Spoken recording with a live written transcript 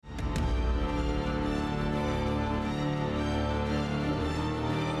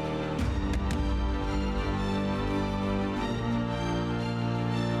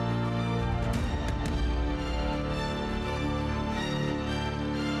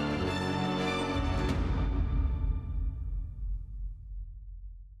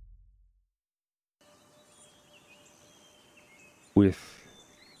with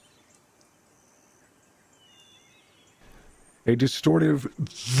a distortive...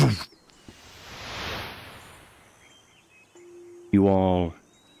 You all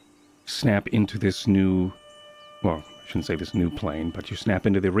snap into this new... Well, I shouldn't say this new plane, but you snap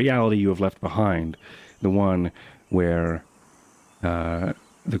into the reality you have left behind. The one where the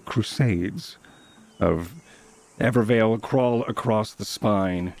Crusades of Evervale crawl across the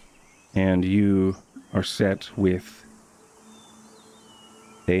spine, and you are set with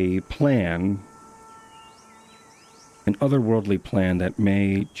a plan, an otherworldly plan that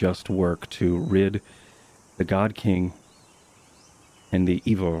may just work to rid the God King and the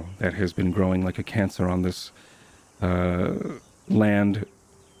evil that has been growing like a cancer on this land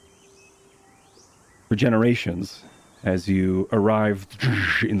for generations, as you arrive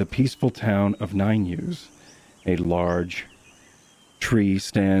in the peaceful town of Nine Yews. A large tree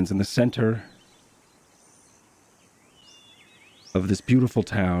stands in the center of this beautiful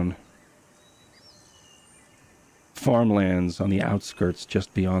town. Farmlands on the outskirts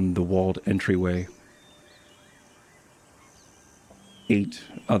just beyond the walled entryway. 8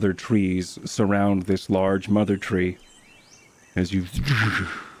 other trees surround this large mother tree as you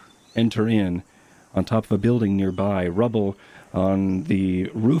enter in on top of a building nearby. Rubble on the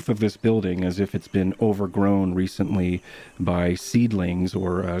roof of this building as if it's been overgrown recently by seedlings,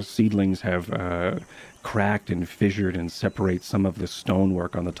 or seedlings have cracked and fissured and separate some of the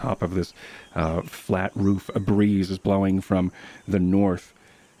stonework on the top of this flat roof. A breeze is blowing from the north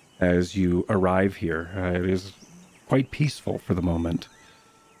as you arrive here. It is quite peaceful for the moment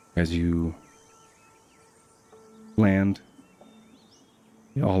as you land.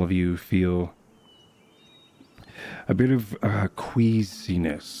 All of you feel a bit of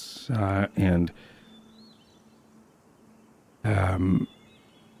queasiness and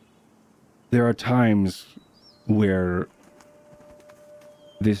there are times where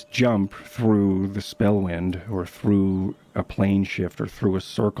this jump through the Spellwind, or through a plane shift, or through a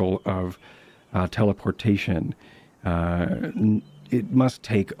circle of teleportation, it must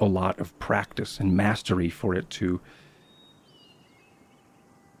take a lot of practice and mastery for it to...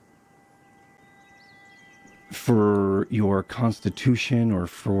 for your constitution, or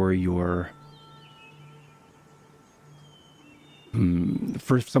for your...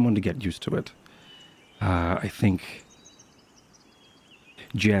 for someone to get used to it. I think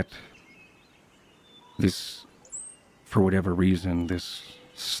Jet, this, for whatever reason, this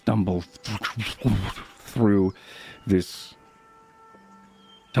stumble through this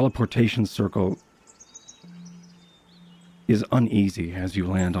teleportation circle is uneasy as you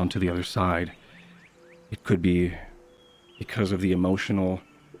land onto the other side. It could be because of the emotional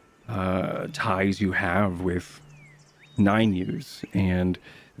ties you have with Nine Yews and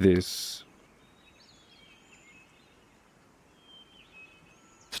this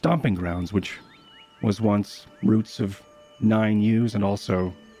stomping grounds, which was once roots of Nine Yews and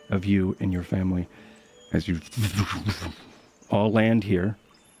also of you and your family, as you all land here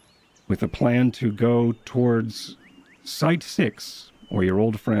with a plan to go towards Site 6, or your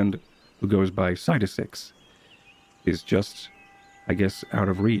old friend who goes by Site 6 is just, I guess, out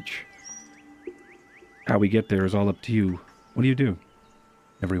of reach. How we get there is all up to you. What do you do,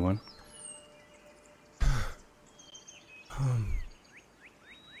 everyone?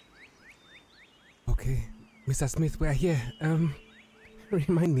 Okay, Mr. Smith, we are here.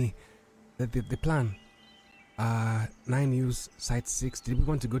 Remind me, the plan. Nine Yews, Site 6. Did we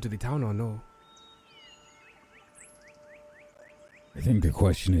want to go to the town or no? I think the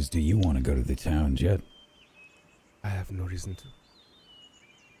question is, do you want to go to the town, Jet? I have no reason to.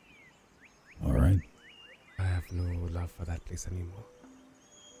 All right. I have no love for that place anymore.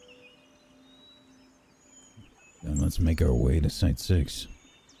 Then let's make our way to Site 6.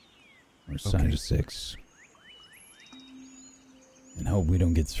 Or Site 6. And hope we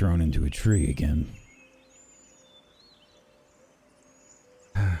don't get thrown into a tree again.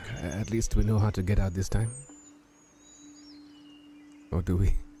 At least we know how to get out this time. Or do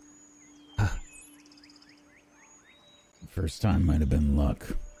we? First time might have been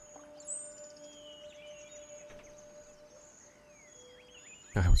luck.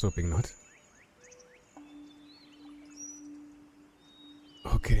 I was hoping not.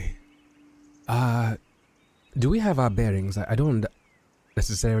 Okay. Do we have our bearings? I don't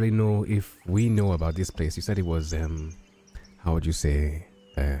necessarily know if we know about this place. You said it was, how would you say,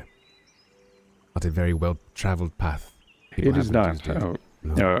 not a very well-traveled path. It is not a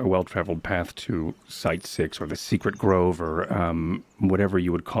well-traveled path to Site 6, or the Secret Grove, or whatever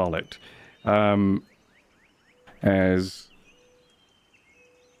you would call it. As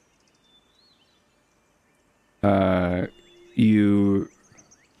you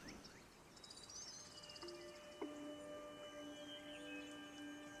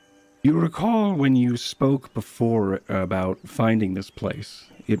recall when you spoke before about finding this place.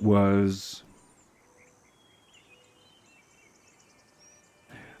 It was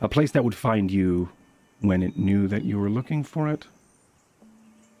a place that would find you when it knew that you were looking for it.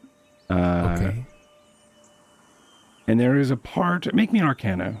 Okay. And there is a part... Make me an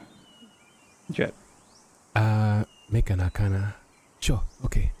Arcana, Jet. Make an Arcana. Sure,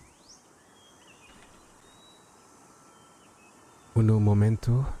 okay. Uno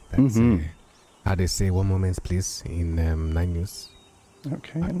momento. That's how they say 1 moment, please, in 9 News.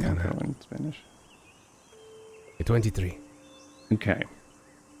 Okay, I'm going to go in Spanish. 23. Okay.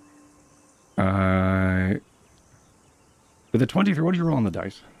 With a 23, what do you roll on the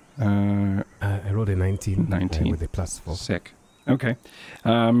dice? I rolled a 19. 19. With a +4. Sick. Okay.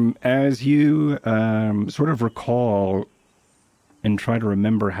 As you sort of recall and try to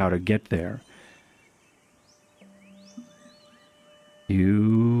remember how to get there,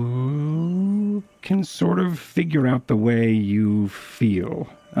 you can sort of figure out the way you feel.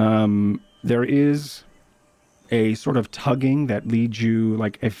 There is a sort of tugging that leads you,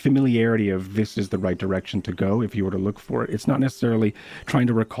 like a familiarity of this is the right direction to go if you were to look for it. It's not necessarily trying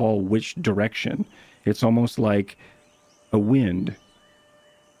to recall which direction. It's almost like a wind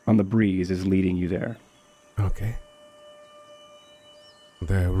on the breeze is leading you there. Okay.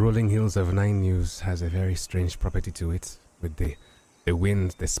 The rolling hills of 9 News has a very strange property to it, with the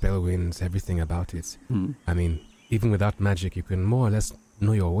winds, the spell winds, everything about it. I mean, even without magic, you can more or less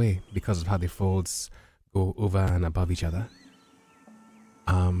know your way because of how the folds go over and above each other.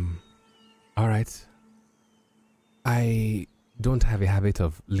 Alright. I don't have a habit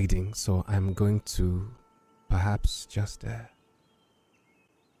of leading, so I'm going to perhaps just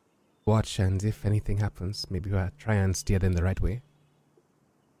watch, and if anything happens, maybe I'll try and steer them the right way.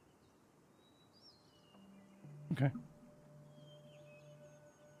 Okay.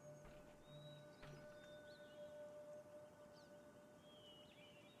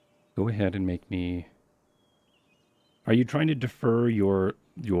 Go ahead and make me... Are you trying to defer your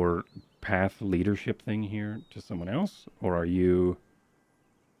path leadership thing here to someone else? Or are you...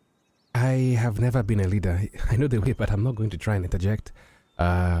 I have never been a leader. I know the way, but I'm not going to try and interject.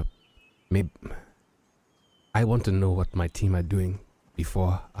 Maybe I want to know what my team are doing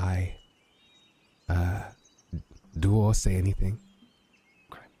before I do or say anything.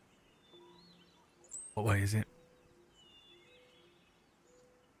 Okay. What way is it?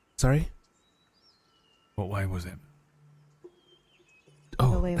 Sorry? What way was it?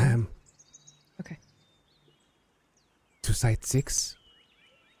 Oh, way. Okay. To Site 6?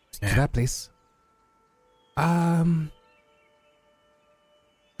 Yeah. To that place? I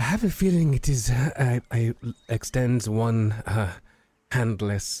have a feeling it is... I extend one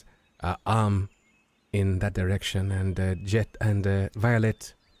handless arm in that direction, and Jet and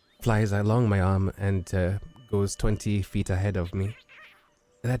Violet flies along my arm and goes 20 feet ahead of me.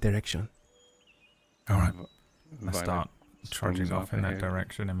 In that direction. All right. I Violet start trudging springs off in that ahead.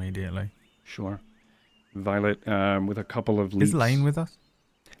 direction immediately. Sure. Violet, with a couple of leaps... Is Lane with us?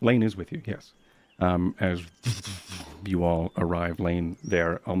 Lane is with you, yes. As you all arrive, Lane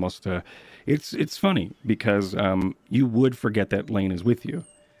there almost... it's funny, because you would forget that Lane is with you.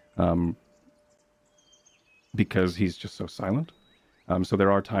 Because he's just so silent. So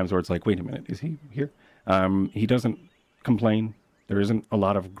there are times where it's like, wait a minute, is he here? He doesn't complain. There isn't a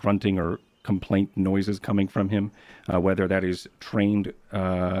lot of grunting or complaint noises coming from him, whether that is trained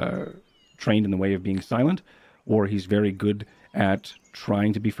in the way of being silent, or he's very good at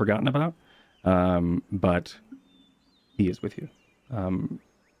trying to be forgotten about. But he is with you.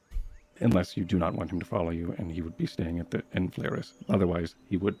 Unless you do not want him to follow you, and he would be staying at the Enflaris. Otherwise,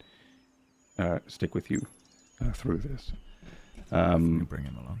 he would stick with you through this. Definitely bring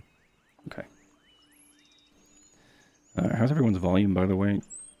him along. Okay. How's everyone's volume, by the way?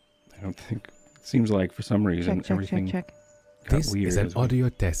 I don't think... It seems like, for some reason, everything Check. got This weird. is an as we- audio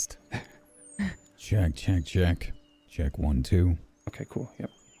test. Check. Check 1, 2. Okay, cool. Yep.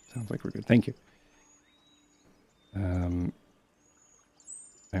 Sounds like we're good. Thank you.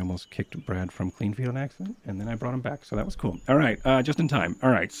 I almost kicked Brad from Clean Feet on accident, and then I brought him back, so that was cool. All right, just in time. All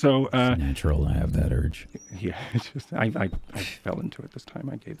right, so... It's natural to have that urge. yeah, it's just, I fell into it this time.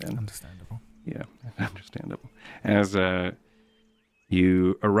 I gave in. Understandable. Yeah, understandable. As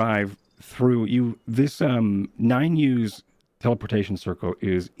you arrive through... This 9U's teleportation circle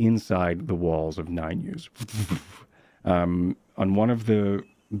is inside the walls of 9U's. On one of the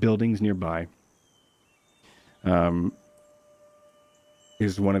buildings nearby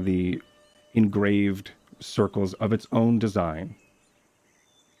is one of the engraved circles of its own design.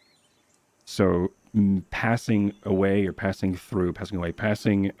 So passing through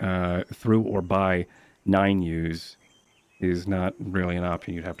or by 9Us is not really an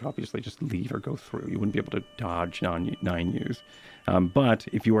option. You'd have to obviously just leave or go through. You wouldn't be able to dodge 9Us. But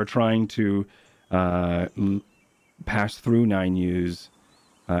if you are trying to pass through 9Us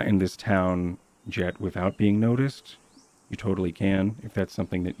in this town, Jet, without being noticed, you totally can, if that's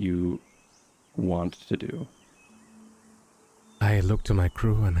something that you want to do. I look to my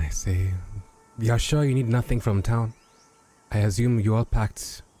crew and I say, "You're sure you need nothing from town? I assume you all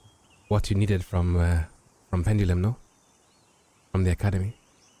packed what you needed from Pendulum, no? From the academy."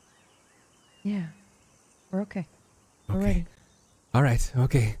 Yeah. We're okay. We're Okay. ready. All right.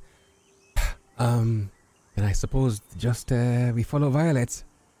 Okay. And I suppose just we follow Violet.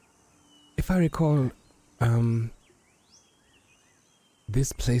 If I recall,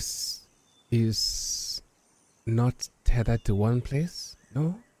 this place is not tethered to one place.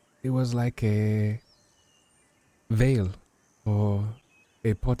 No, it was like a veil or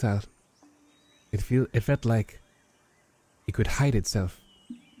a portal. It felt like it could hide itself,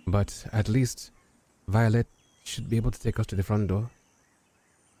 but at least Violet should be able to take us to the front door.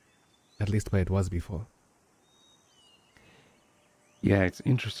 At least where it was before. Yeah, it's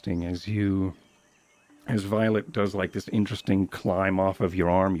interesting as Violet does like this interesting climb off of your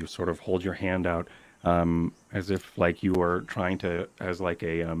arm. You sort of hold your hand out as if like you are trying to, as like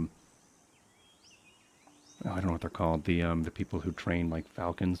a I don't know what they're called, the people who train like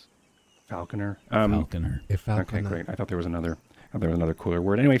falcons, falconer. Falconer. A falconer. Okay, great. I thought there was another cooler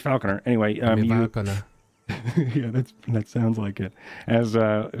word. Anyway, falconer. Anyway, A you. falconer. Yeah, that sounds like it. As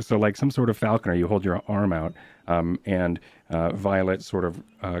so, like some sort of falconer, you hold your arm out, and Violet sort of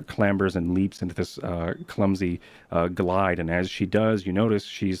clambers and leaps into this clumsy glide. And as she does, you notice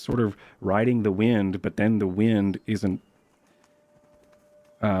she's sort of riding the wind, but then the wind isn't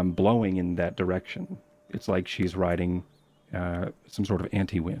blowing in that direction. It's like she's riding some sort of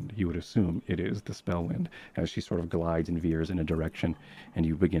anti-wind. You would assume it is the spell wind, as she sort of glides and veers in a direction, and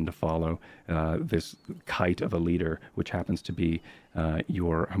you begin to follow this kite of a leader, which happens to be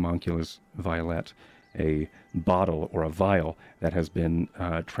your homunculus Violet, a bottle or a vial that has been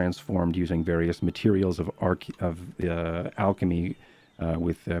transformed using various materials of alchemy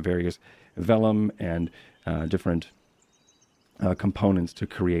with various vellum and different components to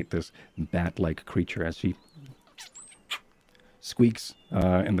create this bat-like creature. As she squeaks,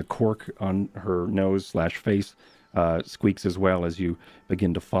 and the cork on her nose/face squeaks as well as you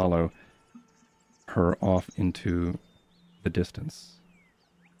begin to follow her off into the distance.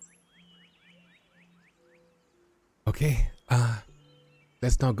 Okay.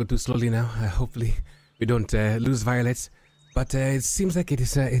 Let's not go too slowly now. Hopefully, we don't lose Violet. But it seems like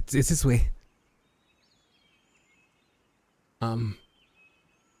it's this way.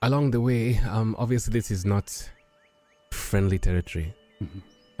 Along the way, obviously this is not friendly territory. Mm-hmm.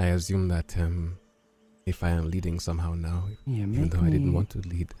 I assume that if I am leading somehow now, Yeah, even though I didn't want to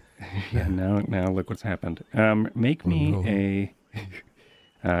lead. Yeah, now look what's happened. Make me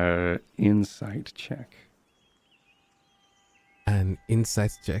a insight check. An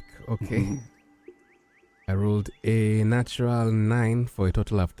insight check, okay. Mhm. I rolled a natural 9 for a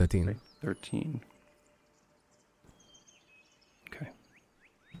total of 13. Okay, 13. Okay.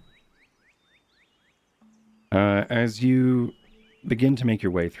 As you begin to make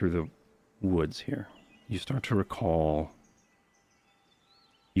your way through the woods here, you start to recall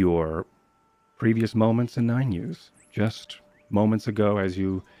your previous moments in 9Us. Just moments ago, as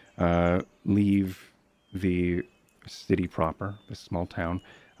you leave the city proper, this small town,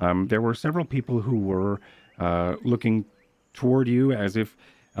 there were several people who were looking toward you as if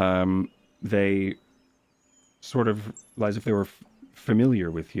they sort of, as if they were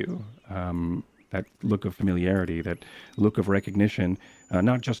familiar with you. That look of familiarity, that look of recognition,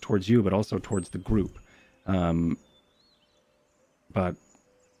 not just towards you, but also towards the group. But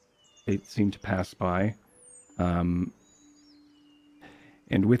it seemed to pass by. And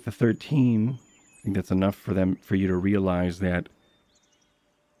with the 13, I think that's enough for you to realize that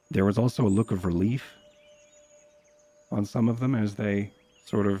there was also a look of relief on some of them as they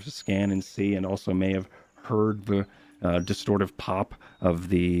sort of scan and see, and also may have heard the distortive pop of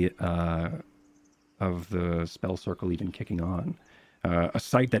the spell circle even kicking on. A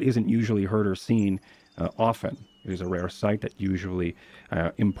sight that isn't usually heard or seen often. It is a rare sight that usually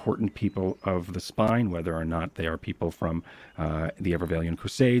important people of the Spine, whether or not they are people from the Evervalian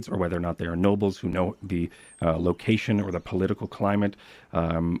Crusades, or whether or not they are nobles who know the location or the political climate,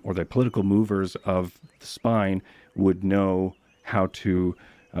 or the political movers of the Spine, would know how to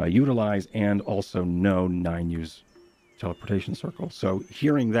utilize and also know 9U's teleportation circle. So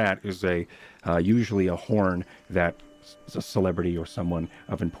hearing that is usually a horn that a celebrity or someone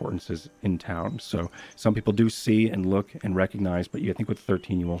of importance is in town. So some people do see and look and recognize, but I think with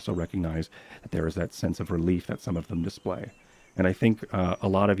 13 you also recognize that there is that sense of relief that some of them display. And I think a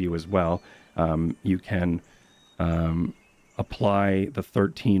lot of you as well, you can apply the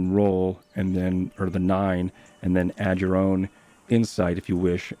 13 roll and then, or the 9, and then add your own insight if you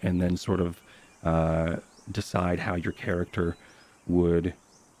wish, and then sort of decide how your character would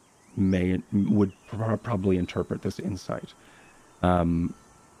probably interpret this insight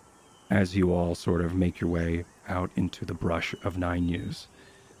as you all sort of make your way out into the brush of 9U's.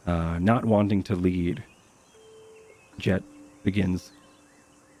 Not wanting to lead, Jet begins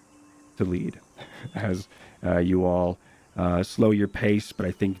to lead as you all slow your pace, but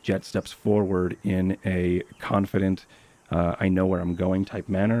I think Jet steps forward in a confident, I know where I'm going type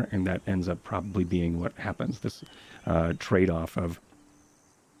manner, and that ends up probably being what happens, this trade-off of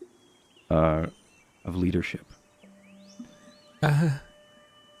leadership.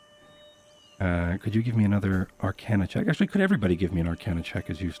 Could you give me another Arcana check? Actually, could everybody give me an Arcana check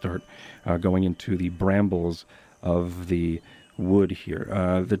as you start going into the brambles of the wood here?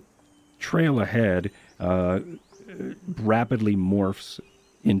 The trail ahead rapidly morphs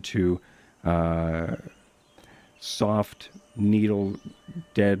into soft, needle,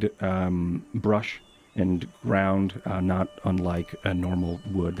 dead brush and ground, not unlike a normal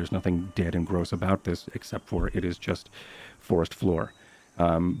wood. There's nothing dead and gross about this, except for it is just forest floor.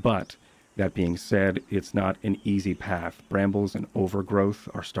 But that being said, it's not an easy path. Brambles and overgrowth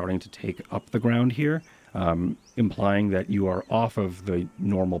are starting to take up the ground here, implying that you are off of the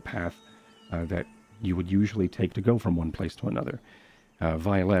normal path that you would usually take to go from one place to another.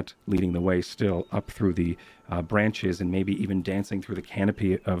 Violet leading the way still up through the branches and maybe even dancing through the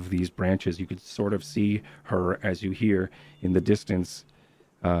canopy of these branches. You could sort of see her as you hear in the distance,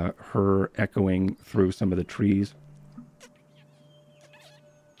 her echoing through some of the trees.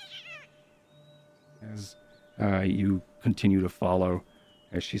 As you continue to follow,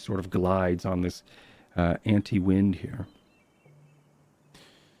 as she sort of glides on this anti-wind here.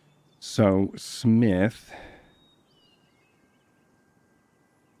 So, Smith,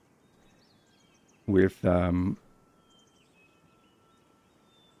 with an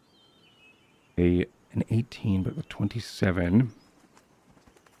 18, but with 27,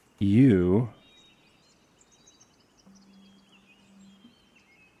 you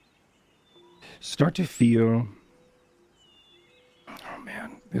start to feel, oh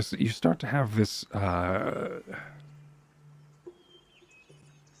man, you start to have this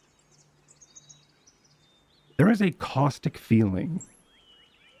there is a caustic feeling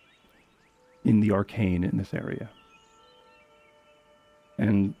in the arcane in this area.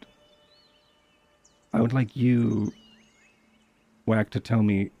 And I would like you, Whack, to tell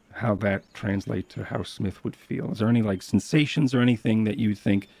me how that translates to how Smith would feel. Is there any sensations or anything that you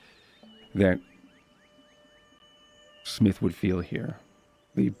think that Smith would feel here?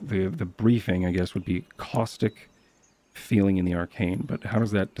 The briefing, I guess, would be caustic feeling in the arcane, but how does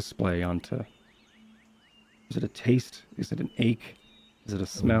that display onto... Is it a taste? Is it an ache? Is it a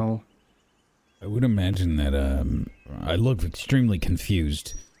smell? I would imagine that I look extremely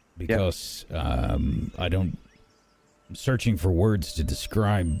confused because I'm searching for words to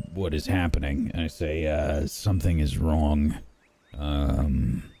describe what is happening. I say something is wrong.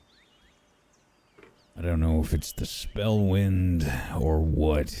 I don't know if it's the spell wind or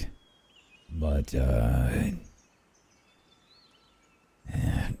what, but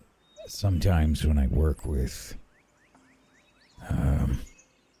sometimes when I work with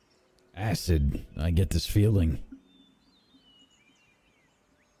acid, I get this feeling.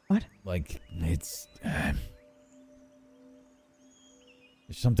 What? Like it's there's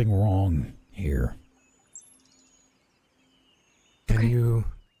something wrong here. Can you...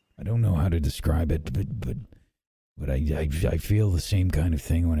 I don't know how to describe it, but I feel the same kind of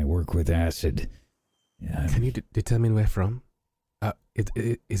thing when I work with acid. Can you determine where from?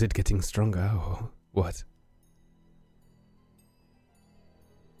 Is it getting stronger or what?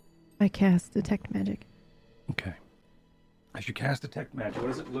 I cast Detect Magic. Okay. As you cast Detect Magic, what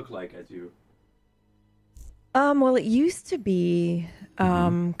does it look like as you... Well, it used to be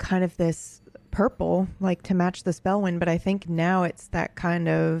kind of this purple, to match the spell wind, but I think now it's that kind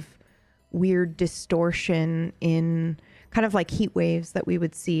of weird distortion in kind of like heat waves that we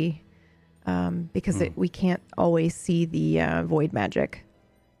would see, because we can't always see the void magic.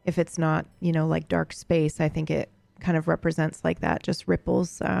 If it's not, like dark space, I think it kind of represents like that, just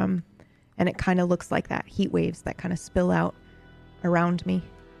ripples, and it kind of looks like that, heat waves that kind of spill out around me.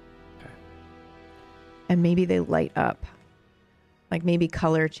 and maybe they light up. Like maybe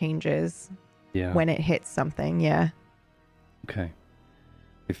color changes Yeah. when it hits something. Yeah. Okay.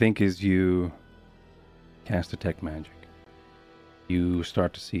 I think as you cast Detect Magic, you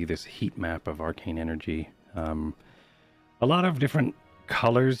start to see this heat map of arcane energy. A lot of different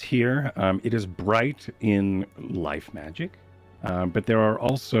colors here. It is bright in life magic, but there are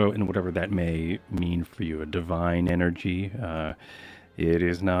also, in whatever that may mean for you, a divine energy. It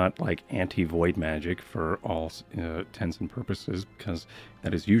is not like anti-void magic for all intents and purposes, because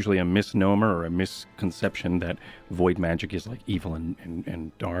that is usually a misnomer or a misconception that void magic is like evil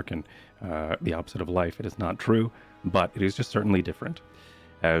and dark and the opposite of life. It is not true, but it is just certainly different,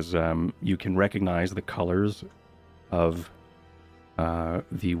 as you can recognize the colors of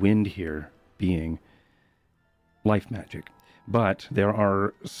the wind here being life magic. But there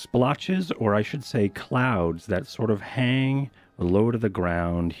are splotches, or I should say clouds, that sort of hang low to the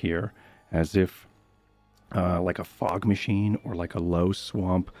ground here, as if like a fog machine or like a low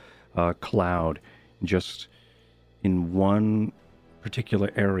swamp cloud, just in one particular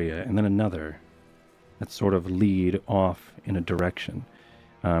area and then another, that sort of lead off in a direction.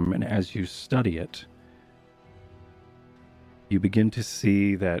 And as you study it, you begin to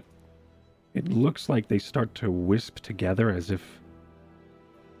see that it looks like they start to wisp together, as if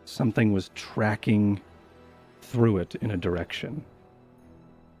something was tracking through it in a direction.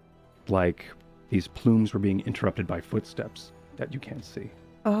 Like these plumes were being interrupted by footsteps that you can't see.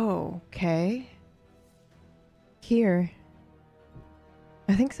 Oh, okay. Here.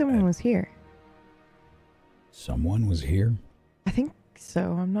 I think someone was here. Someone was here? I think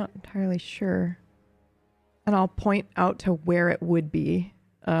so. I'm not entirely sure. And I'll point out to where it would be.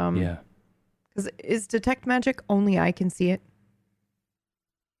 Yeah. Because is Detect Magic only I can see it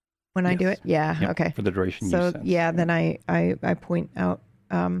when I do Yes. it? Yeah. Yep, Okay. for the duration you So sense. yeah, then I point out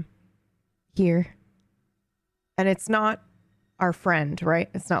here, and it's not our friend, right?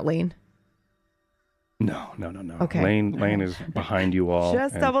 It's not Lane. No. Okay. Lane is behind you all.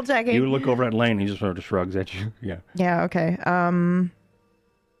 Just and double checking. You look over at Lane, he just sort of shrugs at you. Yeah. Yeah. Okay.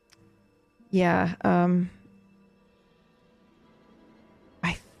 Yeah.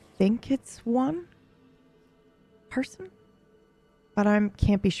 I think it's one person, but I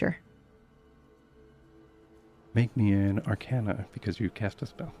can't be sure. Make me an Arcana, because you cast a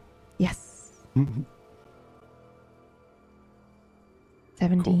spell. Yes.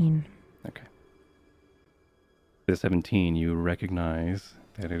 17. Okay. The 17, you recognize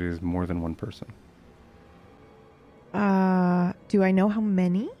that it is more than one person. Do I know how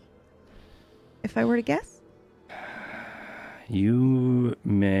many? If I were to guess? You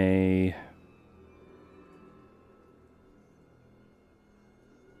may...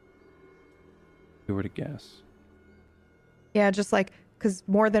 If you were to guess. Yeah, just like, because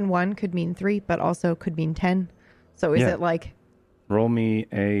more than one could mean 3, but also could mean 10. So is Yeah. it like, Roll me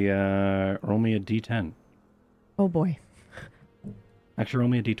a d10. oh boy. Actually, roll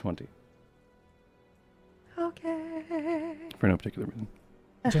me a d20 Okay. for no particular reason.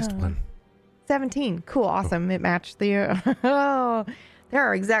 Just one. 17. Cool. Awesome. It matched the. Oh, there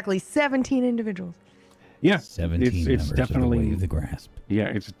are exactly 17 individuals. Yeah, 17 it's members definitely of the Way of the Grasp. Yeah,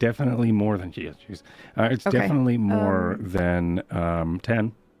 it's definitely more than it's Okay. definitely more than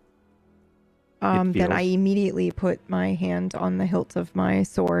 10. Then I feels- immediately put my hand on the hilt of my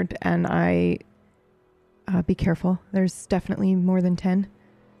sword and I be careful. There's definitely more than 10,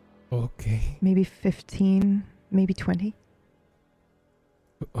 Okay. maybe 15, maybe 20.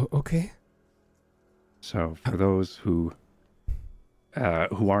 Okay. So for those who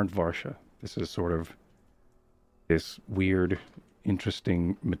aren't Varsha, this is sort of this weird,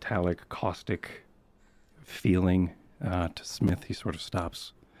 interesting, metallic, caustic feeling to Smith. He sort of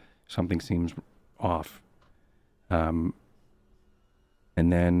stops. Something seems off. And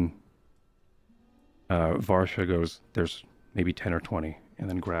then Varsha goes, there's maybe 10 or 20, and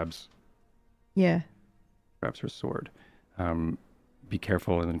then grabs Yeah. her sword. Be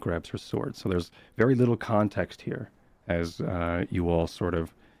careful, and then grabs her sword. So there's very little context here, as you all sort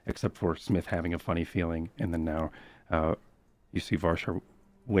of, except for Smith having a funny feeling, and then now you see Varsha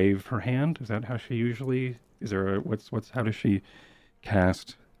wave her hand. Is that how she usually? Is there a how does she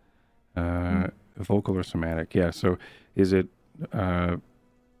cast vocal or somatic? Yeah. So is it?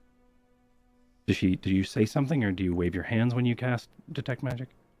 Do you say something, or do you wave your hands when you cast Detect Magic?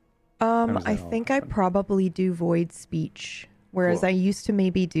 does I that all think I happen? probably do void speech, whereas Cool. I used to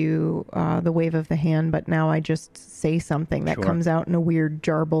maybe do the wave of the hand, but now I just say something that Sure. comes out in a weird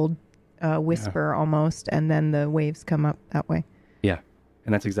jarbled whisper almost, and then the waves come up that way. Yeah,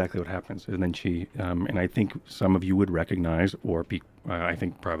 and that's exactly what happens. And then she, and I think some of you would recognize or be I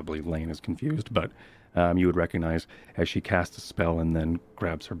think probably Lane is confused, but you would recognize as she casts a spell and then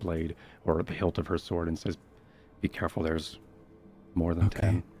grabs her blade or the hilt of her sword and says, "Be careful, there's more than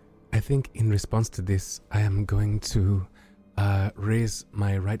 10. I think in response to this, I am going to raise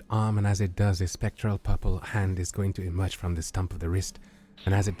my right arm, and as it does, a spectral purple hand is going to emerge from the stump of the wrist.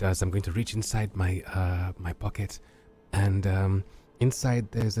 And as it does, I'm going to reach inside my my pocket, and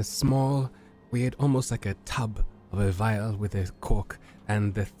inside there's a small, weird, almost like a tub of a vial with a cork,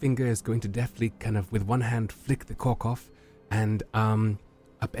 and the finger is going to deftly kind of with one hand flick the cork off and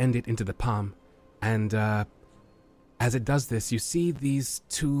upend it into the palm. And as it does this, you see these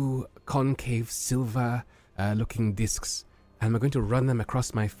two concave silver looking discs, and I'm going to run them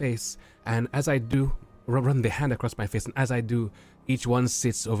across my face. And as I do, run the hand across my face, and as I do, each one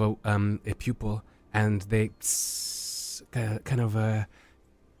sits over a pupil, and they kind of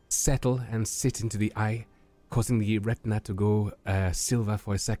settle and sit into the eye, causing the retina to go silver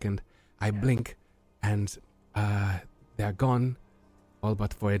for a second. I blink, and they're gone, all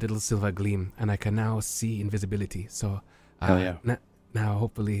but for a little silver gleam, and I can now see invisibility. So now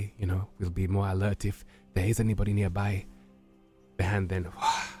hopefully, we'll be more alert if there is anybody nearby. The hand then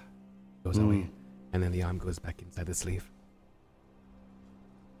goes away, and then the arm goes back inside the sleeve.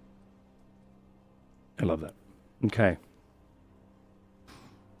 I love that. Okay.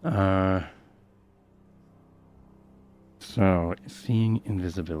 So, seeing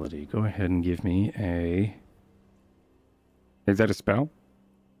invisibility. Go ahead and give me a... Is that a spell?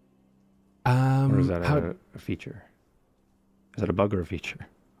 Or is that a feature? Is that a bug or a feature?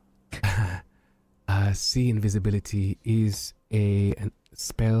 See invisibility is a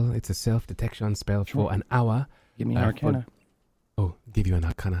spell. It's a self-detection spell for an hour. Give me Arcana. Give you an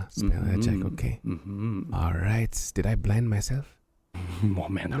Arcana spell. Check. Okay. Mm-hmm. All right. Did I blind myself? Oh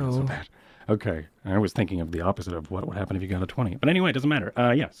man, that was so bad. Okay, I was thinking of the opposite of what would happen if you got a 20. But anyway, it doesn't matter.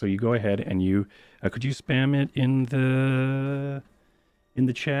 So you go ahead and you could you spam it in the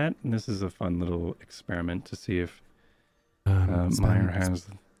chat? And this is a fun little experiment to see if Meyer has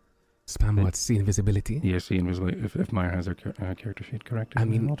spam what? See invisibility? Yeah, see invisibility. If Meyer has her character sheet correct. I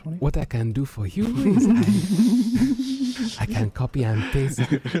mean, what I can do for you is I can copy and paste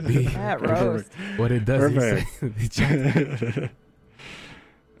what it does is the chat.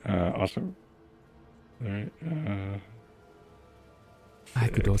 Awesome. All right. I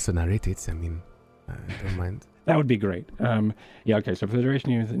could also narrate it. I mean, I don't mind. That would be great. Okay, so for the duration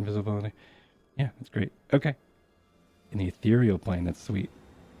you use invisibility. Yeah, that's great. Okay. In the ethereal plane, that's sweet.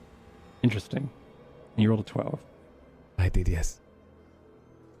 Interesting. And you rolled a 12. I did, yes.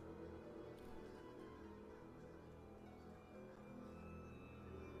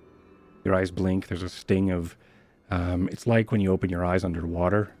 Your eyes blink. There's a sting of... it's like when you open your eyes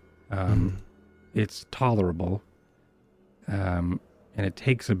underwater. It's tolerable. And it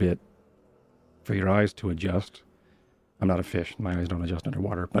takes a bit for your eyes to adjust. I'm not a fish. My eyes don't adjust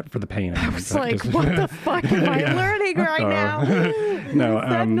underwater. But for the pain... I was like, what the fuck am I learning right now? No, is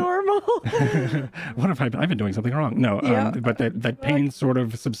that normal? What if I've been doing something wrong? No, but that pain sort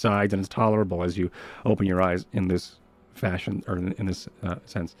of subsides and it's tolerable as you open your eyes in this fashion, or in this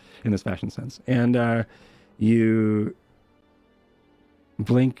sense, in this fashion sense. And you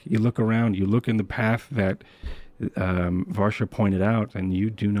blink, you look around, you look in the path that Varsha pointed out, and you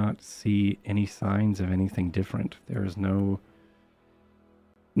do not see any signs of anything different. There is nothing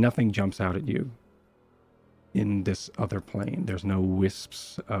jumps out at you in this other plane. There's no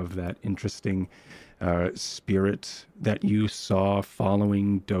wisps of that interesting spirit that you saw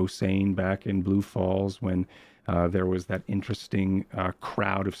following Dosane back in Blue Falls when there was that interesting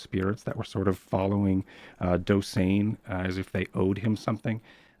crowd of spirits that were sort of following Dosane as if they owed him something.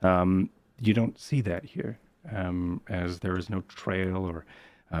 You don't see that here, as there is no trail, or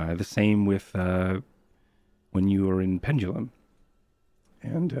the same with when you were in Pendulum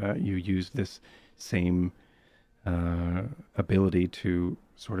and you used this same ability to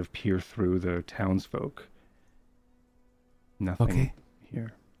sort of peer through the townsfolk. Nothing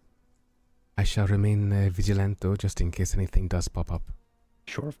here. I shall remain vigilant, though, just in case anything does pop up.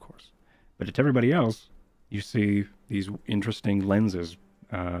 Sure, of course. But to everybody else, you see these interesting lenses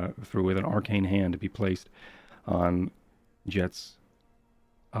through with an arcane hand to be placed on Jet's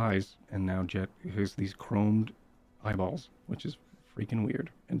eyes, and now Jet has these chromed eyeballs, which is freaking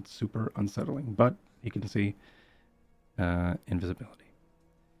weird and super unsettling. But he can see invisibility.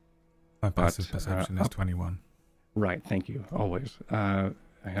 My passive perception is 21. Right, thank you, always.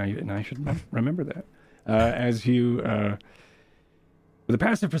 And I should remember that. As you, with a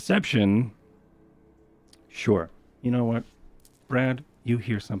passive perception, sure. You know what, Brad? You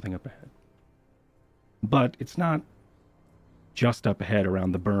hear something up ahead. But it's not just up ahead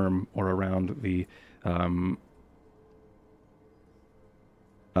around the berm or around the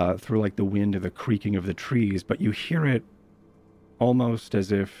through like the wind or the creaking of the trees, but you hear it almost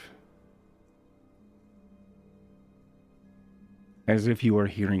as if you are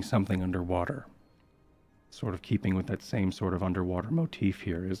hearing something underwater. Sort of keeping with that same sort of underwater motif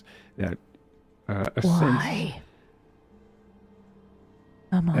here is that a Why? sense...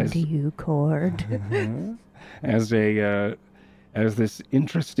 I'm onto you, Cord. as this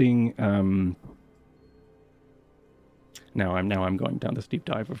interesting now I'm going down this deep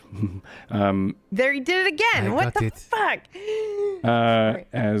dive of There you did it again. I What got the it. fuck?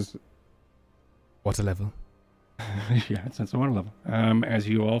 as Water level. yeah, it's a water level. As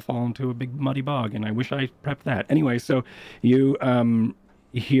you all fall into a big muddy bog, and I wish I prepped that. Anyway, so you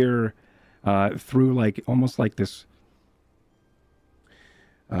hear through like almost like this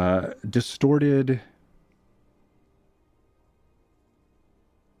distorted,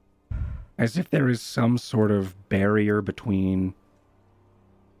 as if there is some sort of barrier between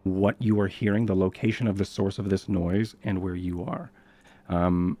what you are hearing, the location of the source of this noise, and where you are,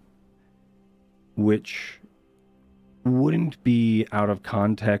 which wouldn't be out of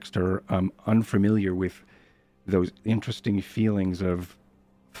context or unfamiliar with those interesting feelings of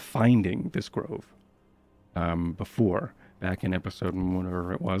finding this grove before, back in episode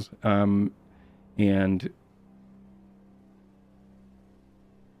whatever it was. And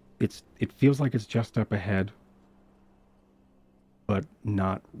it feels like it's just up ahead, but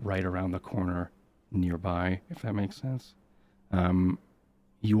not right around the corner nearby, if that makes sense.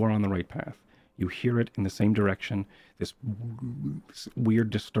 You are on the right path. You hear it in the same direction, this weird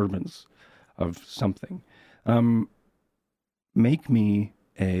disturbance of something. Make me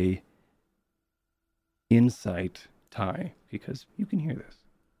a insight tie, because you can hear this.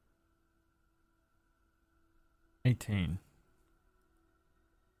 18.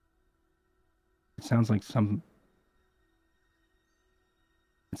 It sounds like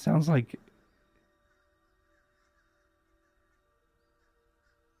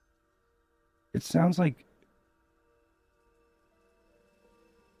It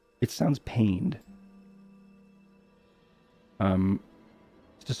sounds pained.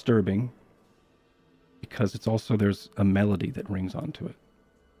 It's disturbing because it's also, there's a melody that rings onto it.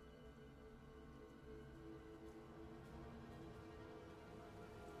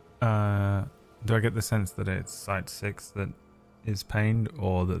 Do I get the sense that it's Site 6 that is pained,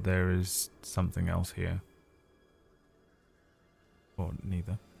 or that there is something else here? Or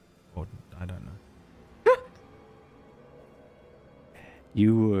neither? Or I don't know.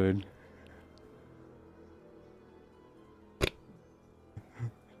 You would.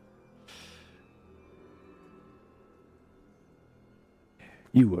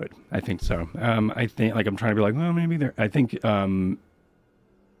 You would. I think so. I think, like, I'm trying to be like, well, maybe there. I think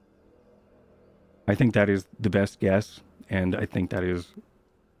that is the best guess, and I think that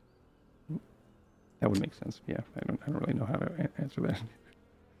would make sense. Yeah, I don't really know how to answer that.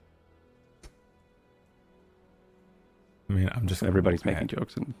 I mean, I'm just Everybody's making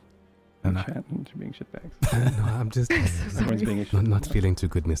jokes and And chat and being shitbags. No, I'm just Everyone's being a not feeling too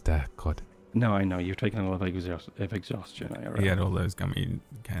good, Mr. Cod. No, I know. You're taking a lot of exhaustion. he had all those gummy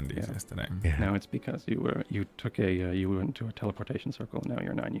candies yesterday. Yeah. No, it's because you went to a teleportation circle, and now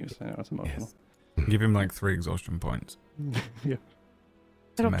you're 9 use. I know it's emotional. Yes. Give him like 3 exhaustion points. Yeah.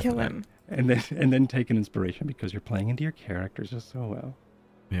 It'll Method kill it. him. And then take an inspiration because you're playing into your characters just so well.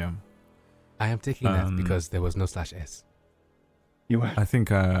 Yeah. I am taking that because there was no /S. You I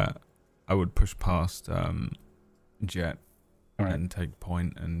think I would push past Jet all right. and take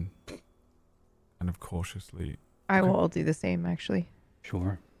point and kind of cautiously I will do the same, actually.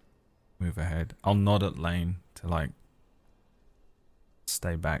 Sure. move ahead. I'll nod at Lane to like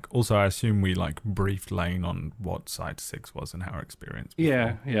stay back. Also, I assume we like briefed Lane on what Site 6 was and our experience.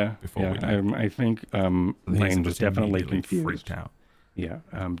 Yeah. Before we yeah. left. I think He's Lane was just definitely immediately confused. freaked out. Yeah,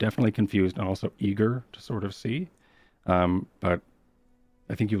 definitely confused and also eager to sort of see. But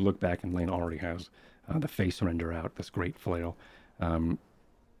I think you look back and Lane already has the face surrender out, this great flail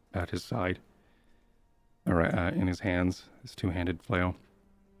at his side, or in his hands, his two-handed flail.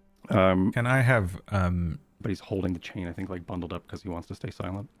 Can I have But he's holding the chain, I think, like bundled up because he wants to stay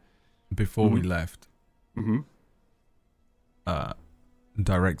silent. before we Mhm. left, Mm-hmm.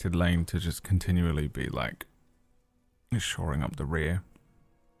 directed Lane to just continually be like shoring up the rear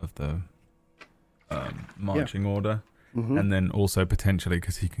of the marching order, Mm-hmm. and then also potentially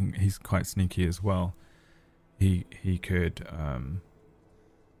because he's quite sneaky as well. He could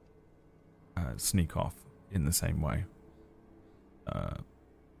sneak off in the same way,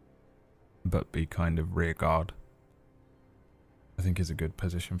 but be kind of rear guard. I think is a good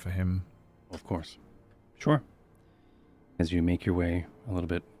position for him. Of course. Sure. As you make your way a little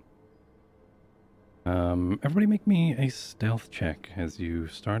bit. Everybody make me a stealth check as you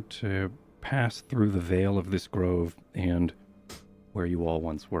start to pass through the veil of this grove and where you all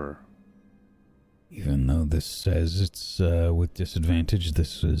once were. Even though this says it's with disadvantage,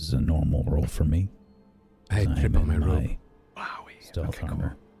 this is a normal roll for me. I trip on my rope. Wowie. Stealth Okay, cool.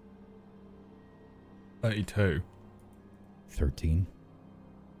 armor. 32. 13.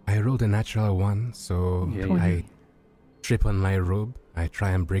 I rolled a natural 1, so Yeah, I trip on my robe. I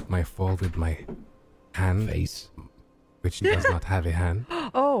try and break my fall with my hand, Face. which does not have a hand.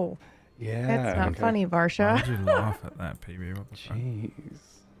 Oh, Yeah. that's not funny, Why Varsha. would you laugh at that, PB? What the fuck? Jeez.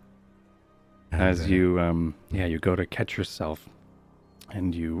 And, As you, you go to catch yourself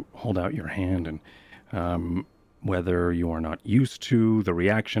and you hold out your hand and whether you are not used to the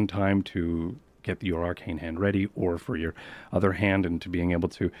reaction time to get your arcane hand ready or for your other hand and to being able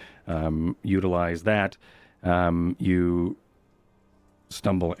to utilize that, you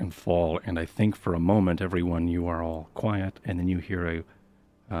stumble and fall. And I think for a moment, everyone, you are all quiet, and then you hear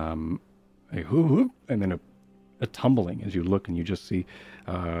a whoop, and then a tumbling as you look, and you just see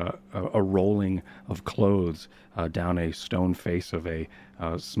a rolling of clothes down a stone face of a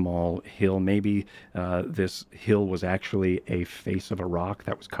small hill. Maybe this hill was actually a face of a rock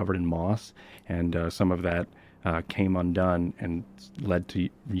that was covered in moss, and some of that came undone and led to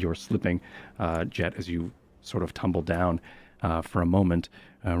your slipping, Jet, as you sort of tumble down for a moment.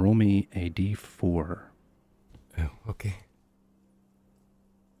 Roll me a d4. Oh, okay.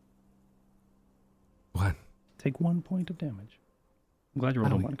 1. Take 1 point of damage. I'm glad you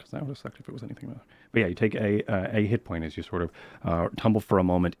rolled a Oh, 1 because that would have sucked if it was anything else. But yeah, you take a hit point as you sort of tumble for a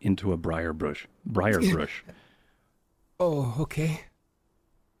moment into a briar bush. Oh, okay.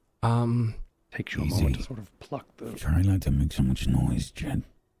 Takes you a moment to Easy. sort of pluck the... Try not to make so much noise, Jen.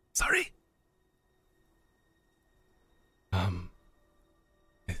 Sorry.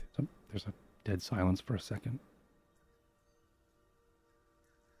 There's a dead silence for a second.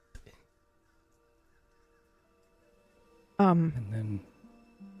 And then,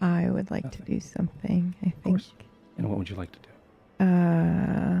 I would like to Nothing. do something, I think. course. and what would you like to do?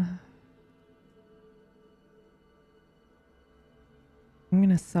 I'm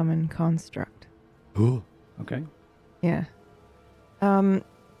gonna summon Construct. Ooh. Okay. Yeah.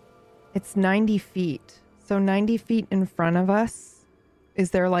 It's 90 feet. So 90 feet in front of us,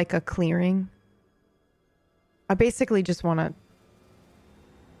 is there like a clearing? I basically just want to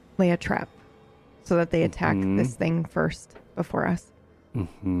lay a trap so that they attack Mhm. this thing first before us.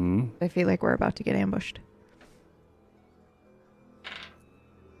 Mm-hmm. I feel like we're about to get ambushed.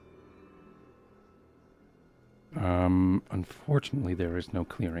 Unfortunately, there is no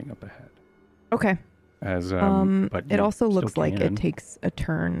clearing up ahead. Okay. As but It you also still looks like can. it takes a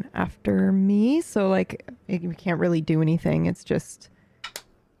turn after me, so like we can't really do anything. It's just.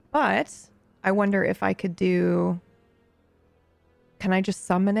 But I wonder if I could do. Can I just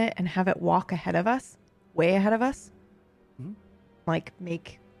summon it and have it walk ahead of us, way ahead of us, Mhm. like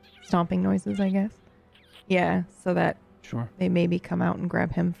make stomping noises? I guess. Yeah, so that Sure. they maybe come out and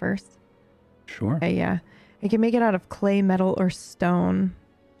grab him first. Sure. Okay, yeah. I can make it out of clay, metal, or stone.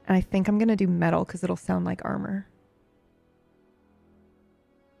 And I think I'm going to do metal because it'll sound like armor.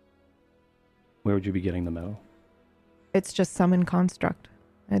 Where would you be getting the metal? It's just summon construct.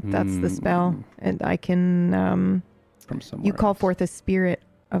 That's the spell. And I can, From somewhere you call else. forth a spirit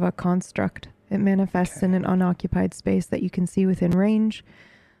of a construct. It manifests in an unoccupied space that you can see within range.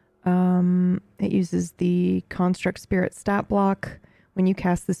 It uses the construct spirit stat block. When you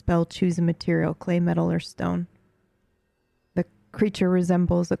cast the spell, choose a material, clay, metal, or stone. The creature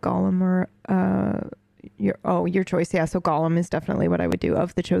resembles a golem or your choice. Yeah, so golem is definitely what I would do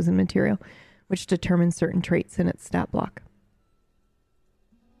of the chosen material, which determines certain traits in its stat block.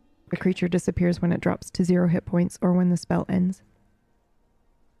 The creature disappears when it drops to 0 hit points or when the spell ends.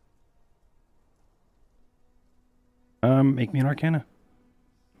 Make me an Arcana.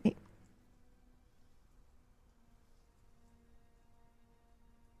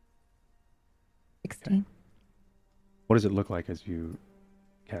 16. What does it look like as you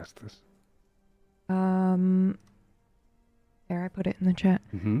cast this? There, I put it in the chat.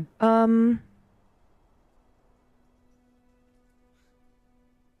 Mm-hmm.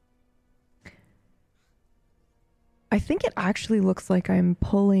 I think it actually looks like I'm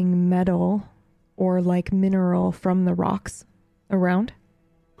pulling metal or like mineral from the rocks around.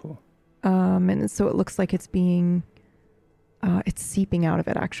 Cool. And so it looks like it's being, it's seeping out of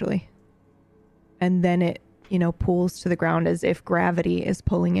it actually. And then it, pulls to the ground as if gravity is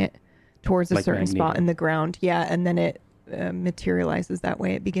pulling it towards a Like certain spot magneto. in the ground. Yeah. And then it materializes that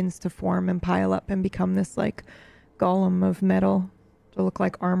way. It begins to form and pile up and become this like golem of metal to look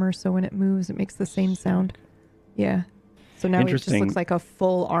like armor. So when it moves, it makes the same sound. Yeah. So now he just looks like a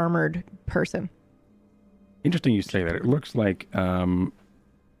full armored person. Interesting you say that. It looks like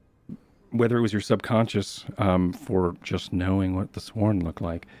whether it was your subconscious for just knowing what the Sworn looked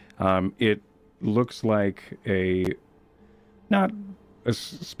like, it looks like not a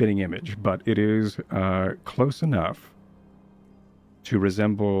spitting image, but it is close enough to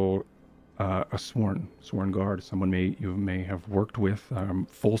resemble a sworn guard, someone you may have worked with,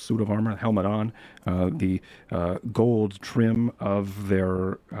 full suit of armor, helmet on, the gold trim of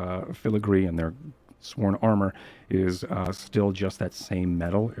their filigree and their sworn armor is still just that same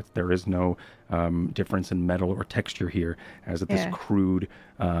metal. There is no difference in metal or texture here, as this crude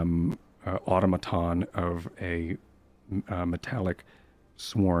automaton of a metallic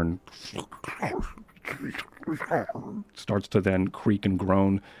sworn starts to then creak and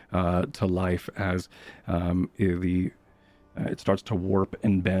groan to life as it starts to warp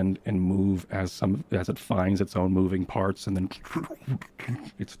and bend and move as it finds its own moving parts, and then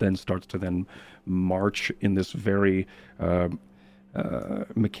it then starts to then march in this very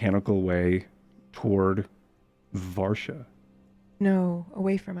mechanical way toward Varsha. No,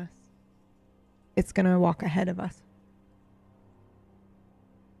 away from us. It's gonna walk ahead of us.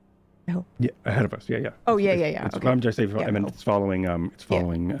 I hope. Yeah, ahead of us. Yeah. Oh, yeah. Okay. I'm just saying. Yeah, I mean, it's following.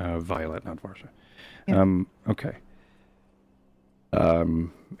 Violet, not Varsha. Yeah. Okay.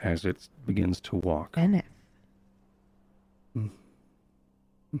 As it begins to walk. Benneth.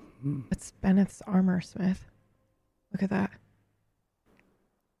 Mm-hmm. It's Benneth's armor, Smith. Look at that.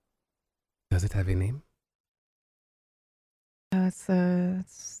 Does it have a name? It's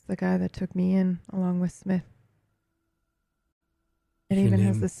the guy that took me in along with Smith. It even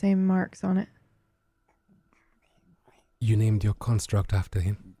has the same marks on it. You named your construct after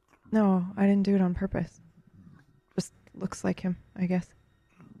him? No, I didn't do it on purpose. Just looks like him, I guess.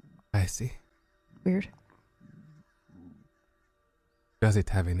 I see. Weird. Does it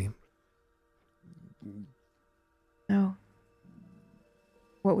have a name? No.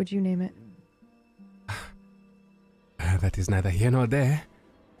 What would you name it? That is neither here nor there.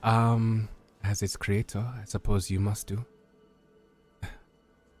 As its creator, I suppose you must do.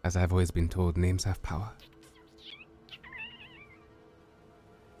 As I've always been told, names have power.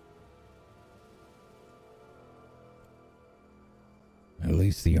 At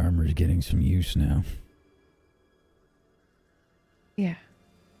least the armor's getting some use now. Yeah.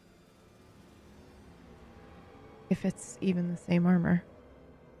 If it's even the same armor.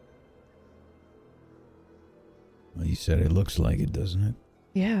 Well, you said it looks like it, doesn't it?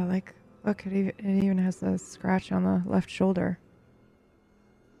 Yeah, like, look, it even has a scratch on the left shoulder.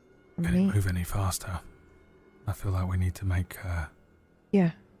 Can it move any faster? I feel like we need to make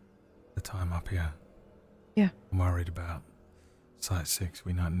the time up here. Yeah. I'm worried about Site 6.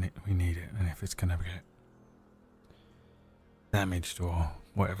 We need it, and if it's gonna get damaged or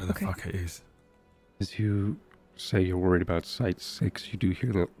whatever the fuck it is. As you say you're worried about Site 6, you do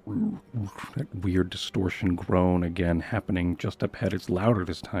hear that weird distortion groan again happening just up ahead. It's louder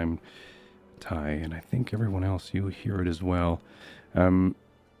this time, Ty, and I think everyone else, you hear it as well.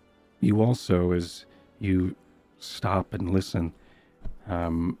 You also, as you stop and listen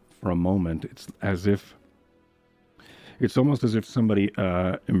for a moment, it's almost as if somebody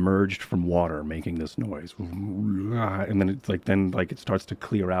emerged from water making this noise. And then it starts to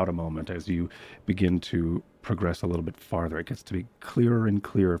clear out a moment as you begin to progress a little bit farther. It gets to be clearer and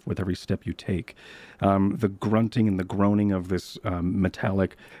clearer with every step you take. The grunting and the groaning of this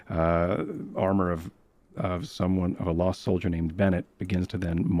metallic armor of a lost soldier named Bennett begins to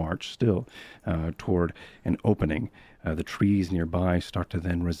then march still toward an opening. The trees nearby start to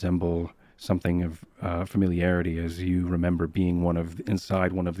then resemble something of familiarity as you remember being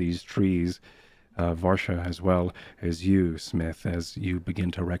inside one of these trees, Varsha, as well as you, Smith, as you begin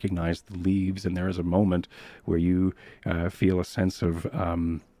to recognize the leaves. And there is a moment where you feel a sense of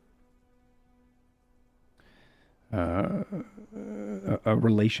a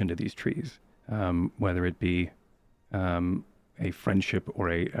relation to these trees. Whether it be a friendship or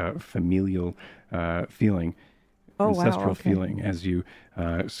a familial feeling, ancestral feeling, as you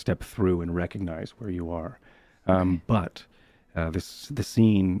step through and recognize where you are. But the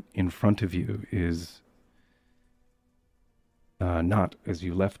scene in front of you is not as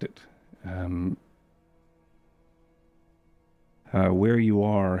you left it. Where you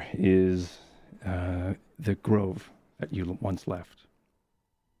are is the grove that you once left.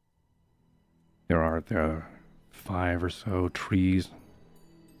 There are 5 or so trees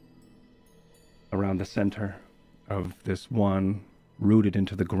around the center of this one rooted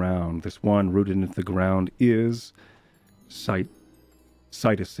into the ground. This one rooted into the ground is Citus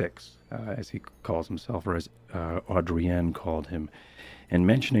 6, as he calls himself, or as Audrienne called him. And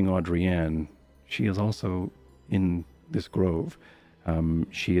mentioning Audrienne, she is also in this grove.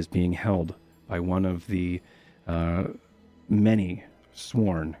 She is being held by one of the many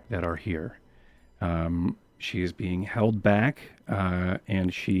sworn that are here. She is being held back,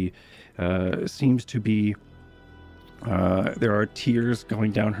 and she seems to be... there are tears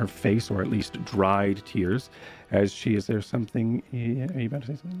going down her face, or at least dried tears, as she is... There something... Are you about to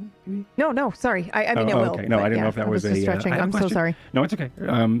say something? No, sorry. I mean, it will. Okay. No, I didn't know if that was just stretching. I'm so sorry. No, it's okay.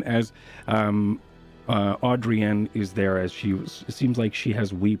 As Audrienne is there, as it seems like she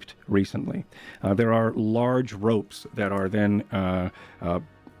has weeped recently. There are large ropes that are then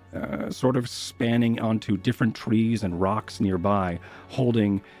sort of spanning onto different trees and rocks nearby,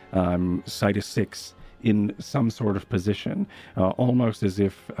 holding Citus 6 in some sort of position, almost as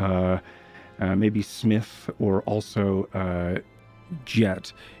if maybe Smith or also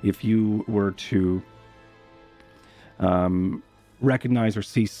Jet, if you were to recognize or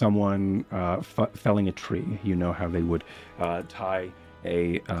see someone felling a tree, you know how they would tie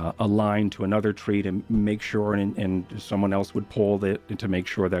a line to another tree to make sure, and someone else would pull it to make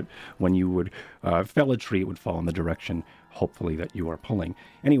sure that when you would fell a tree, it would fall in the direction, hopefully, that you are pulling.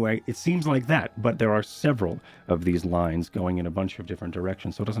 Anyway, it seems like that, but there are several of these lines going in a bunch of different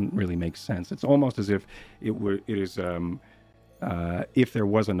directions, so it doesn't really make sense. It's almost as if it is if there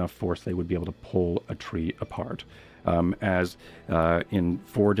was enough force, they would be able to pull a tree apart. As in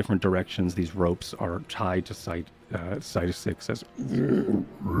 4 different directions, these ropes are tied to Citus 6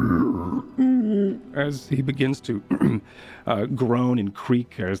 as he begins to groan and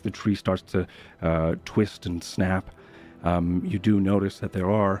creak as the tree starts to twist and snap. You do notice that there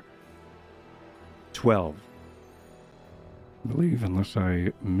are 12. I believe, unless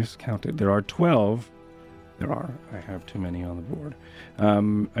I miscounted, there are 12. I have too many on the board.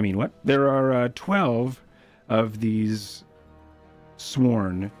 There are 12 of these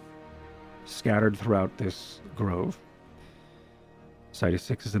sworn scattered throughout this grove. Citus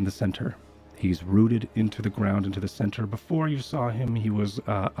 6 is in the center. He's rooted into the ground, into the center. Before you saw him, he was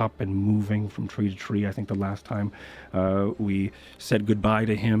up and moving from tree to tree. I think the last time we said goodbye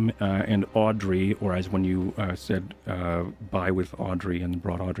to him and Audrey, or as when you said bye with Audrey and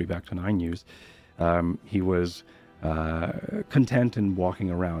brought Audrey back to 9 News, he was content and walking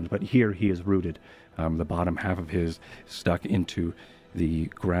around. But here he is rooted. The bottom half of his stuck into the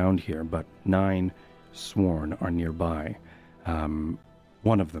ground here, but 9 sworn are nearby.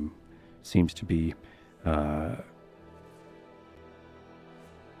 One of them seems to be their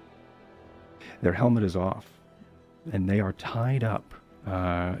helmet is off, and they are tied up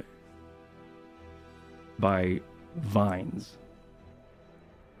by vines,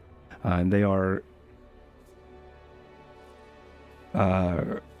 and they are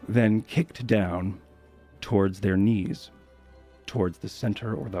then kicked down towards their knees, towards the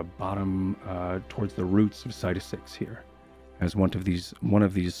center or the bottom, towards the roots of Citus 6 here. As one of these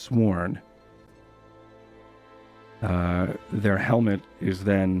sworn, their helmet is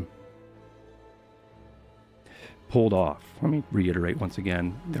then pulled off. Let me reiterate once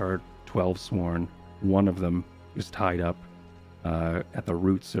again. There are 12 sworn. One of them is tied up at the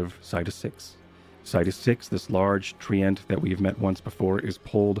roots of Citus 6. Citus 6, this large treant that we've met once before, is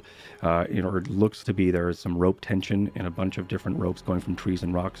pulled, it looks to be there is some rope tension and a bunch of different ropes going from trees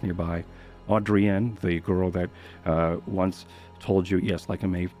and rocks nearby. Audrienne, the girl that once told you, yes, like a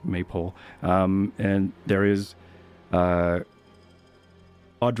maypole, and there is, Audrienne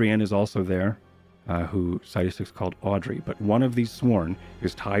is also there, who Citus 6 called Audrey, but one of these sworn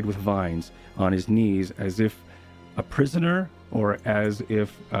is tied with vines on his knees as if a prisoner, or as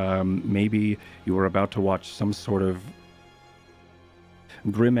if maybe you were about to watch some sort of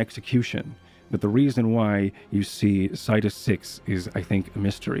grim execution. But the reason why you see Citus 6 is, I think, a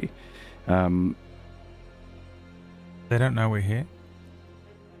mystery. They don't know we're here?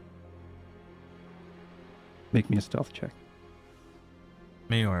 Make me a stealth check.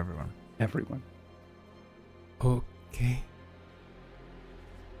 Me or everyone? Everyone. Okay.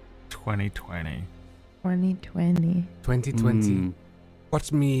 2020. 2020.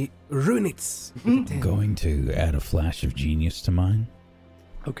 Watch me ruin it. I'm going to add a flash of genius to mine.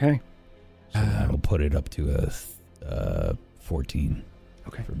 Okay. So that'll put it up to a 14.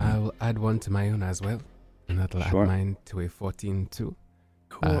 Okay. I will add one to my own as well. And that'll add mine to a 14 too.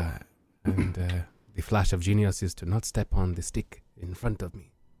 Cool. And the flash of genius is to not step on the stick in front of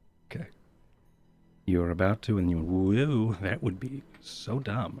me. Okay. you're about to, and you whoa, that would be so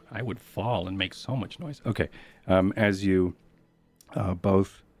dumb. I would fall and make so much noise. Okay, as you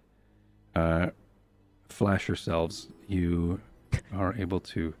both flash yourselves, you are able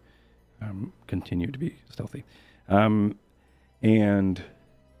to continue to be stealthy. And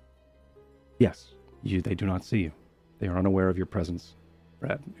yes, they do not see you. They are unaware of your presence,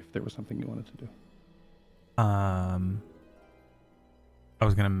 Brad, if there was something you wanted to do. I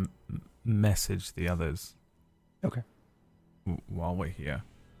was going to message the others. Okay. While we're here.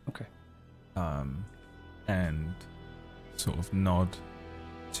 Okay. And sort of nod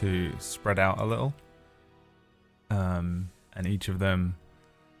to spread out a little. And each of them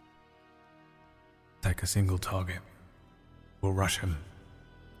take a single target. We'll rush him.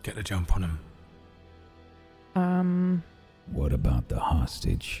 Get a jump on him. What about the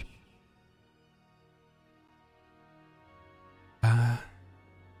hostage?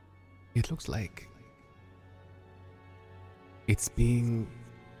 It looks like it's being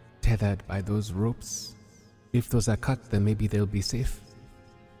tethered by those ropes. If those are cut, then maybe they'll be safe.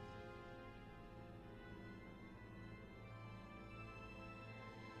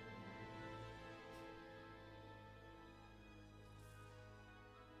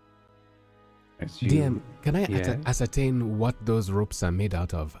 DM, can I ascertain what those ropes are made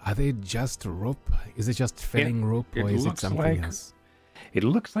out of? Are they just rope? Is it just felling rope, or is it something else? It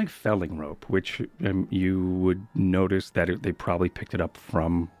looks like felling rope, which you would notice that they probably picked it up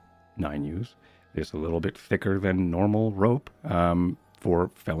from 9U's. It's a little bit thicker than normal rope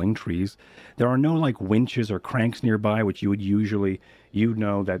for felling trees. There are no like winches or cranks nearby, which you would usually,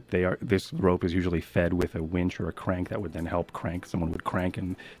 know that this rope is usually fed with a winch or a crank that would then help crank. Someone would crank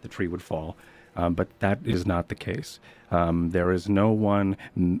and the tree would fall. But that is not the case. There is no one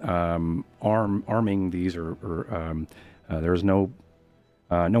arming these, or there is no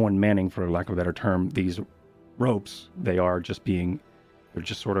one manning, for lack of a better term, these ropes. They're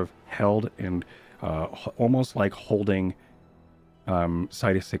just sort of held and almost like holding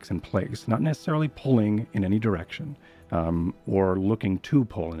Sidus 6 in place, not necessarily pulling in any direction or looking to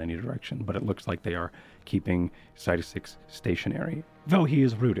pull in any direction, but it looks like they are keeping Sidus 6 stationary, though he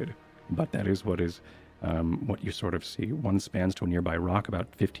is rooted. But that is what you sort of see. One spans to a nearby rock about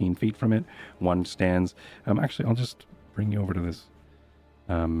 15 feet from it. One stands... actually, I'll just bring you over to this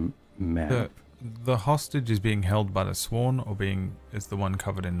map. The hostage is being held by the Sworn, or is the one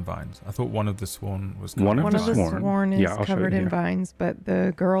covered in vines? I thought one of the Sworn was covered in vines. One of the Sworn is covered in vines, but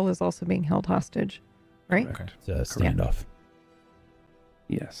the girl is also being held hostage, right? Okay. It's a standoff.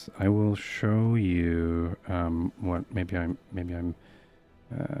 Yes, I will show you what maybe I'm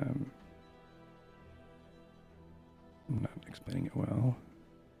not explaining it well.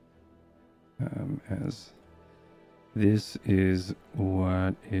 As this is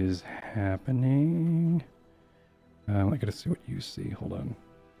what is happening. I gotta see what you see. Hold on.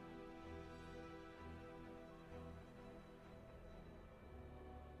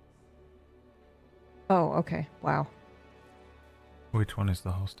 Oh, okay. Wow. Which one is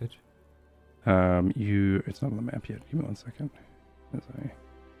the hostage? It's not on the map yet. Give me 1 second.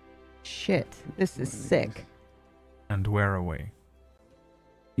 Shit, this is sick. And where are we?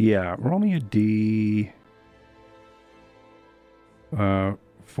 Yeah, roll me a D.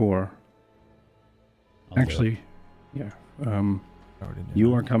 4. Actually, yeah.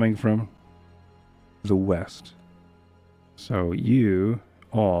 You are coming from the west. So you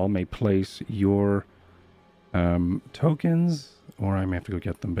all may place your tokens, or I may have to go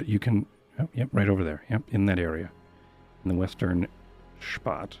get them, but you can, yep, right over there. Yep, in that area. In the western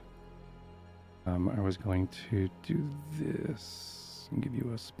spot. I was going to do this and give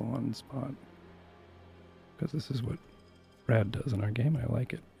you a spawn spot. Because this is what Brad does in our game. I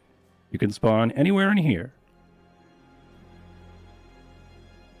like it. You can spawn anywhere in here.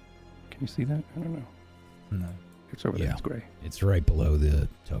 Can you see that? I don't know. No. It's over there. It's gray. It's right below the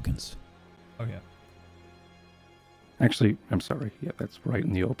tokens. Oh, yeah. Actually, I'm sorry. Yeah, that's right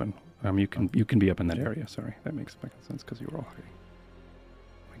in the open. You can be up in that area. Sorry. That makes sense because you were all hiding.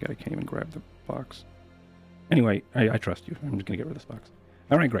 My God, I can't even grab the box. Anyway, I trust you. I'm just going to get rid of this box.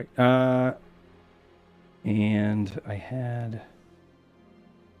 All right, great. And I had...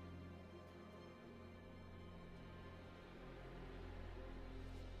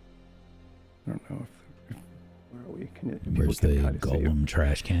 I don't know if where are we? Where's the golem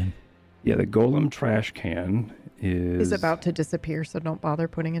trash can? Yeah, the golem trash can is about to disappear, so don't bother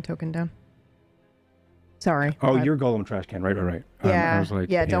putting a token down. Sorry. Oh, your golem trash can, right. Yeah, I was like,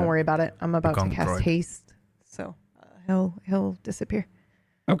 don't worry about it. I'm about to cast droid. haste, so he'll disappear.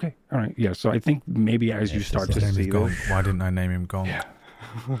 Okay, all right, yeah. So I think maybe as you start to see this, Why didn't I name him Gong? Yeah.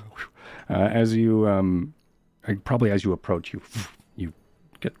 As you probably as you approach, you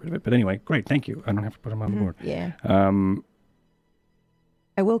get rid of it. But anyway, great, thank you. I don't have to put them on the board. Yeah. Um,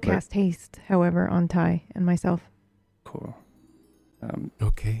 I will cast haste, however, on Ty and myself. cool.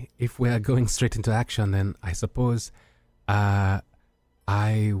 Okay, if we are going straight into action, then I suppose I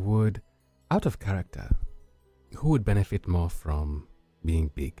would, out of character, who would benefit more from being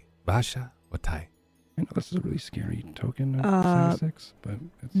big, Basha or Ty? I know this is a really scary token of 6, but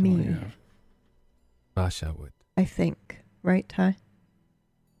it's all me. you have. Basha would. I think. Right, Ty?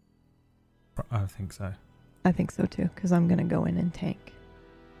 I think so. I think so too, because I'm going to go in and tank.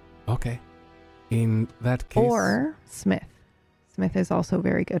 Okay. In that case... Or Smith. Smith is also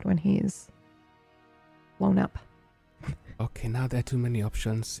very good when he's blown up. Okay, now there are too many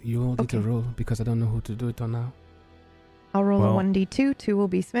options. You all need to Okay. roll because I don't know who to do it on now. I'll roll Well- a 1d2. 2 will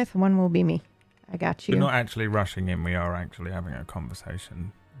be Smith, 1 will be me. I got you. We're not actually rushing in. We are actually having a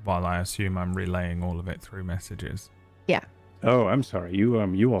conversation while I assume I'm relaying all of it through messages. Oh, I'm sorry. You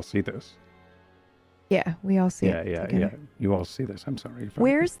all see this. Yeah, we all see Yeah, it yeah, together. yeah. You all see this. I'm sorry. if I-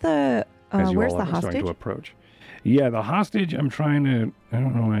 Where's the as you where's all the are starting hostage? to approach. Yeah, the hostage. I'm trying to. I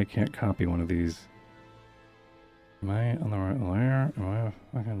don't know why I can't copy one of these. Am I on the right layer? Am I a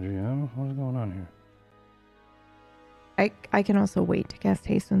fucking GM? What is going on here? I can also wait to cast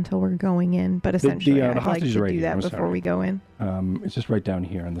haste until we're going in, but essentially the I'd like hostage is to right do here, that I'm before sorry. we go in. It's just right down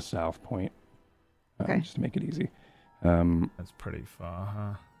here in the south point. Okay. Just to make it easy. That's pretty far,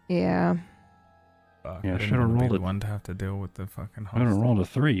 huh? Yeah. Fuck, Yeah, I didn't should've wanna be rolled the it. one to have to deal with the fucking I would have hostage. rolled a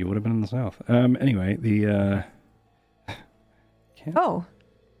 3. You would have been in the south. Anyway, the can't. Oh.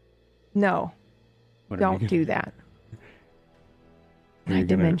 No. what are you Don't gonna- do that. are My you gonna-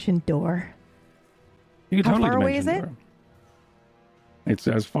 dimension door. You can How totally far away is dimension door. It's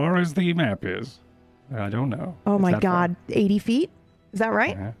as far as the map is. I don't know. Oh It's my that far. god, 80 feet? Is that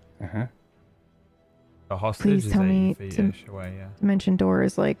right? Uh-huh. The hostage Please is tell 80 me feet to- ish away, yeah. Dimension door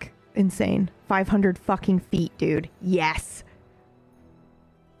is like insane. 500 fucking feet, dude. Yes.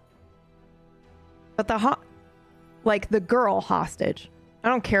 But like the girl hostage. I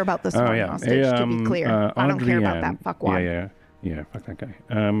don't care about this Oh one yeah. hostage, to be clear. I don't care about that fuckwad. Yeah. Fuck that guy. Fuck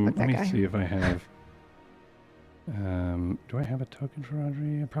Let that me guy. see if I have. Do I have a token for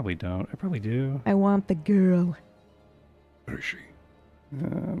Audrey? I probably don't. I probably do. I want the girl. Where is she?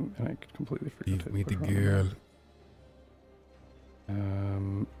 And I completely forgot to Give me the put her on girl.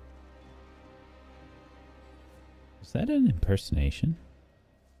 map. Is that an impersonation?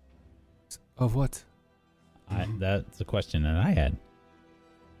 Of what? That's a question that I had.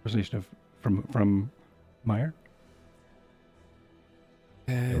 Impersonation of from Meyer.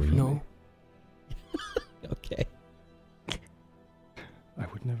 really? No. Okay. I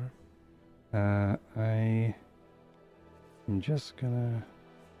would never. I am just gonna.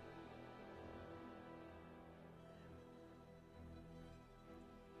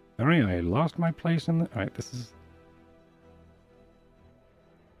 Alright, I lost my place in the. Alright, this is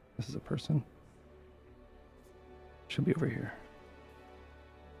a person. Should be over here.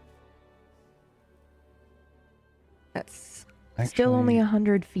 That's still only Actually-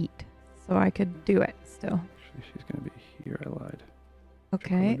 100 feet, so I could do it still. Actually, she's gonna be here. I lied. She'll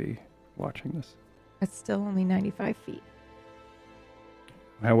Okay. probably be watching this. It's still only 95 feet.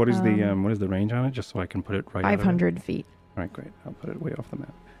 What is the range on it? Just so I can put it right. out of it? 500 feet. All right, great. I'll put it way off the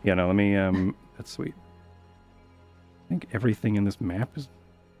map. Yeah, no, let me. That's sweet. I think everything in this map is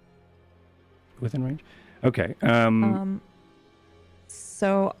within range. Okay.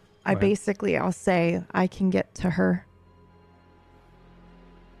 So I Go ahead. basically, I'll say I can get to her.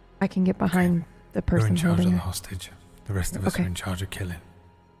 I can get behind the You're in person charge of holding the her. hostage. The rest of us Okay. are in charge of killing.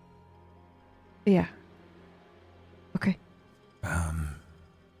 Yeah. Okay.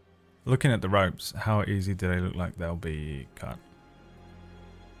 Looking at the ropes, how easy do they look like they'll be cut?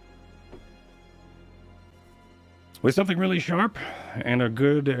 With something really sharp and a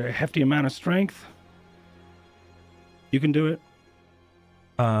good hefty amount of strength, you can do it.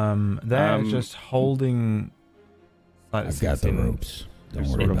 They're just holding. Like I've got the ropes. Don't worry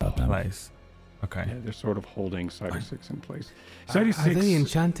sort of about them. place. Okay. Yeah, they're sort of holding Side Fine. 6 in place. Are Side 6. they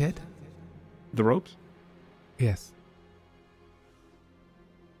enchanted? The ropes? Yes.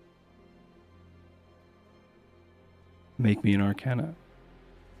 Make me an Arcana.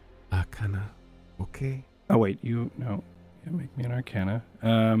 Arcana. Okay. Oh wait, yeah, make me an Arcana.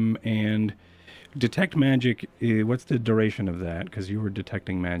 And detect magic. What's the duration of that? Because you were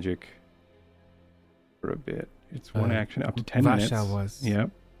detecting magic for a bit. It's one action up to 10 Vasha minutes. was. Yep.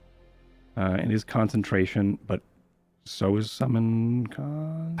 It is concentration, but so is summon.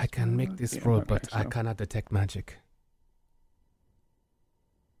 I can make this Yeah, roll, okay, but I so- cannot detect magic.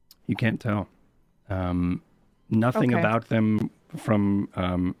 You can't tell. Nothing Okay. about them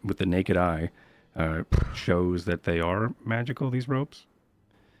from with the naked eye shows that they are magical, these ropes.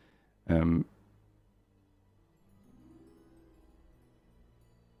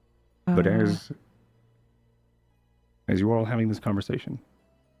 But as you're all having this conversation,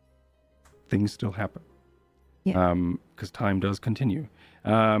 things still happen. Yeah. Because time does continue.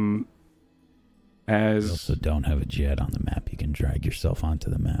 We also don't have a jet on the map. You can drag yourself onto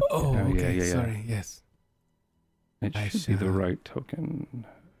the map. Oh, yeah, okay. yeah, yeah. Sorry. Yes. It I should be the shall right token. And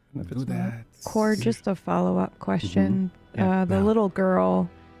if Do it's not, that. Cord, just a follow-up question. Yeah. The Yeah. little girl,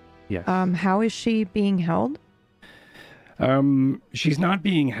 yes. how is she being held? She's not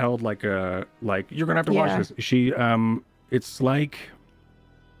being held like you're gonna have to watch Yeah. this. She it's like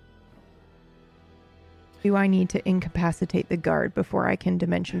Do I need to incapacitate the guard before I can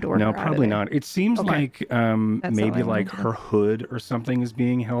dimension door no, her out of probably there? not. It seems Okay. like all maybe I like wanted to know. her hood or something is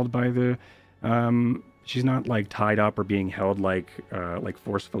being held by the she's not like tied up or being held like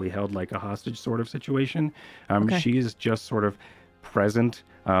forcefully held like a hostage sort of situation. Okay. She is just sort of present,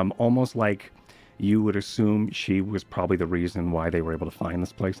 almost like you would assume she was probably the reason why they were able to find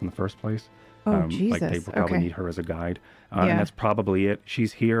this place in the first place. Oh, Jesus. Like they probably Okay. need her as a guide. Yeah. And that's probably it.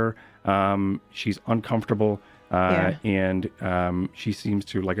 She's here. She's uncomfortable. Yeah. And she seems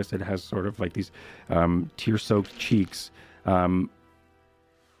to, like I said, has sort of like these tear-soaked cheeks. The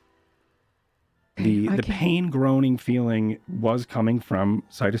I can- pain groaning feeling was coming from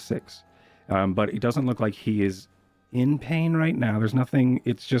Situs 6. But it doesn't look like he is in pain right now. There's nothing.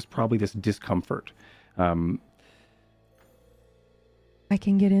 It's just probably this discomfort. I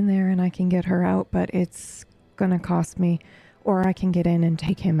can get in there and I can get her out, but it's gonna cost me. Or I can get in and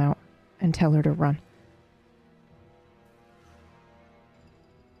take him out and tell her to run.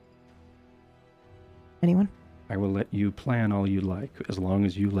 Anyone? I will let you plan all you like, as long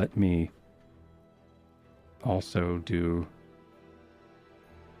as you let me also do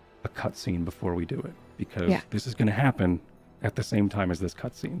a cutscene before we do it. Because Yeah. this is going to happen at the same time as this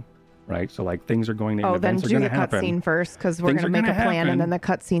cutscene, right? So, like, things are going to, Oh, then events are do going the to happen. cutscene first, because we're Things gonna are make a gonna plan, and then happen. the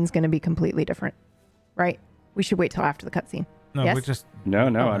cutscene's gonna be completely different, right? We should wait till after the cutscene. No, Yes? we're just. No,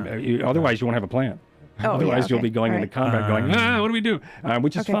 Oh, otherwise you won't have a plan. Oh, Otherwise, yeah, you'll be okay. going All into right. combat going, what do we do?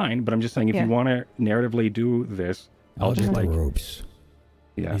 Which is Okay. fine, but I'm just saying if Yeah. you want to narratively do this, I'll just get the like, ropes.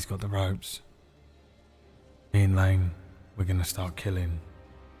 yeah. He's got the ropes. Me and Lane, we're gonna start killing.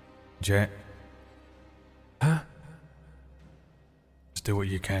 Jet, Huh? just do what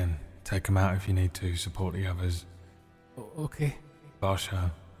you can. Take them out if you need to. Support the others. Okay.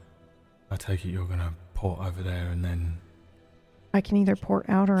 Barsha, I take it you're gonna port over there and then. I can either port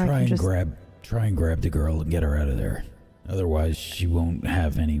out or I Try can and just. grab the girl and get her out of there. Otherwise, she won't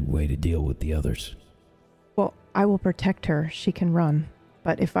have any way to deal with the others. Well, I will protect her. She can run.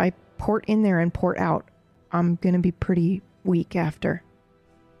 But if I port in there and port out, I'm gonna be pretty weak after.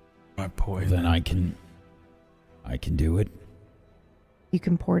 I port in. Then I can do it. You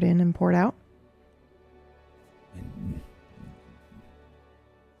can port in and port out.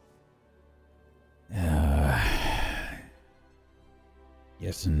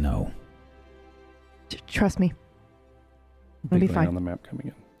 Yes and no. Trust me. It'll Big be line fine. on the map coming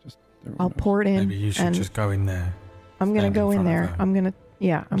in. Just everyone I'll knows. pour it in, Maybe you should and just go in there. I'm gonna stand in go in front of there. her. I'm gonna,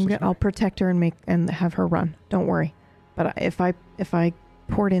 yeah, I'm so sorry. I'll protect her and have her run. Don't worry. But if I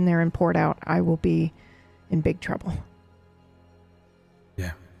port in there and port out, I will be in big trouble.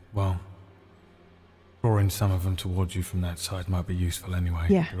 Yeah, well, drawing some of them towards you from that side might be useful anyway.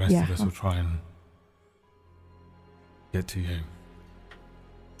 Yeah, The rest yeah. of us will try and get to you.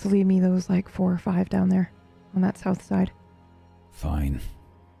 So leave me those like 4 or 5 down there on that south side. Fine.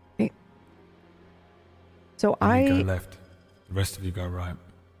 So And you go left. The rest of you go right.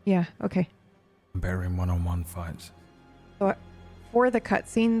 yeah, okay. I'm better in one-on-one fights. For the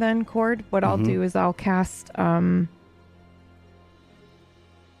cutscene then, Cord, what I'll Mhm. do is I'll cast I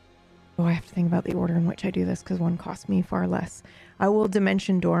have to think about the order in which I do this because one costs me far less. I will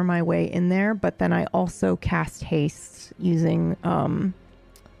dimension door my way in there, but then I also cast haste using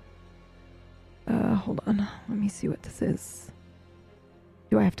hold on. Let me see what this is.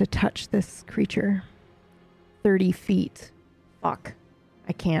 Do I have to touch this creature 30 feet? Fuck.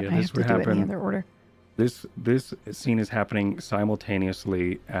 I can't. Yeah, I this have to would do it in happen- the other order. This scene is happening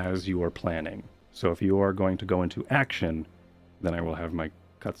simultaneously as you are planning. So if you are going to go into action, then I will have my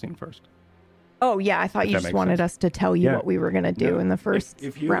cutscene first. Oh, yeah. I thought If you that just makes wanted sense. us to tell you Yeah. what we were going to do No, in the first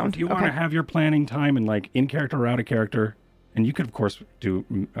if you, round. If you want to have your planning time and like in character or out of character, and you could of course do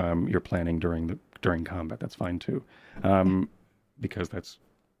your planning during combat. That's fine too, because it's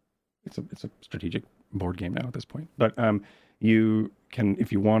a strategic board game now at this point. But You can,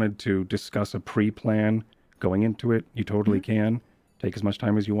 if you wanted to discuss a pre-plan going into it, you totally can. Take as much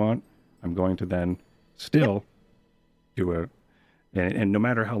time as you want. I'm going to then still do a, and no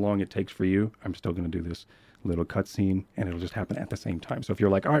matter how long it takes for you, I'm still going to do this little cutscene, and it'll just happen at the same time. So if you're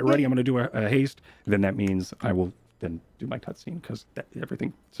like, all right, ready, I'm going to do a haste, then that means I will then do my cutscene because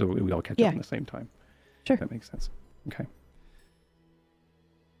everything, so we all catch up in the same time. Sure. That makes sense. Okay.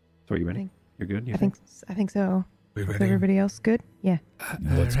 So are you ready? You're good? You I think so. We Is ready? everybody else good? Yeah.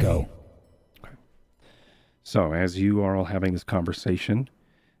 Let's go. So, as you are all having this conversation,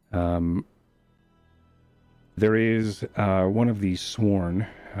 there is one of the sworn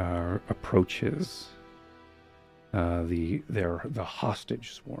approaches the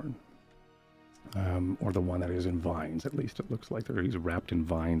hostage sworn, or the one that is in vines. At least it looks like he's wrapped in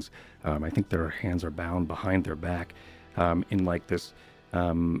vines. I think their hands are bound behind their back, in like this,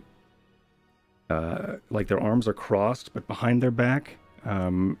 like their arms are crossed, but behind their back.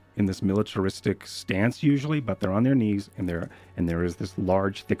 In this militaristic stance usually, but they're on their knees, and there is this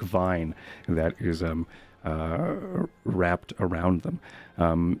large thick vine that is wrapped around them.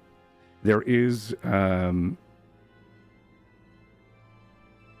 There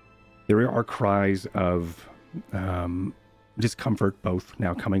are cries of discomfort, both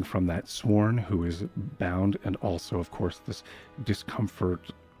now coming from that sworn who is bound, and also, of course, this discomfort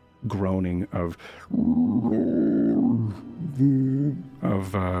groaning of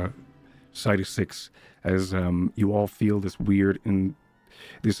Side 6, as you all feel this weird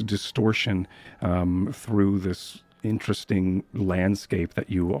this distortion through this interesting landscape that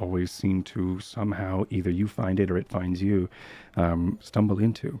you always seem to somehow, either you find it or it finds you, stumble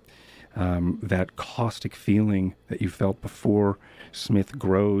into. That caustic feeling that you felt before Smith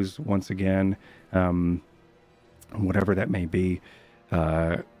grows once again, whatever that may be,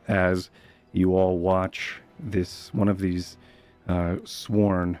 as you all watch one of these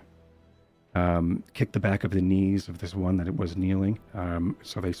sworn kick the back of the knees of this one that it was kneeling,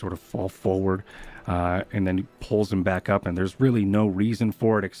 so they sort of fall forward, and then he pulls them back up, and there's really no reason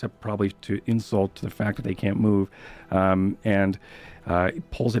for it except probably to insult to the fact that they can't move, and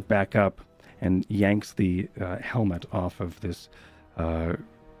pulls it back up and yanks the helmet off of this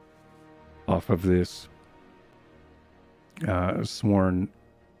sworn,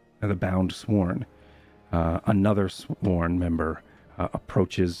 the bound sworn. Another sworn member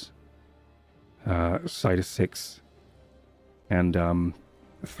approaches Side 6, and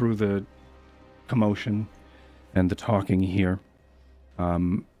through the commotion and the talking here,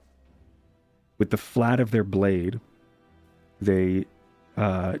 with the flat of their blade, they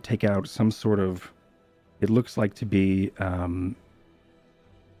take out some sort of, it looks like to be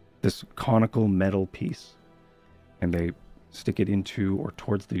this conical metal piece, and they stick it into or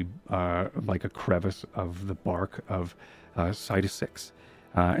towards the like a crevice of the bark of Side 6.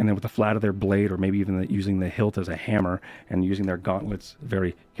 And then with the flat of their blade, or maybe even using the hilt as a hammer and using their gauntlets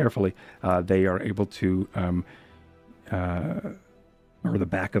very carefully, they are able to, or the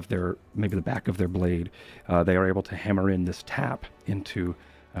back of their blade, they are able to hammer in this tap into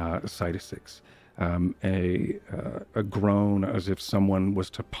Side 6. A groan as if someone was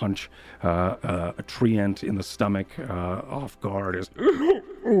to punch a treant in the stomach off guard as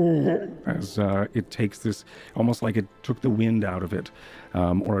it takes this, almost like it took the wind out of it,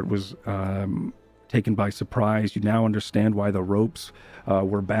 or it was taken by surprise. You now understand why the ropes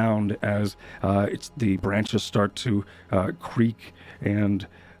were bound, as the branches start to creak, and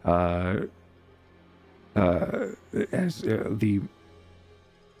as the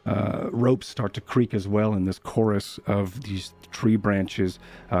ropes start to creak as well in this chorus of these tree branches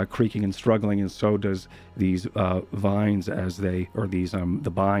creaking and struggling, and so does these vines as they, or these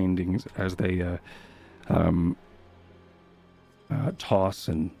the bindings as they toss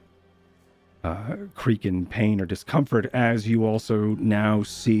and creak in pain or discomfort. As you also now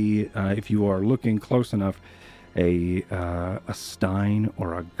see, if you are looking close enough, a stein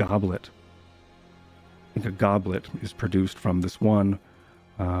or a goblet. I think a goblet is produced from this one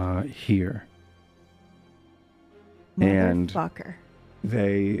here. And Motherfucker.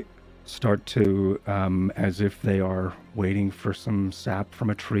 they start to, as if they are waiting for some sap from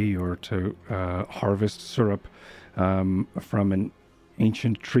a tree, or to harvest syrup from an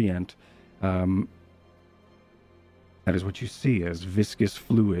ancient treant. That is what you see, as viscous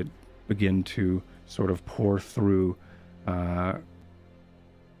fluid begin to sort of pour through the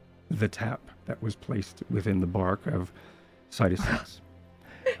tap that was placed within the bark of Side 6.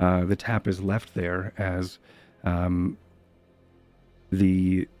 The tap is left there as the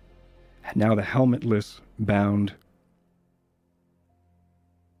helmetless, bound,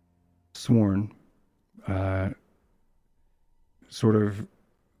 sworn sort of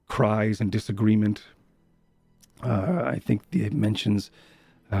cries and disagreement. I think it mentions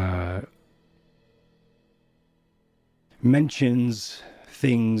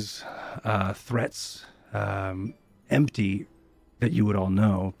things, threats, empty, that you would all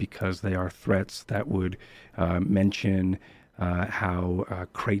know because they are threats that would mention how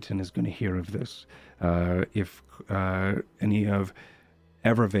Creighton is going to hear of this. If any of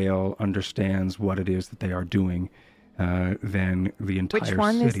Evervale understands what it is that they are doing, then the entire city... Which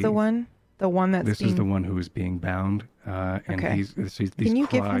one is the one? The one that's This is the one who is being bound. And Okay. these Can you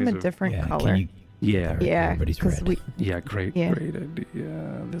give him cries a of- different Yeah, color? can you Yeah. Yeah, Everybody's 'cause red. Yeah, great Yeah.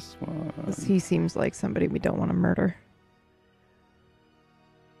 idea. This one. 'cause he seems like somebody we don't want to murder.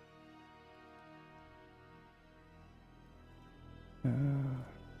 And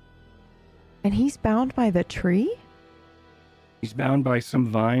he's bound by the tree? He's bound by some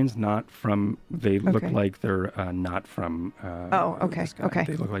vines, not from. They look Okay. like they're not from. Oh, okay, this guy. okay.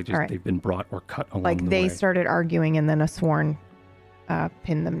 They look like just All right. they've been brought or cut along Like the they way. started arguing and then a sworn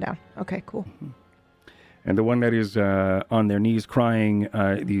pinned them down. Okay, cool. And the one that is on their knees crying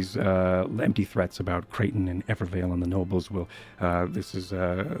these empty threats about Creighton and Evervale and the nobles will. This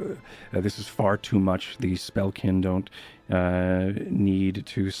is far too much. The Spellkin don't need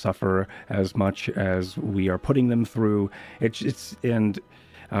to suffer as much as we are putting them through. The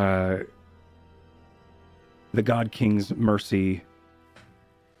God King's mercy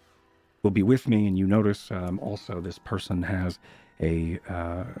will be with me. And you notice also this person has a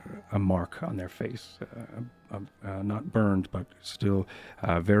mark on their face, not burned, but still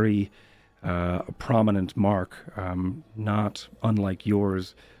a very prominent mark, not unlike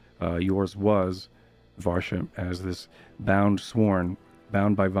yours. Yours was, Varsha, as this bound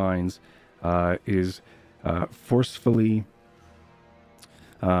by vines, is forcefully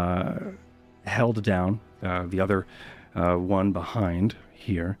held down. The other one behind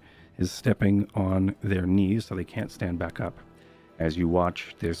here is stepping on their knees so they can't stand back up. As you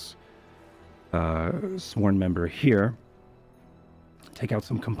watch this sworn member here take out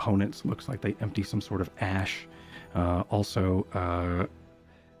some components, looks like they empty some sort of ash. Also,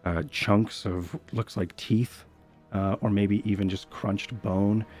 chunks of, looks like teeth, or maybe even just crunched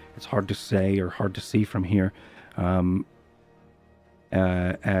bone. It's hard to say or hard to see from here.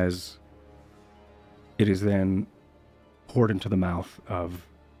 As it is then poured into the mouth of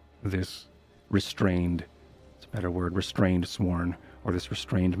this restrained, it's a better word, restrained sworn, or this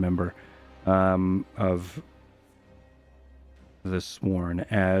restrained member of the sworn,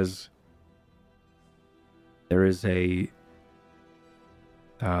 as there is a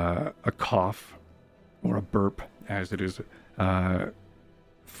cough or a burp as it is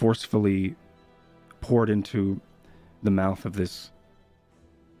forcefully poured into the mouth of this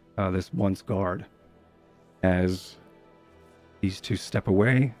once guard. As these two step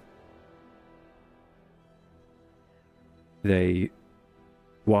away, they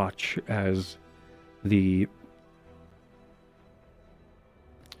watch as the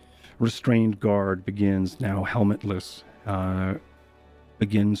restrained guard begins, now helmetless,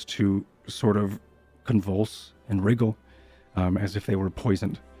 begins to sort of convulse and wriggle as if they were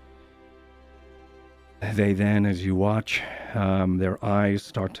poisoned. They then, as you watch, their eyes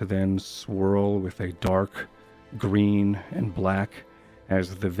start to then swirl with a dark green and black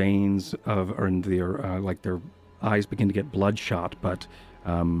as the veins of, or in their, like their eyes begin to get bloodshot, but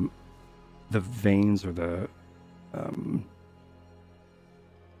the veins or the, I'm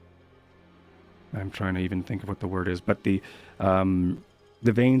trying to even think of what the word is, but the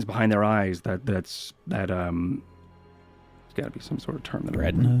veins behind their eyes, it's got to be some sort of term.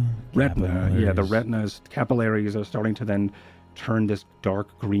 Retina? Yeah, the retinas, capillaries are starting to then turn this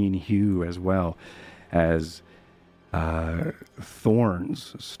dark green hue as well, as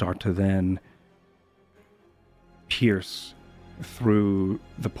thorns start to then pierce through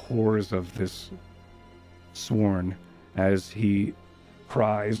the pores of this sworn as he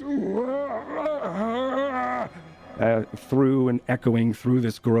cries through and echoing through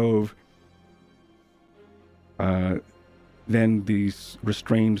this grove. Then the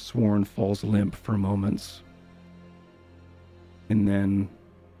restrained sworn falls limp for moments. And then,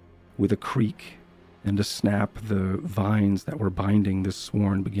 with a creak and a snap, the vines that were binding the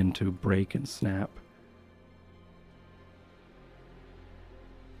sworn begin to break and snap.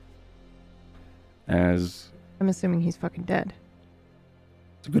 As... I'm assuming he's fucking dead.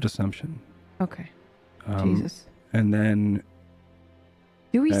 It's a good assumption. Okay. Um, Jesus. And then...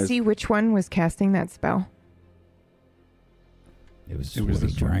 Do we as- see which one was casting that spell? It was It was what he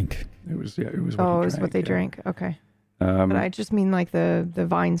this one. drank. It was what Oh, he it was what they yeah. drank. Okay. Um, But I just mean like the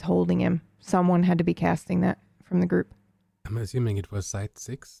vines holding him. Someone had to be casting that from the group. I'm assuming it was site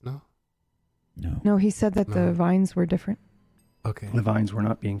 6, no? No, he said that the No. vines were different. Okay. The vines were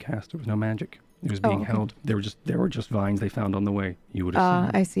not being cast. There was no magic. It was being okay. held. There were just vines they found on the way. You would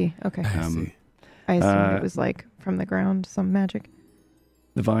assume. I see. Okay. I Um, see. I assumed it was like from the ground, some magic.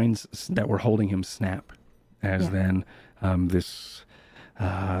 The vines that were holding him snap as Yeah. then this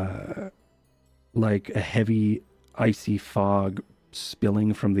like a heavy icy fog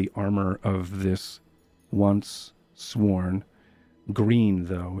spilling from the armor of this once sworn, green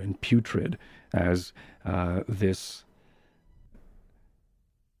though and putrid, as this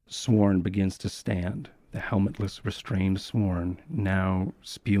sworn begins to stand, the helmetless restrained sworn now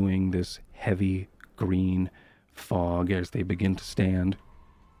spewing this heavy green fog as they begin to stand.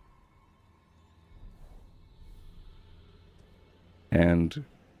 And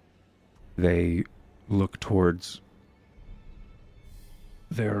they look towards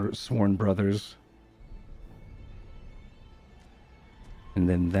their sworn brothers. And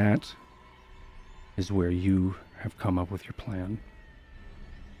then that is where you have come up with your plan.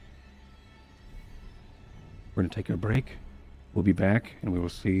 We're going to take a break. We'll be back and we will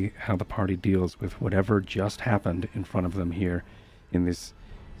see how the party deals with whatever just happened in front of them here in this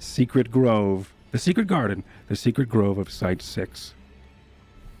secret grove, the secret garden, the secret grove of Site 6.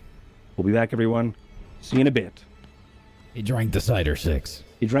 We'll be back, everyone. See you in a bit. He drank the cider 6.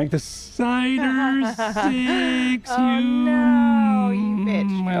 He drank the cider 6. Oh, no, you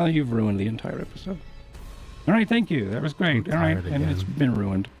bitch. Well, you've ruined the entire episode. All right, thank you. That was great. I'm All right, tired and it's again. been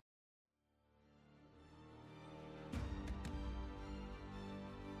ruined.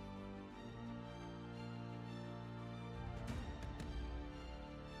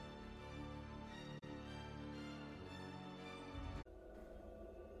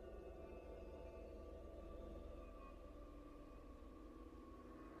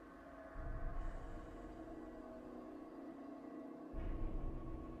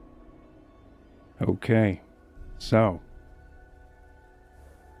 Okay, so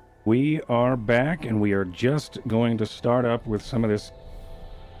we are back and we are just going to start up with some of this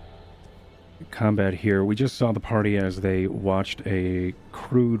combat here. We just saw the party as they watched a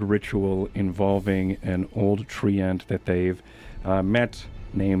crude ritual involving an old treant that they've met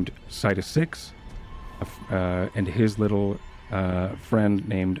named Sita 6 and his little friend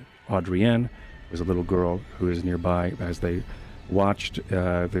named Audrienne, who's a little girl who is nearby, as they watched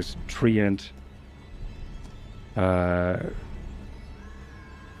this treant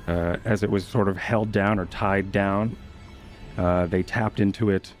as it was sort of held down or tied down. They tapped into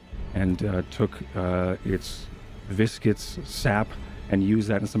it and took its viscous sap and used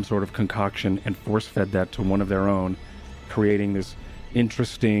that in some sort of concoction and force-fed that to one of their own, creating this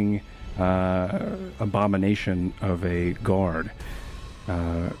interesting abomination of a guard.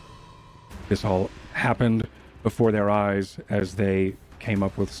 This all happened before their eyes as they came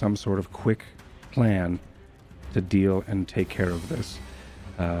up with some sort of quick plan to deal and take care of this.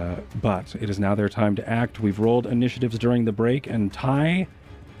 But it is now their time to act. We've rolled initiatives during the break, and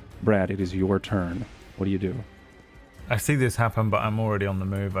Brad, it is your turn. What do you do? I see this happen, but I'm already on the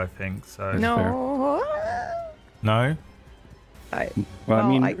move, I think. So No. No?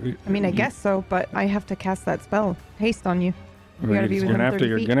 Well, I guess so, but I have to cast that spell. Haste on you. You gotta be you're within gonna have to. 30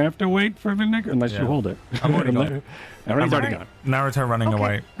 You're feet. gonna have to wait for the next, unless Yeah. you hold it. I'm already gone. All right, he's I'm already already- gone. Naruto running Okay.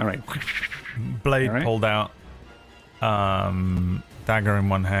 away. All right. Blade All right. pulled out. Dagger in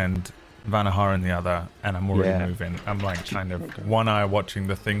one hand, Vanahar in the other, and I'm already Yeah. moving. I'm like kind of Okay. one eye watching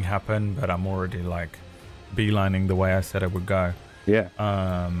the thing happen, but I'm already like beelining the way I said I would go. Yeah.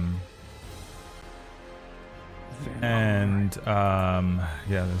 And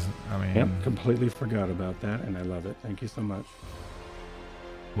yeah, Yep. Completely forgot about that, and I love it. Thank you so much.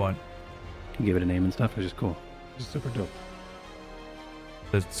 what? You give it a name and stuff. It's just cool. It's super dope.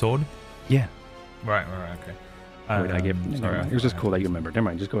 The sword? Yeah. Right, okay. Wait, I get. Sorry, It was just cool that you remembered. Never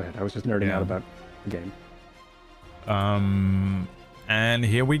mind. Just go ahead. I was just nerding Yeah. out about the game. And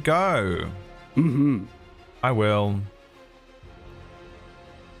here we go. Mm-hmm. I will.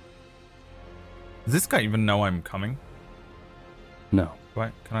 Does this guy even know I'm coming? No.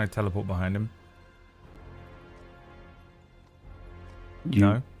 Right? Can I teleport behind him?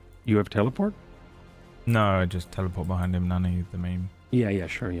 You, You have teleport? No, I just teleport behind him. None the meme. Yeah.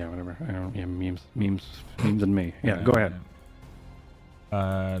 Sure. Yeah. Whatever. I don't. Yeah. Memes, and me. Yeah. Go ahead.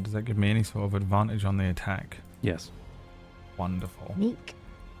 Does that give me any sort of advantage on the attack? Yes. Wonderful. Meek.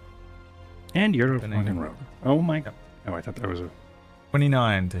 And you're a Spinning. fucking rogue. Oh my. Yep. Oh, I thought that was a.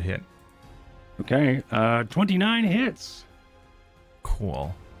 29 to hit. Okay. 29 hits.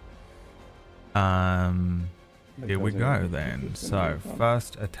 Cool. Here we go then. So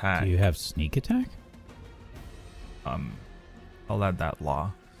first attack. Do you have sneak attack? I'll add that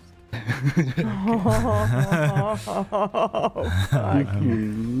law.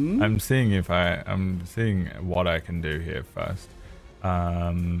 I'm seeing what I can do here first.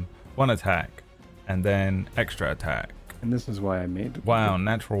 One attack, and then extra attack. And this is why I made. Wow,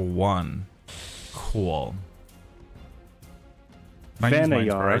 natural 1. Cool. Can I use my Vanayar.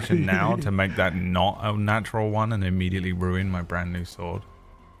 inspiration now to make that not a natural 1 and immediately ruin my brand new sword?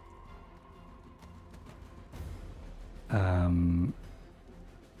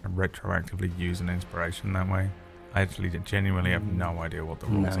 Retroactively use an inspiration that way. I actually genuinely have no idea what the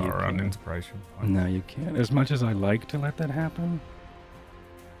rules No, you are on can't. inspiration points. No, you can't. As much as I like to let that happen.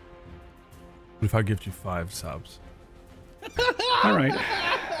 What if I give you 5 subs? All right.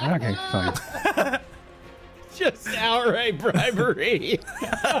 Okay, fine. Just outright bribery.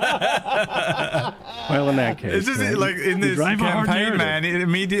 Well, in that case, It's just right, like in you this drive a hard campaign, narrative. man, it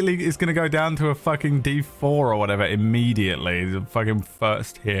immediately is going to go down to a fucking D4 or whatever immediately. The fucking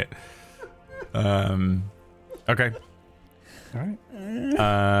first hit. Okay. All right.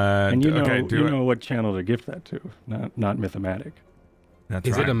 And you know, okay, you know what channel to gift that to, not Mythomatic. That's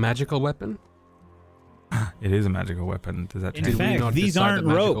Is right. it a magical weapon? It is a magical weapon. Does that In change? Did we fact, not these decide aren't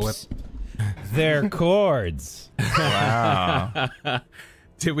that magical ropes. They're cords. Wow.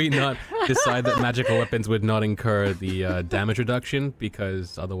 Did we not decide that magical weapons would not incur the damage reduction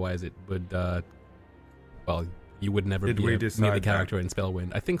because otherwise it would, well, you would never Did be we a decide melee that? character in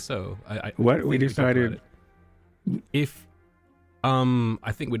Spellwind? I think so. What I we think talked about decided? it. If,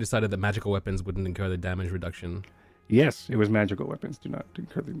 I think we decided that magical weapons wouldn't incur the damage reduction. Yes, it was magical weapons. Do not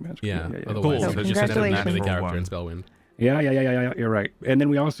incur the magical. Yeah. yeah. Otherwise, Cool. so just never be a melee Congratulations. character in Spellwind. Yeah. You're right. And then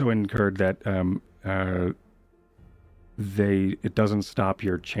we also incurred that it doesn't stop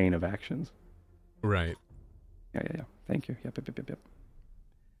your chain of actions. Right. Yeah. Thank you. Yep.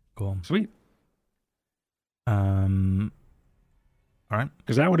 Cool. Sweet. All right.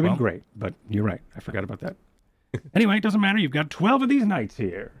 Because that would have been Well- great. But you're right. I forgot about that. Anyway, it doesn't matter. You've got 12 of these knights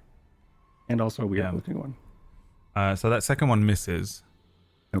here, and also a weird looking one. So that second one misses.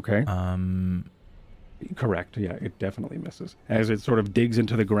 Okay. Correct. Yeah, it definitely misses as it sort of digs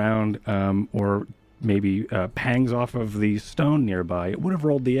into the ground, or maybe pangs off of the stone nearby. It would have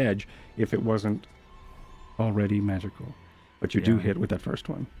rolled the edge if it wasn't already magical. But you do Yeah. hit with that first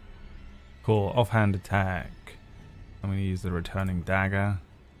one. Cool. Offhand attack. I'm going to use the returning dagger.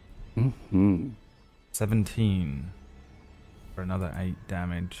 Mm-hmm. 17 for another 8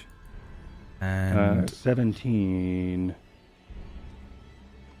 damage. And 17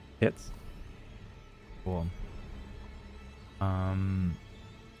 hits. cool.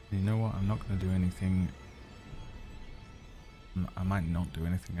 You know what? I'm not going to do anything. I might not do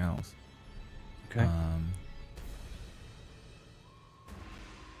anything else. Okay.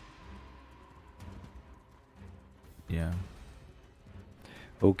 Yeah.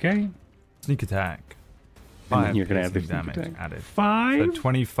 Okay. Sneak attack. And then 5 you're gonna add the piercing sneak damage attack. added. 5. So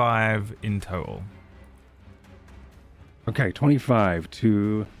 25 in total. Okay, 25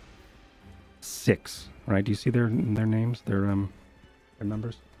 to 6. Right? Do you see their names? Their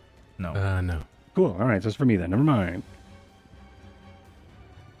numbers? No. No. Cool. All right, so it's for me then. Never mind.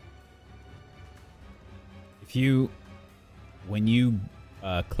 When you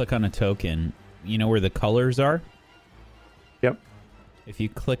click on a token, you know where the colors are? Yep. If you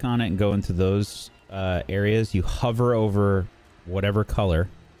click on it and go into those areas, you hover over whatever color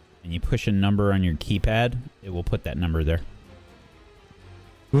and you push a number on your keypad, it will put that number there.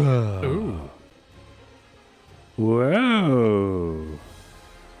 Ooh. Whoa.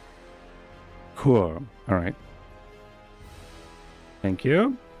 Cool. All right. Thank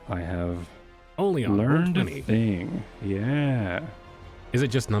you. I have Only on learned a 120. thing. Yeah. Is it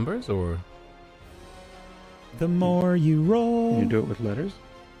just numbers or? The more you roll. Can you do it with letters?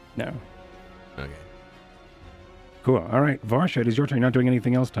 No. Okay. Cool. All right. Varsha, it is your turn. You're not doing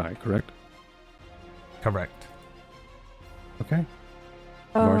anything else, Ty, correct? Correct. Okay.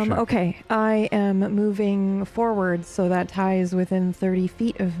 Marsha. Okay, I am moving forward, so that Ty is within 30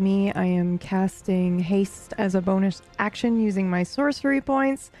 feet of me. I am casting haste as a bonus action using my sorcery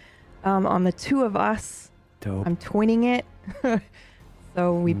points on the two of us. Dope. I'm twinning it.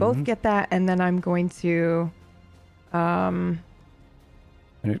 So we both get that, and then I'm going to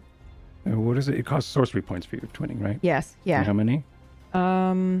What is it? It costs sorcery points for you, twinning, right? yes, And how yeah.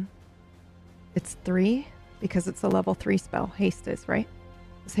 many? It's 3 because it's a level 3 spell. Haste is, right?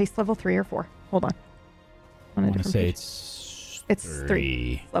 Is haste level 3 or 4? Hold on. I On a want to different say page. it's It's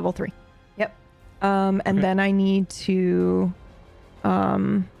 3. Level 3. Yep. And Okay. then I need to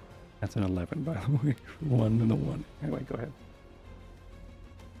That's an 11, by the way. 1 and the 1. Anyway, go ahead.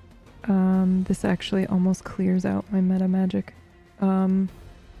 this actually almost clears out my meta magic. And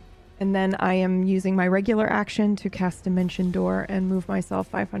then I am using my regular action to cast Dimension Door and move myself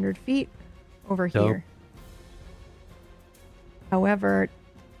 500 feet over Dope. here. However,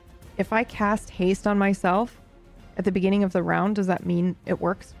 if I cast haste on myself at the beginning of the round, does that mean it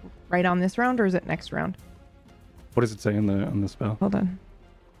works right on this round, or is it next round? What does it say on the spell? Hold on.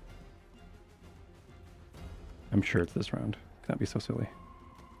 I'm sure it's this round. That'd be so silly.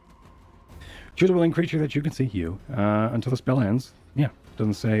 Choose a willing creature that you can see until the spell ends. Yeah,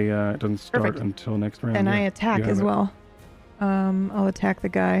 doesn't say it doesn't start Perfect. until next round. And yeah. I attack You have as it. well. I'll attack the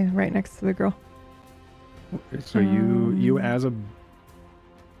guy right next to the girl. So you as a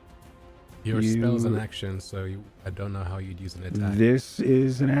Your spell's an You- action, so I don't know how you'd use an attack. this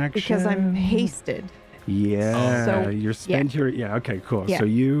is an action Because I'm hasted. Yeah, So, you're spent your okay, cool. Yeah. So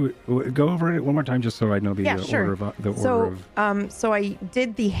you go over it one more time just so I know the Yeah, sure. order of the order So, of. so I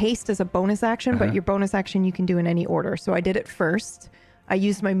did the haste as a bonus action, but Uh-huh. your bonus action you can do in any order. So I did it first. I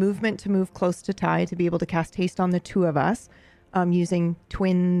used my movement to move close to Ty to be able to cast haste on the two of us, using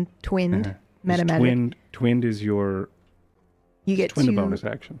twinned Is meta magic. Twinned is your You get twin two. a bonus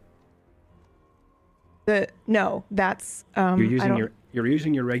action. No, that's You're I using don't, you're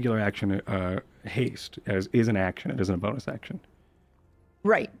using your regular action haste as is an action. It isn't a bonus action.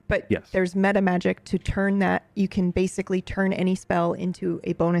 right, but Yes. there's meta magic to turn that. You can basically turn any spell into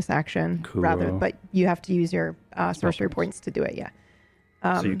a bonus action rather, Cool. but you have to use your sorcery points. points to do it. Yeah.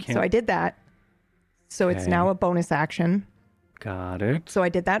 So you can't- So I did that. So it's Okay. now a bonus action. Got it. So I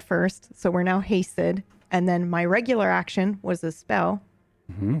did that first. So we're now hasted. And then my regular action was a spell,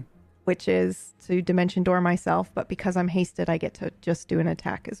 Mm-hmm. which is to dimension door myself. But because I'm hasted, I get to just do an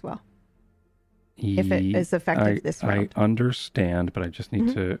attack as well. If it is effective this round. I understand, but I just need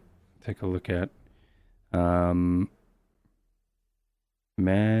Mhm. to take a look at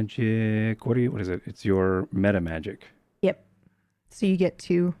magic. What is it? It's your meta magic. Yep. So you get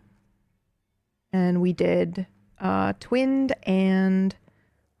two. And we did twinned and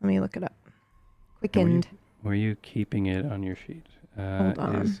let me look it up. Quickened. Were you keeping it on your sheet? Hold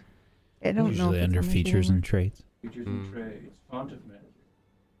on. Is I don't know. Usually if it's under on the features thing. and traits. features and trades, font of magic.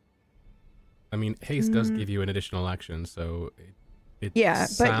 I mean, haste does give you an additional action, so it Yeah,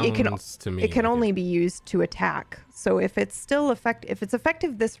 but it can- sounds to me It can like only be used to attack. So if it's still if it's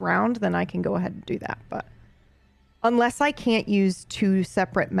effective this round, then I can go ahead and do that. But unless I can't use two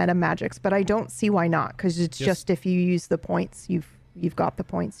separate meta magics, but I don't see why not, because it's Just- just if you use the points, you've got the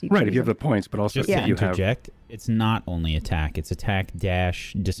points. You can Right, if you have use the points, but also Just if to you have interject, it's not only attack. It's attack,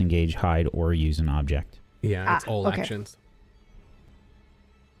 dash, disengage, hide, or use an object. Yeah, it's Ah, all okay. actions. them.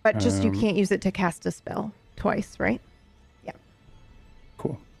 But just you Um, can't use it to cast a spell twice, right?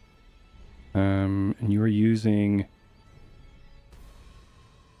 cool. And you are using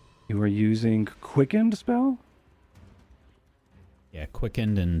quickened spell Yeah,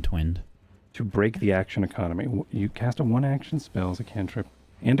 quickened and twinned. to break the action economy. You cast a one action spell as a cantrip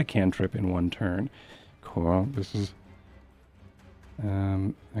in one turn. Cool. This is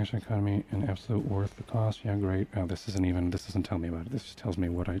action economy and absolute worth the cost. Yeah, great. Oh, this doesn't tell me about it. This just tells me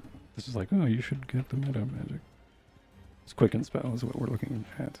this is like, oh, you should get the meta magic. It's quickened spell is what we're looking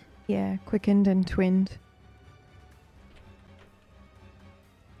at. Yeah, quickened and twinned.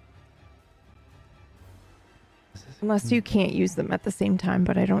 Unless you can't use them at the same time,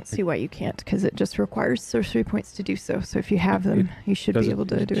 but I don't see why you can't, because it just requires sorcery points to do so. So if you have them, you should be able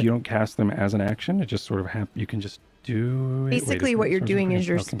to do it. You don't cast them as an action. It just sort of you can just do it. Basically, what you're doing is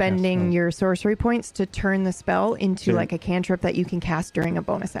you're spending your sorcery points to turn the spell into So- like a cantrip that you can cast during a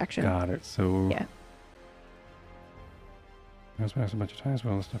bonus action. Got it. So Yeah. I was passing a bunch of times.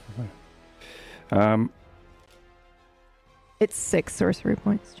 Well, this stuff. We're fine. It's 6 sorcery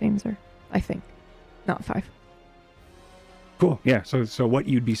points, James, or I think, not 5. Cool. Yeah. So what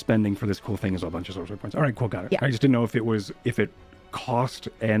you'd be spending for this cool thing is a bunch of sorcery points. All right. Cool. Got it. Yeah. I just didn't know if it cost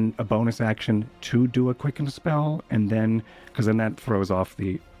a bonus action to do a quicken spell, and then because then that throws off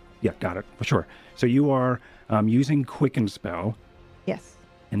the. Yeah. Got it. For sure. So you are using quicken spell, Yes.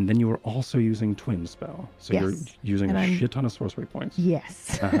 and then you are also using twin spell. So you're Yes. using And a I'm- shit ton of sorcery points.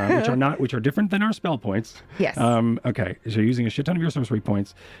 Yes. which are different than our spell points. Yes. Okay, so you're using a shit ton of your sorcery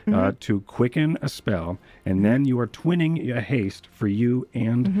points Mm-hmm. to quicken a spell, and then you are twinning a haste for you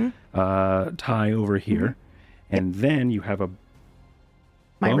and Mm-hmm. Ty over here, and then you have a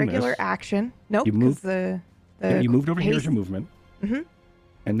My bonus. regular action. Nope. You move- because Yeah, you moved over here as haste- your movement, Mhm.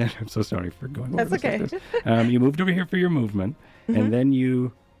 and then I'm so sorry for going. That's over this okay. like this. You moved over here for your movement, Mhm. and then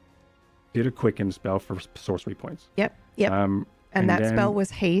you did a quicken spell for sorcery points. Yep. Yep. and and that then- spell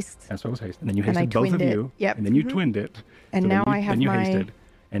was haste. That's what was haste, and then you And I hasted both of twinned it. you. Yep. And then you Mhm. twinned it. And So now then I have then you my hasted,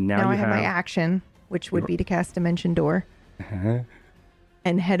 and now now you I have my action, which would your- be to cast Dimension Door. Uh-huh.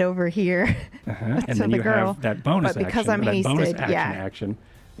 and head over here. Uh-huh. To And then the you girl. have that bonus But because action. I'm that bonus hasted, action.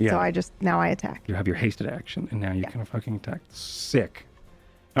 Yeah. So now I attack. You have your hasted action, and now you can fucking attack. Sick.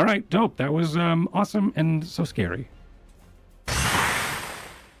 All right, dope. That was awesome and so scary.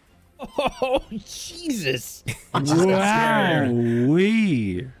 Oh, Jesus. Wow-wee.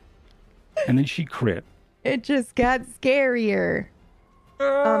 And then she crit. It just got scarier.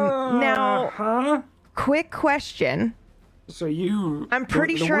 Now, Huh? quick question. So you... I'm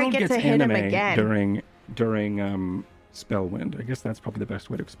pretty the sure I world get gets to hit him anime again. During Spellwind. I guess that's probably the best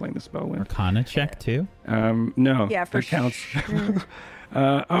way to explain the Spellwind. Arcana check, too? No. Yeah, for that counts. sure.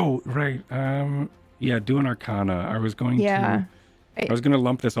 Oh, right. Yeah, do an Arcana. I was going Yeah. to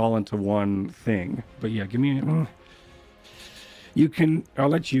lump this all into one thing. But yeah, give me... You can... I'll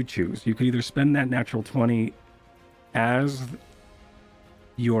let you choose. You could either spend that natural 20 as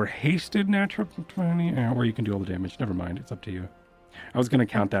your hasted natural 20, or you can do all the damage. Never mind. It's up to you. I was going to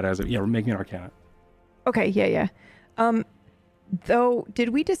count that as... we're making an Arcana. Okay, yeah. Though, did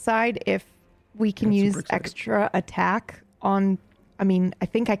we decide if we can I'm super use excited. extra attack on... I mean, I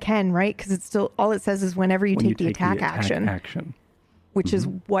think I can, right? Because it's still... All it says is whenever you When take the attack action, which is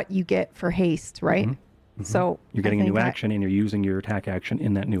what you get for haste, right? So You're getting I a new think action, and you're using your attack action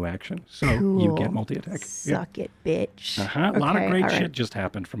in that new action. So you get Cool. multi-attack. Suck it, bitch. A lot of Okay, great all right. shit just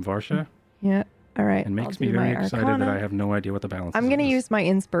happened from Varsha. Yeah. All right. And makes I'll me do very my excited that Arcana. I have no idea what the balance I'm is. going to use my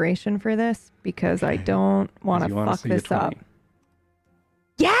inspiration for this because I don't want to You wanna fuck see your this up. 20.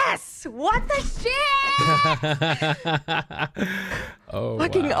 Yes! What the shit? Oh,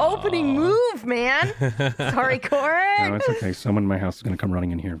 Fucking opening move, man. Sorry, Corin. No, it's okay. Someone in my house is going to come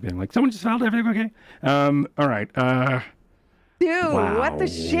running in here being like, someone just fouled everything okay? All right. Dude, Wow. what the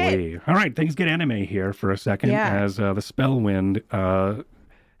shit? All right. Things get anime here for a second Yeah. as the Spellwind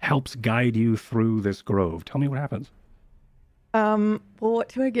helps guide you through this grove. Tell me what happens. Well, what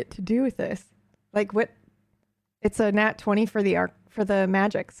do I get to do with this? Like, what? It's a nat 20 for the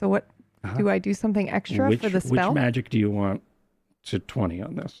magic. So what? Do I do something extra for the spell? Which magic do you want to 20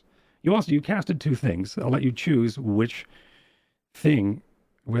 on this? You casted two things. I'll let you choose which thing,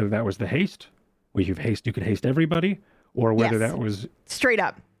 whether that was the haste, where you could haste everybody, or whether Yes. that was Straight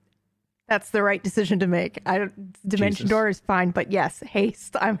up. That's the right decision to make. Dimension Jesus. door is fine, but yes,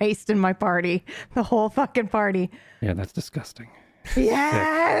 haste. I'm hasting my party. The whole fucking party. yeah, that's disgusting.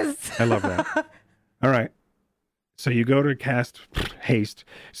 Yes. I love that. All right. So you go to cast haste.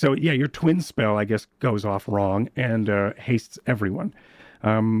 So yeah, your twin spell, I guess, goes off wrong and hastes everyone.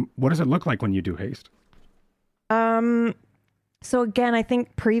 What does it look like when you do haste? So again, I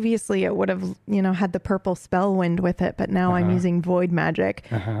think previously it would have, had the purple spell wind with it, but now I'm using void magic.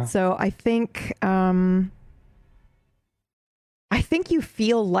 So I think you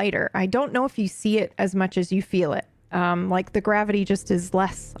feel lighter. I don't know if you see it as much as you feel it. Like the gravity just is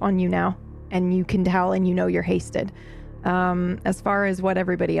less on you now, and you can tell and you're hasted. As far as what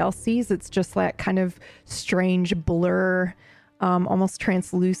everybody else sees, it's just that kind of strange blur, almost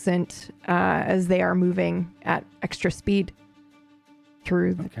translucent, as they are moving at extra speed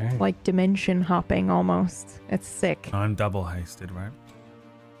through like dimension hopping almost. It's sick. I'm double hasted, right?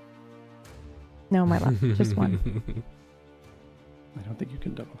 No, my left, just one. I don't think you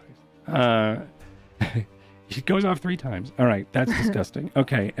can double haste. It goes off 3 times. All right, that's disgusting.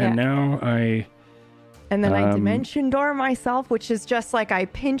 Okay, and now And then I dimension door myself, which is just like I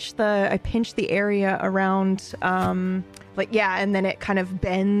pinch the area around, and then it kind of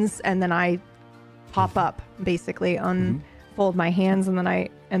bends, and then I pop up, basically unfold my hands, and then I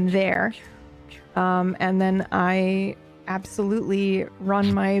am there, and then I absolutely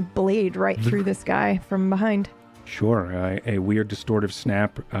run my blade right through this guy from behind. Sure, a weird distortive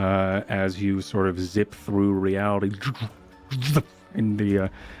snap as you sort of zip through reality. In the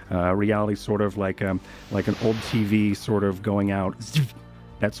reality, sort of like an old TV sort of going out.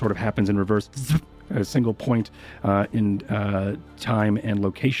 That sort of happens in reverse. A single point in time and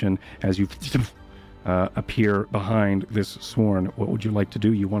location as you appear behind this sworn. What would you like to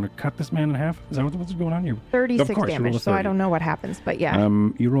do? You want to cut this man in half? Is that what's going on here? 36 Of course, you rolled damage, a so I 30. don't know what happens, but yeah.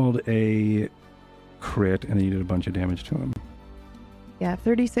 You rolled a crit, and then you did a bunch of damage to him. Yeah,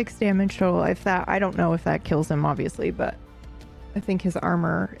 36 damage total. I don't know if that kills him, obviously, but I think his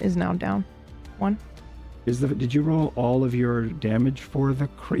armor is now down 1. Did you roll all of your damage for the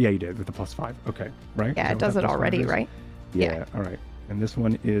crit? Yeah, you did with the +5. Okay, right? Yeah, Is it that does what it that +5 already, is? right? Yeah, all right. And this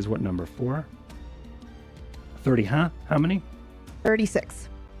one is what number? 4? 30, huh? How many? 36.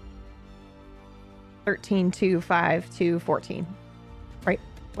 13, 2, 5, 2, 14. Right?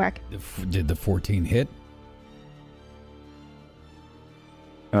 Whack. Did the 14 hit?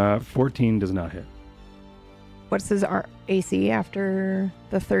 14 does not hit. What's his AC after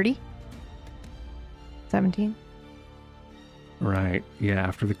the 30? 17? Right. Yeah,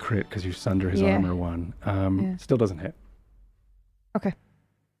 after the crit, because you sunder his Yeah. armor one. Yeah. Still doesn't hit. Okay.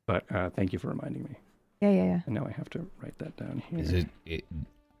 But thank you for reminding me. Yeah. And now I have to write that down here. Is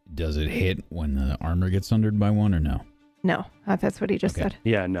does it hit when the armor gets sundered by one or no? No, that's what he just Okay. said.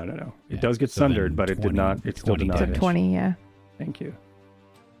 Yeah, no. Yeah, It does get so then sundered, but it did 20 not. It still did 20 not So damage. hit. 20, yeah. Thank you.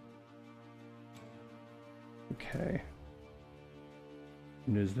 Okay.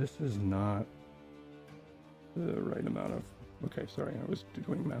 This is not the right amount of. Okay, sorry, I was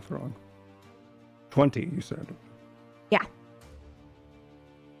doing math wrong. 20, you said. Yeah.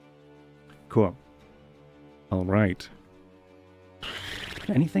 Cool. All right.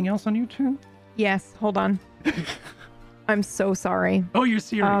 Anything else on you two? Yes, hold on. I'm so sorry. Oh, you're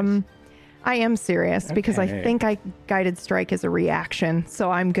serious. I am serious because I Okay. think Guided Strike as a reaction,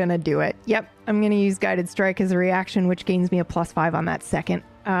 so I'm gonna do it. Yep, I'm gonna use Guided Strike as a reaction, which gains me a +5 on that second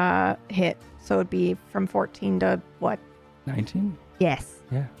hit. So it'd be from 14 to what? 19? Yes.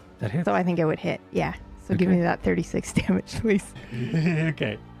 Yeah, that hits. So I think it would hit. Yeah. So give Okay. me that 36 damage, please.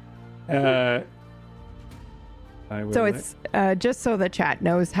 Okay. I will So let- it's just so the chat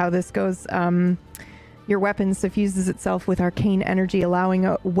knows how this goes. Your weapon suffuses itself with arcane energy, allowing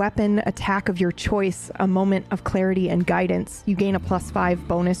a weapon attack of your choice a moment of clarity and guidance. You gain a +5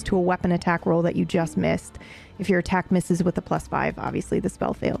 bonus to a weapon attack roll that you just missed. If your attack misses with a +5, obviously the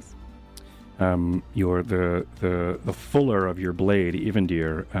spell fails. Your the fuller of your blade,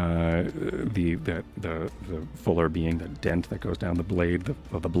 Evendir, the fuller being the dent that goes down the blade,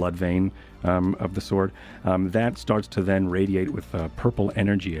 the blood vein of the sword, that starts to then radiate with purple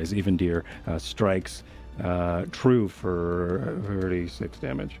energy as Evendir strikes true for 36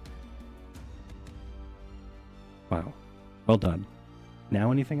 damage. Wow, well done.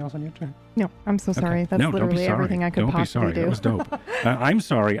 Now, anything else on your turn? No, I'm so sorry. Okay. That's No, don't be literally sorry. everything I could Don't possibly be sorry. do. That was dope. I'm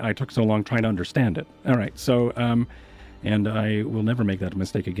sorry I took so long trying to understand it. All right, so and I will never make that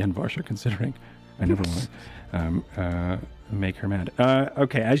mistake again, Varsha. Considering I never want to make her mad.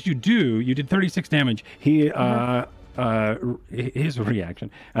 Okay, as you do, you did 36 damage. He his reaction,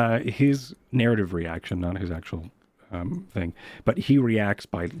 his narrative reaction, not his actual thing, but he reacts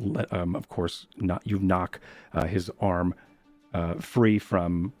by, of course, you knock his arm free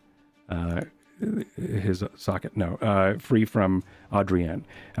from his socket. No, free from Adrienne,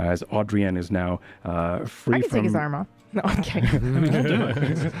 as Adrienne is now free I can from. take his arm off. No, I'm kidding. He'll do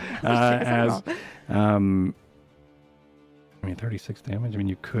it. As I mean, 36 damage. I mean,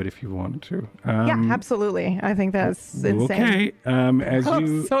 you could if you wanted to. Yeah, absolutely. I think that's insane. Okay. As I'm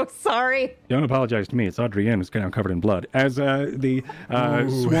you so sorry. don't apologize to me, it's Adrienne who's now covered in blood. As the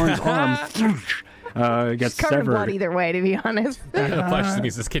sworn's arm gets She's covered in severed. blood either way, to be honest. Flash to me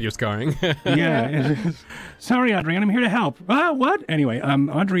says, kid, you're scarring. Yeah. Sorry, Adrienne, I'm here to help. What? Anyway,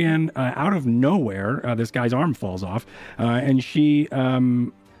 Adrienne, out of nowhere, this guy's arm falls off, and she,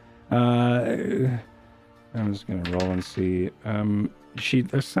 I'm just gonna roll and see.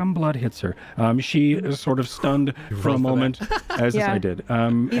 Some blood hits her. She is sort of stunned for a rolled for moment, as Yeah. I did.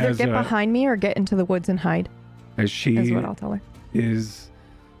 Either as, get behind me or get into the woods and hide, as she is what I'll tell her. is,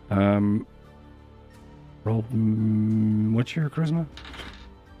 roll. What's your charisma?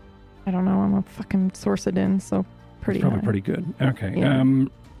 I don't know. I'm a fucking source it in, so pretty It's probably high. pretty good. Okay. Yeah.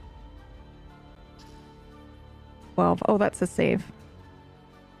 12. Oh, that's a save.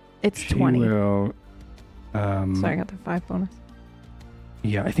 It's She 20. will. So I got the 5 bonus.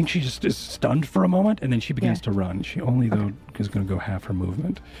 Yeah, I think she just is stunned for a moment, and then she begins Yeah. to run. She only, though, is going to go half her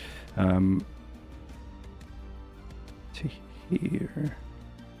movement. To here.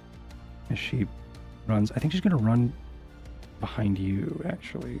 As she runs, I think she's going to run behind you,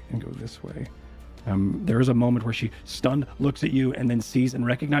 actually, and go this way. There is a moment where she, stunned, looks at you, and then sees and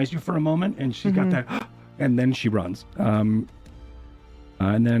recognizes you for a moment, and she's got that, and then she runs.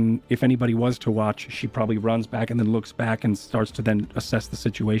 And then if anybody was to watch, she probably runs back and then looks back and starts to then assess the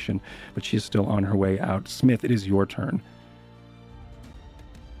situation. But she's still on her way out. Smith, it is your turn.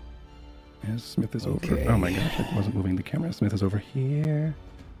 As Smith is over. Okay. Oh my gosh, I wasn't moving the camera. Smith is over here.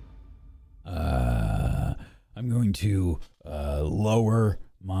 I'm going to lower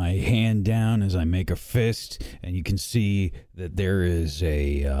my hand down as I make a fist, and you can see that there is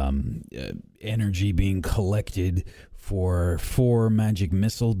a energy being collected for 4 magic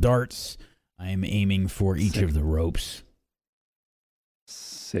missile darts. I am aiming for each of the ropes,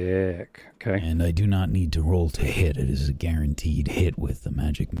 Sick. Okay. and I do not need to roll to hit. It is a guaranteed hit with the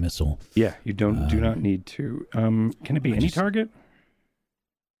magic missile. Yeah, you do not need to. Can it be I any just- target?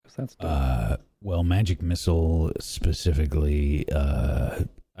 'Cause that's Well, magic missile specifically,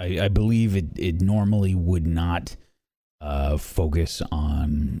 I believe it normally would not focus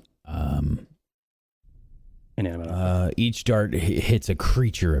on Inanimate. each dart hits a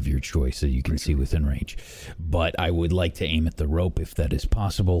creature of your choice that you can see within range. But I would like to aim at the rope if that is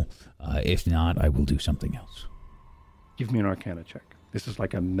possible. If not, I will do something else. Give me an Arcana check. This is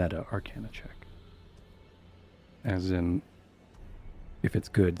like a meta Arcana check. As in, if it's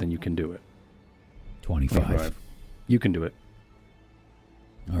good, then you can do it. 25. You can do it.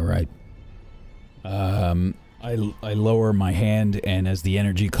 All right. I lower my hand, and as the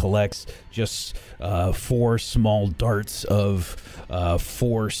energy collects, just 4 small darts of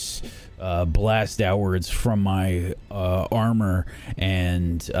force blast outwards from my armor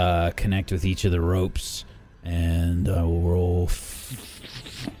and connect with each of the ropes. And I will roll. Should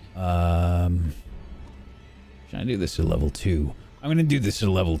I do this at level 2? I'm going to do this at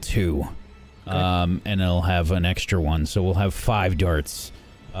level 2. Okay. And it'll have an extra one, so we'll have 5 darts.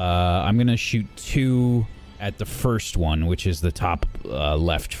 I'm going to shoot 2 at the first one, which is the top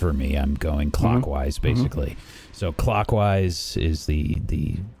left for me. I'm going clockwise, basically. So clockwise is the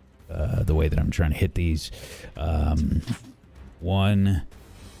way that I'm trying to hit these. 1,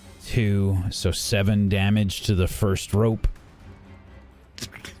 2, so 7 damage to the first rope.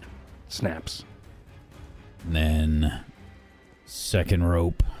 Snaps. And then second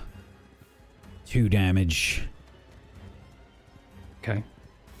rope, 2 damage. Okay.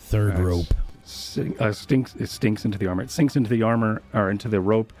 Third rope. It stinks into the armor. It sinks into the armor or into the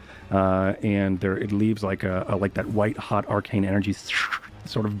rope, and there it leaves like like that white hot arcane energy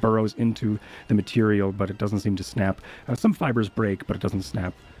sort of burrows into the material, but it doesn't seem to snap. Some fibers break, but it doesn't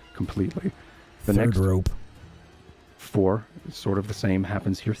snap completely. The Third next rope. 4, sort of the same,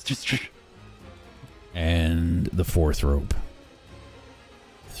 happens here. And the fourth rope.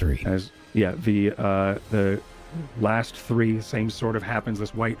 3. The last 3, same sort of happens.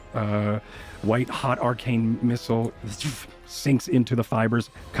 This white hot arcane missile sinks into the fibers,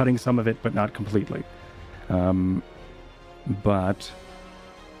 cutting some of it, but not completely. But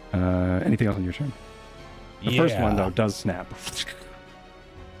anything else on your turn? The first one, though, does snap.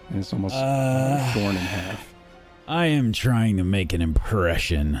 And it's almost torn in half. I am trying to make an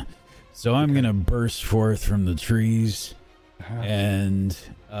impression. So I'm going to burst forth from the trees. And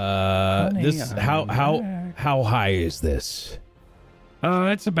this how high is this?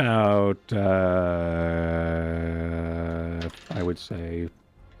 It's about I would say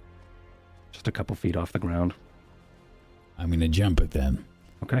just a couple feet off the ground. I'm going to jump it then.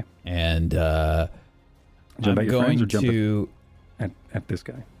 Okay. And jump I'm at your friends or going to at this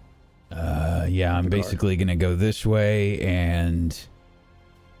guy. I'm basically going to go this way, and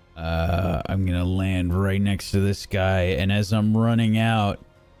I'm going to land right next to this guy. And as I'm running out,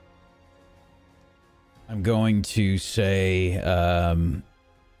 I'm going to say,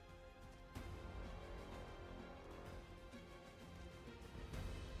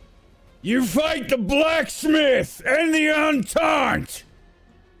 you fight the blacksmith and the Entente!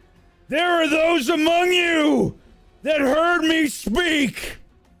 There are those among you that heard me speak!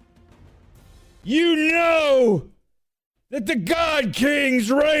 You know that the God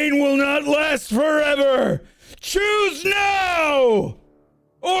King's reign will not last forever! Choose now!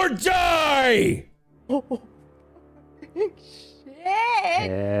 Or die! Oh, shit!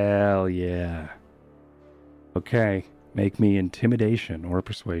 Hell yeah. Okay, make me intimidation or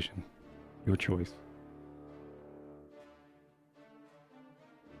persuasion. Your choice.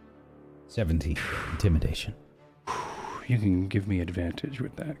 17. Intimidation. You can give me advantage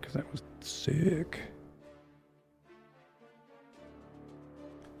with that, because that was sick.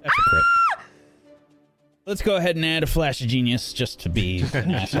 That's a crit. Let's go ahead and add a flash of genius just to be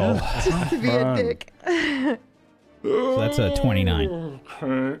an asshole. Just to be a dick. So that's a 29.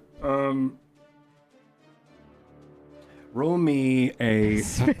 Okay. Roll me a...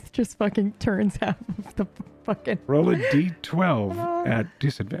 Smith just fucking turns half of the fucking... Roll a d12 at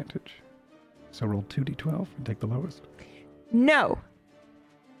disadvantage. So roll 2d12 and take the lowest. No.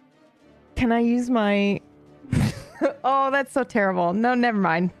 Can I use my... Oh, that's so terrible. No, never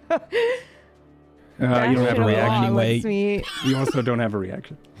mind. You don't have a reaction. Anyway. You also don't have a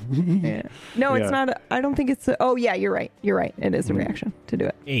reaction. Yeah. No, it's not. I don't think it's... Oh, yeah, you're right. You're right. It is a reaction to do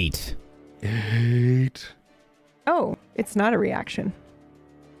it. 8. 8. Oh, it's not a reaction.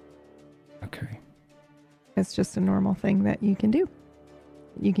 Okay. It's just a normal thing that you can do.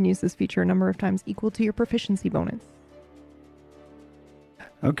 You can use this feature a number of times equal to your proficiency bonus.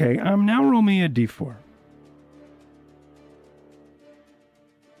 Okay, now roll me a d4.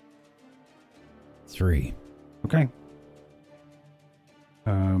 3. Okay.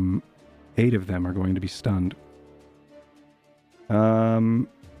 8 of them are going to be stunned. Holy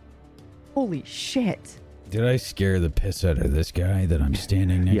shit. Did I scare the piss out of this guy that I'm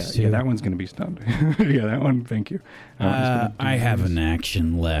standing next to? Yeah, that one's going to be stunned. Yeah, that one, thank you. I have an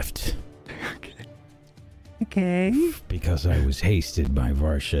action left. Okay. Because I was hasted by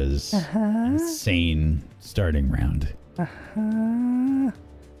Varsha's insane starting round.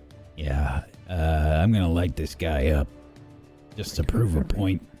 Yeah, I'm going to light this guy up just to prove a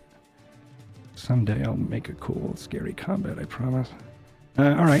point. Someday I'll make a cool, scary combat, I promise.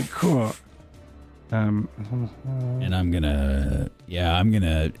 All right, cool. And I'm gonna,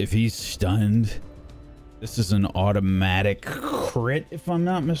 if he's stunned, this is an automatic crit, if I'm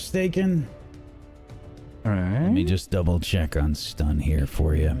not mistaken. All right. Let me just double check on stun here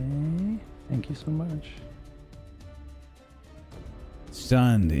for you. Okay. Thank you so much.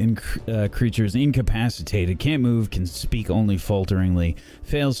 Stunned, creatures incapacitated, can't move, can speak only falteringly,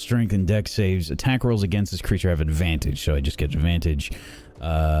 fails strength and dex saves. Attack rolls against this creature have advantage, so I just get advantage.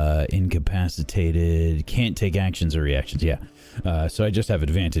 Incapacitated, can't take actions or reactions, so I just have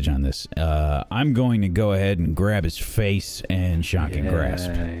advantage on this. I'm going to go ahead and grab his face and shocking grasp.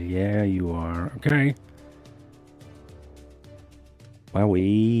 Yeah, you are. Okay.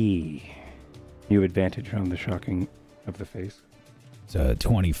 Wowee. You have advantage on the shocking of the face. It's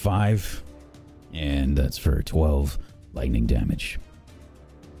 25, and that's for 12 lightning damage.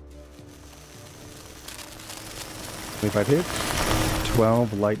 25 hits.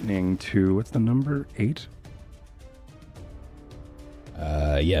 12 lightning to, what's the number? 8?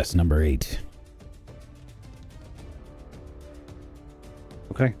 Yes, number 8.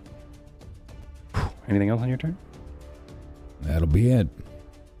 Okay. Anything else on your turn? That'll be it.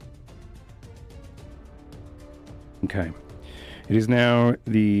 Okay. It is now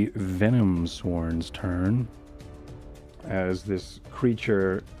the Venom Sworn's turn as this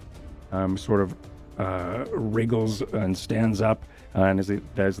creature sort of wriggles and stands up, and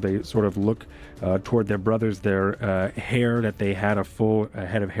as they sort of look toward their brothers, their hair that they had, a full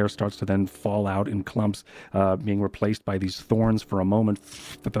head of hair, starts to then fall out in clumps, being replaced by these thorns for a moment,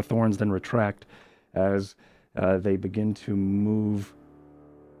 but the thorns then retract as they begin to move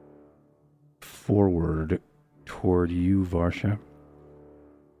forward toward you, Varsha.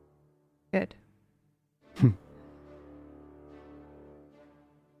 Good.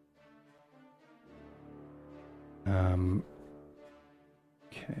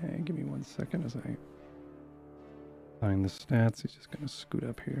 Okay, give me 1 second as I find the stats. He's just going to scoot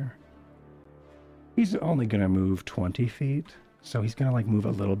up here. He's only going to move 20 feet, so he's going to move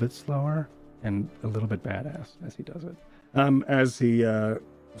a little bit slower and a little bit badass as he does it. As he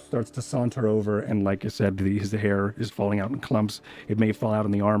starts to saunter over, and like I said, his hair is falling out in clumps. It may fall out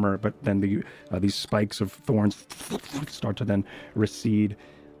in the armor, but then these spikes of thorns start to then recede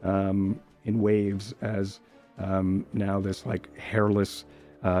in waves as now this hairless,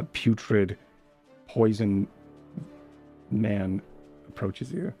 putrid, poison man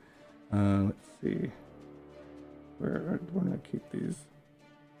approaches you. Let's see. We're going to keep these.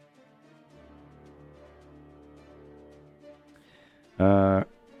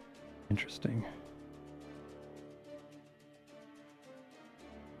 Interesting.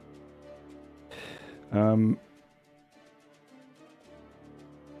 Give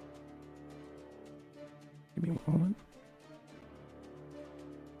me one moment.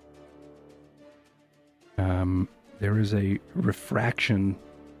 There is a refraction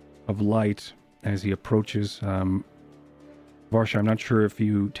of light as he approaches. Varsha, I'm not sure if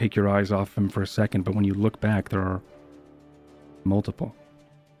you take your eyes off him for a second, but when you look back, there are multiple.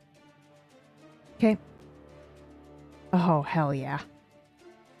 Okay. Oh, hell yeah.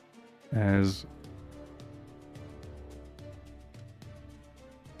 As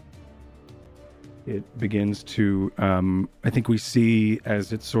it begins to, I think we see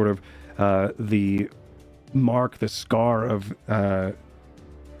as it's sort of the mark, the scar of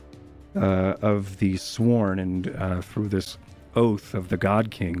the sworn, and through this oath of the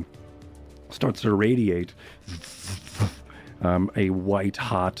God King starts to radiate a white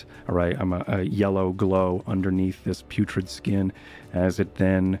hot, a yellow glow underneath this putrid skin, as it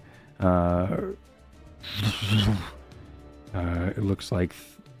then it looks like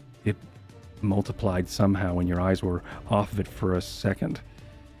it multiplied somehow when your eyes were off of it for a second.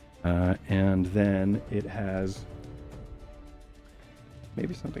 And then it has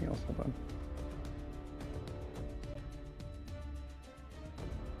maybe something else. Hold on.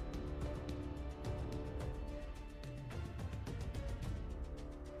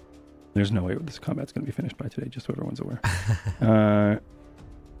 There's no way this combat's going to be finished by today, just so everyone's aware.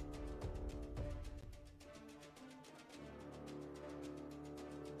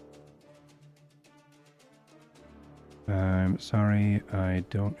 I'm sorry, I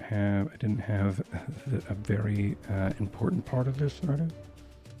didn't have a very important part of this narrative.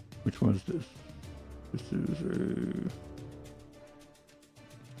 Which was this? This is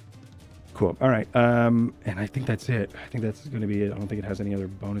cool. All right, and I think that's it. I think that's going to be it. I don't think it has any other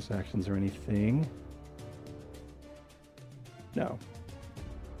bonus actions or anything. No.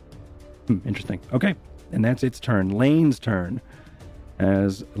 Interesting. Okay, and that's its turn. Lane's turn.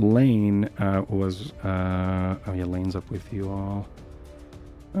 As Lane was... oh yeah, Lane's up with you all.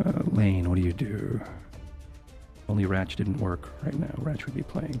 Lane, what do you do? Only Ratch didn't work right now. Ratch would be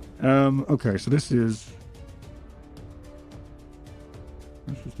playing. Okay, so this is...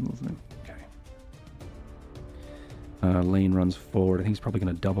 This is movement. Okay. Lane runs forward. I think he's probably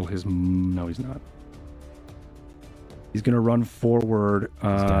going to double his... No, he's not. He's going to run forward.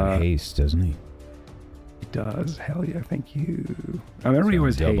 He's got haste, doesn't he? He does. Hell yeah, thank you. Everybody who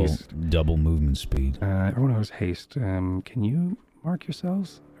has haste. Double movement speed. Everyone who has haste. Can you mark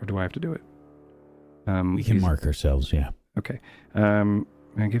yourselves? Or do I have to do it? We can mark ourselves, yeah. Okay.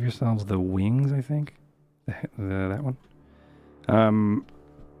 Give yourselves the wings, I think. That one.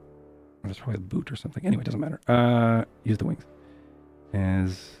 There's probably a boot or something. Anyway, it doesn't matter. Use the wings.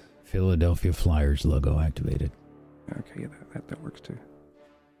 As Philadelphia Flyers logo activated. Okay, yeah, that works too.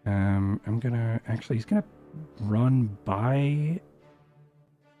 I'm gonna... Actually, he's gonna run by...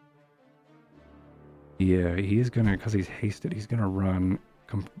 Yeah, he is gonna... Because he's hasted, he's gonna run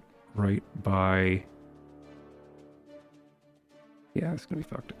right by... Yeah, it's gonna be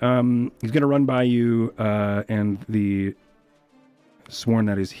fucked. He's gonna run by you, and the sworn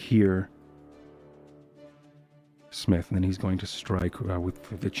that is here, Smith, and then he's going to strike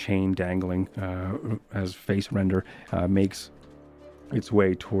with the chain dangling as face render makes its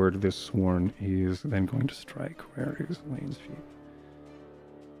way toward this sworn. He is then going to strike. Where is Lane's feet?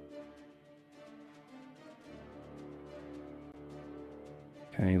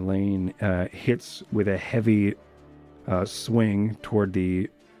 Okay, Lane hits with a heavy swing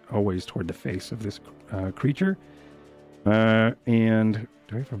always toward the face of this creature. And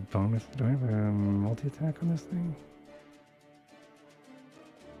do I have a bonus? Do I have a multi-attack on this thing?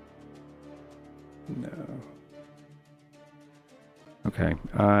 No. Okay.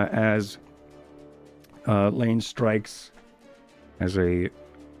 As Lane strikes as a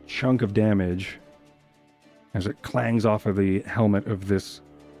chunk of damage, as it clangs off of the helmet of this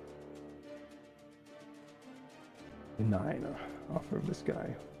 9 off of this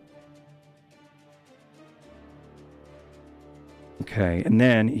guy. Okay, and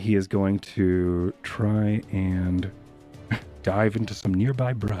then he is going to try and dive into some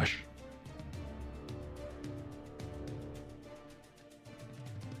nearby brush.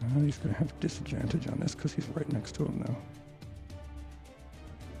 He's going to have disadvantage on this because he's right next to him now.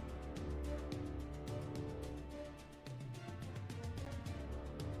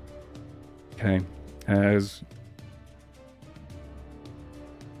 Okay, as...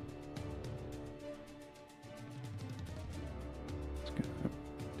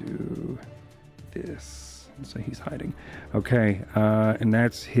 do this and say he's hiding. Okay, and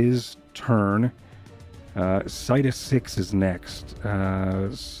that's his turn. Citus 6 is next.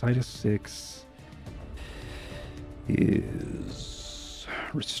 Citus 6 is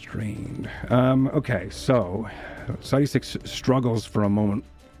restrained. Okay, so Citus 6 struggles for a moment.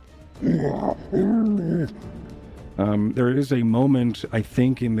 There is a moment, I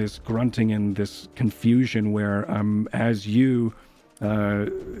think, in this grunting and this confusion where as you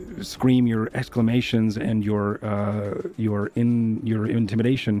scream your exclamations and your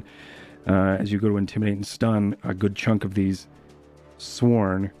intimidation as you go to intimidate and stun a good chunk of these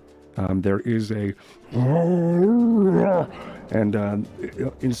sworn. There is a and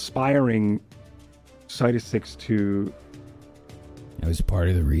inspiring Citus 6 to... That was part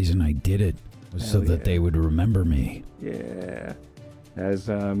of the reason I did it, was so that they would remember me. Yeah. As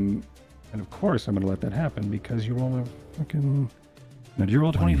and of course I'm going to let that happen because you roll a fucking... Now, did you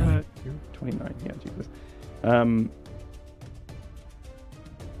roll 20 for that? 29, yeah, Jesus.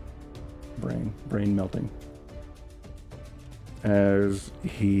 Brain melting. As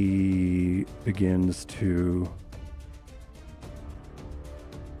he begins to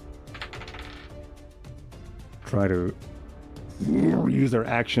try to use their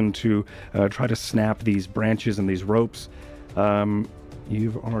action to try to snap these branches and these ropes.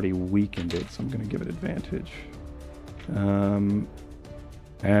 You've already weakened it, so I'm going to give it advantage.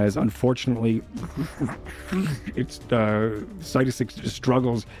 as unfortunately it's Cytosix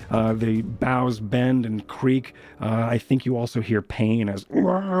struggles. The boughs bend and creak. I think you also hear pain as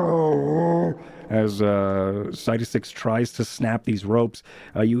Cytosix tries to snap these ropes.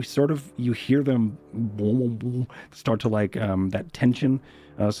 You hear them start to that tension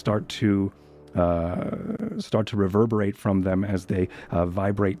start to reverberate from them as they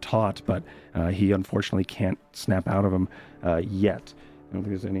vibrate taut, but he unfortunately can't snap out of them yet. I don't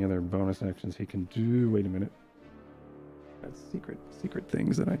think there's any other bonus actions he can do. Wait a minute. That's secret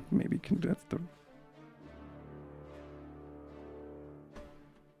things that I maybe can do. That's the...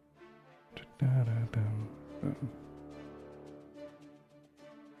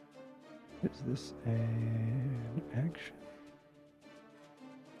 Is this an action?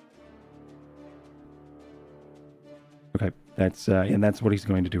 Okay, that's what he's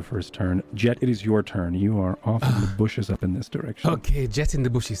going to do for his turn. Jet, it is your turn. You are off in the bushes up in this direction. Okay, Jet in the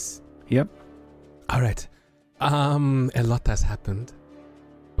bushes. Yep. All right. A lot has happened,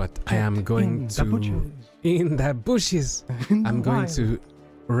 but I am going in the bushes. I'm going to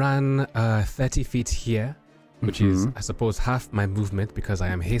run 30 feet here, which is, I suppose, half my movement because I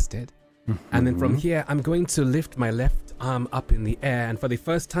am hasted. And then from here, I'm going to lift my left arm up in the air, and for the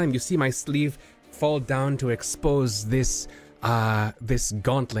first time, you see my sleeve fall down to expose this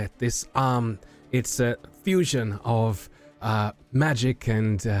gauntlet, this arm. It's a fusion of magic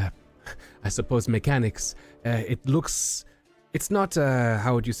and I suppose mechanics. It's not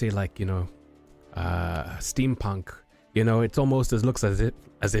how would you say, steampunk. It almost looks as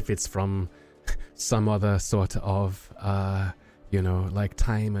if it's from some other sort of like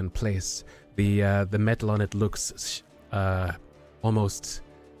time and place. The metal on it looks almost,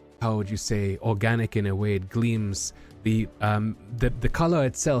 how would you say, organic in a way. It gleams. The color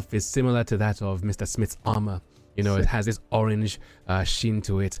itself is similar to that of Mr. Smith's armor. It has this orange sheen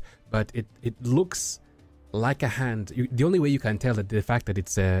to it, but it looks like a hand. The only way you can tell that the fact that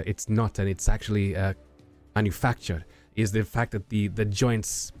it's not and it's actually manufactured is the fact that the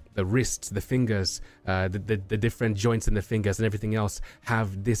joints, the wrists, the fingers, the different joints in the fingers and everything else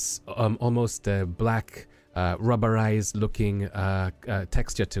have this almost black rubberized looking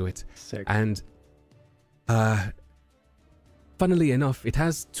texture to it. Sick. And funnily enough, it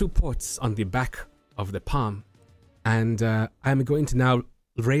has 2 ports on the back of the palm, and I'm going to now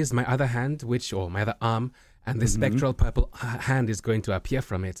raise my other hand, my other arm, and the spectral purple hand is going to appear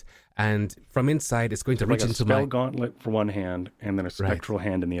from it, and from inside it's going to reach into my spell gauntlet for one hand and then a spectral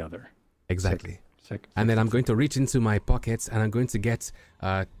hand in the other. Exactly. Sick. And then I'm going to reach into my pockets and I'm going to get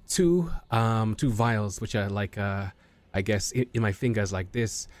two vials, which are like, I guess, in my fingers like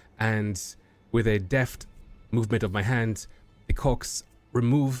this. And with a deft movement of my hand, the corks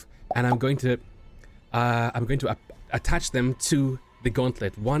remove, and I'm going to attach them to the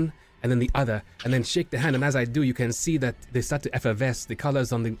gauntlet, one and then the other, and then shake the hand. And as I do, you can see that they start to effervesce. The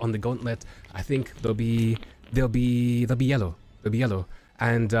colors on the gauntlet, I think they'll be yellow. They'll be yellow.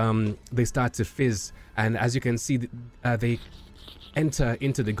 And they start to fizz, and as you can see, they enter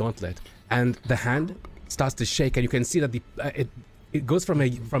into the gauntlet, and the hand starts to shake, and you can see that it goes from a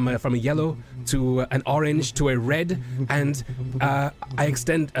yellow to an orange to a red, and I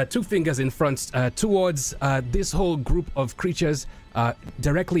extend 2 fingers in front towards this whole group of creatures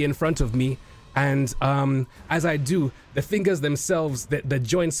directly in front of me. And as I do, the fingers themselves, the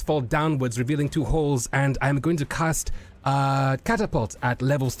joints fall downwards, revealing 2 holes, and I'm going to cast catapult at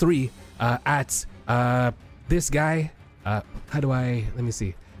level 3 at this guy. Let me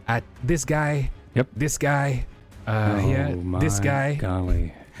see. At this guy. Yep. This guy. Here. This guy.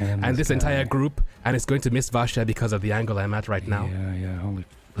 Golly. And this entire group. And it's going to miss Vasha because of the angle I'm at right now. Yeah. Holy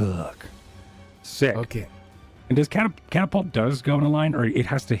fuck. Sick. Okay. And does catapult go in a line, or it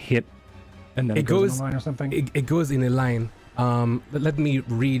has to hit and then it goes in a line or something? It goes in a line. Let me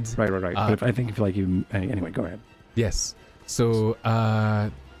read. Right. But I think if you anyway, go ahead. Yes. So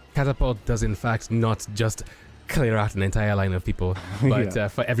catapult does in fact not just clear out an entire line of people,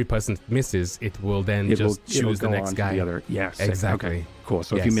 but for every person that misses, it will then choose the next guy. The other. Yes. Exactly. Okay. Cool.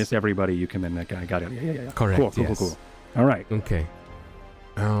 So if you miss everybody, you can then that guy. Got it. Yeah. Correct. Cool. All right. Okay.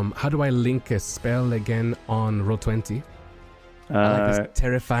 How do I link a spell again on Roll20? I like this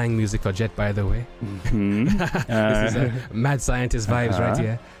terrifying music for Jet, by the way. This is mad scientist vibes right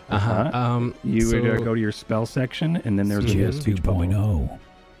here. You would go to your spell section, and then there's Jet 2.0.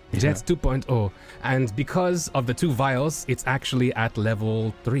 Jet 2.0. And because of the 2 vials, it's actually at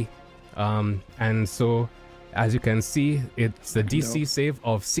level 3. And so, as you can see, it's a DC save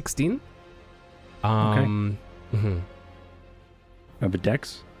of 16. Okay. Of a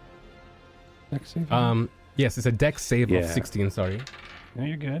dex? Dex save? Yes, it's a dex save of 16, sorry. No,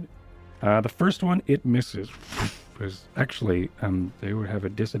 you're good. The first one, it misses. Because actually, they would have a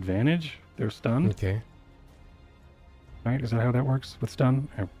disadvantage. They're stunned. Okay. Right? Is that how that works with stun?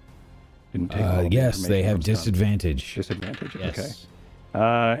 I didn't take all the yes, they information have from stun. disadvantage. Disadvantage. Yes.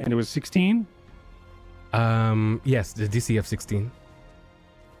 Okay. And it was 16. Yes, the DC of 16.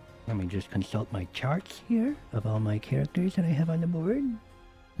 Let me just consult my charts here of all my characters that I have on the board.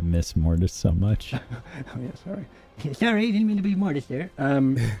 I miss Mortis so much. Oh, yeah, sorry. Yeah, sorry, didn't mean to be Mortis there.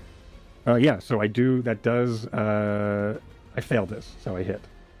 Yeah, so I do, that does, I failed this, so I hit.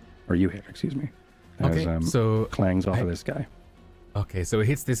 Or you hit, excuse me. As, Okay, so clangs off of this guy. Okay, so it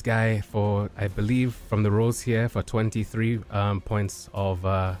hits this guy for, I believe, from the rolls here, for 23 points of,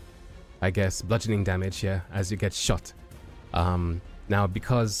 I guess, bludgeoning damage here as you get shot. Now,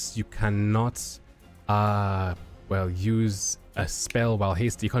 because you cannot, use a spell while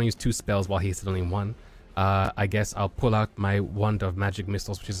hasted, you can't use 2 spells while hasted, only 1. I guess I'll pull out my Wand of Magic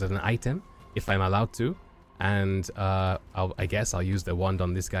Missiles, which is an item, if I'm allowed to. And I guess I'll use the wand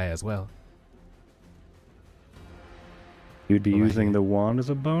on this guy as well. You'd be Right using here. the wand as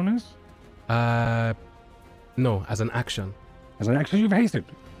a bonus? No, as an action. As an action, you've hasted.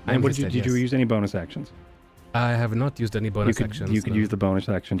 I'm And hasted, did you yes. use any bonus actions? I have not used any bonus actions. You could no. use the bonus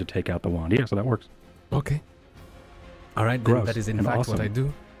action to take out the wand. Yeah, so that works. Okay. All right, then Gross that is in and fact awesome. what I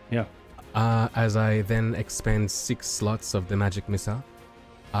do. Yeah. As I then expend 6 slots of the magic missile.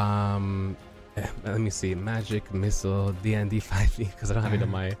 Let me see, magic missile D&D 5e because I don't have it on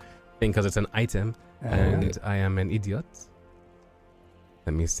my thing because it's an item and I am an idiot.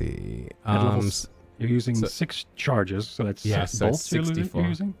 Let me see. At levels, you're using so- 6 charges, so that's Yeah, 6 so it's bolts you're 64.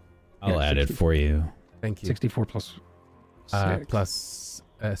 using? I'll Yeah, add it 60. for you. Thank you. 64 plus 6. Plus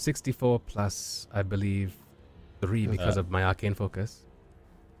 64 plus I believe 3 because of my arcane focus.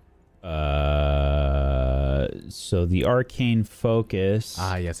 So the arcane focus.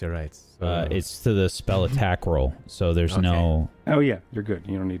 Yes, you're right. So, It's to the spell attack roll, so there's Okay. no. Oh, yeah, you're good.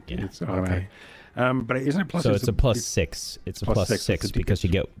 You don't need Yeah. it's automatic. But isn't it plus? So it's a plus 6. It's a plus plus 6 with 6 the because you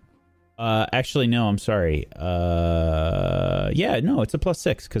deepest. get. Actually, no. I'm sorry. Yeah, no, it's a plus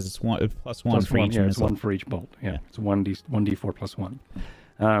 6 because it's plus one Plus for 1, each yeah, it's missile. 1 for each bolt. Yeah, Yeah. it's 1d4 plus 1.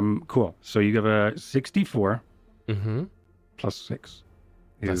 Cool. So you have a 64 Mm-hmm. plus 6.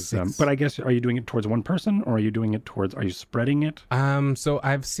 Plus 6. But I guess, are you doing it towards one person, or are you doing it towards, are you spreading it? So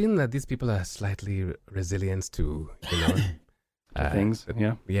I've seen that these people are slightly resilient to, Things,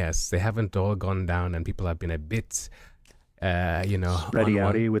 yeah. Yes, they haven't all gone down, and people have been a bit, Spready on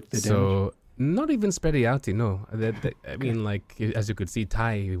one. outy with the damage. So not even spready outy, no. I mean, like as you could see,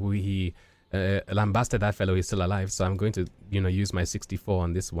 Ty, he lambasted that fellow. He's still alive, so I'm going to, use my 64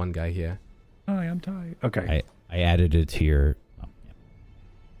 on this one guy here. Hi, I'm tired. Okay. I added it to your. Oh, yeah.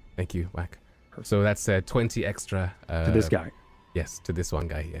 Thank you, Whack. So that's 20 extra To this guy, Yes, to this one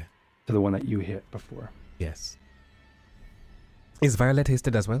guy here. to the one that you hit before. Yes. Is Violet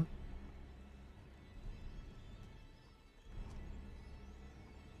hasted as well?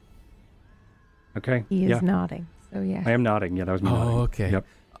 Okay. He yeah. is nodding. So yeah. I am nodding. Yeah, that was me nodding. Oh, okay. Yep.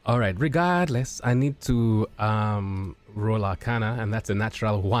 All right. Regardless, I need to roll Arcana, and that's a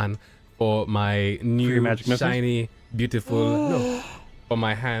natural 1 for my new your magic missiles? shiny, beautiful. No, for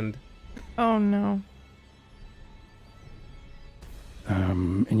my hand. Oh no.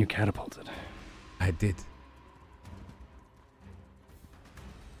 And you catapulted. I did.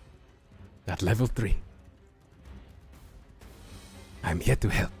 At level 3. I'm here to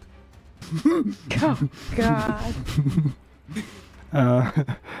help. Oh God.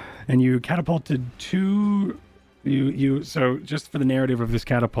 And you catapulted 2. So just for the narrative of this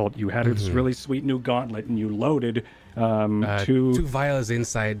catapult, you had this really sweet new gauntlet, and you loaded 2 vials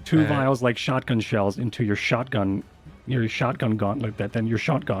inside. 2 vials like shotgun shells into your shotgun gauntlet. Then your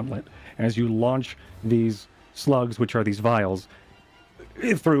shot gauntlet, as you launch these slugs, which are these vials,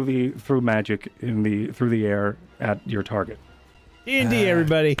 through magic through the air at your target. D&D,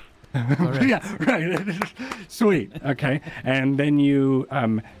 everybody. Correct. Yeah, right. Sweet. Okay, and then you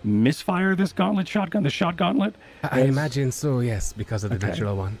misfire this the shot gauntlet. I imagine so, yes, because of the Okay.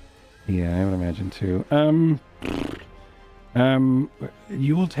 natural 1. Yeah, I would imagine too.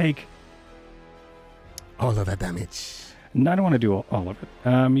 You will take. All of that damage. I don't want to do all of it.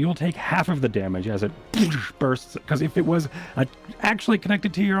 You'll take half of the damage as it bursts. Because if it was actually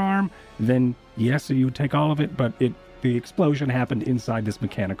connected to your arm, then yes, you would take all of it. But the explosion happened inside this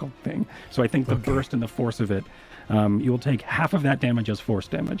mechanical thing. So I think the burst and the force of it, you'll take half of that damage as force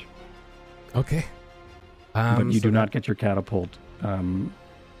damage. Okay. But you so do that- not get your catapult. But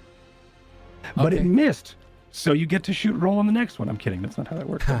it Okay. missed. So you get to roll on the next one. I'm kidding. That's not how that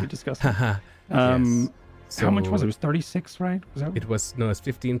works. We discussed it. Yes. So How much was it? It was 36, right? Was that? It was, no, it's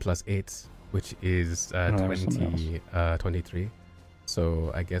 15 plus 8, which is that was something 23.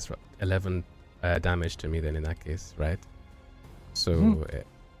 So I guess 11 damage to me then in that case, right? So,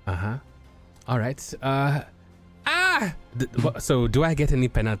 all right. So do I get any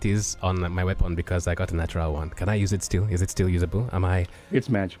penalties on my weapon because I got a natural one? Can I use it still? Is it still usable? Am I It's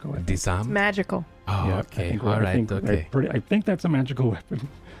magical. I think. disarmed? Magical. Oh, Yeah, okay. I think, All right. Okay. I think that's a magical weapon.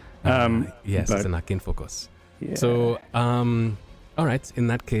 Yes, but- it's an arcane focus. Yeah. So, all right. In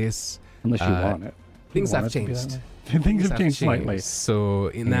that case, unless you want it. things You have want it to be that changed. way. Things have changed slightly.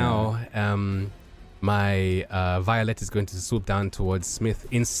 So now, my Violet is going to swoop down towards Smith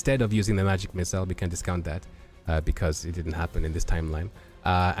instead of using the magic missile. We can discount that because it didn't happen in this timeline.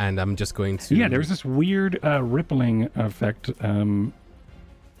 And I'm just going to. Yeah, there's this weird rippling effect.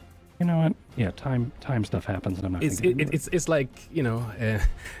 You know what? Yeah, time stuff happens, and I'm not. It's like, you know,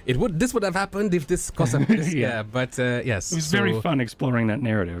 this would have happened if this caused a miss. Yeah. But yes, It was very fun exploring that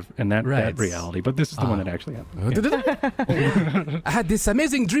narrative and that Right. reality, but this is the one that actually happened. Yeah. I had this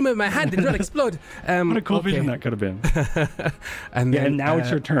amazing dream in my hand. It did not explode. What a cool vision that could have been. And Yeah, then, and now it's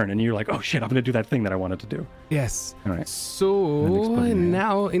your turn, and you're like, oh shit, I'm going to do that thing that I wanted to do. Yes. All right. So explain that.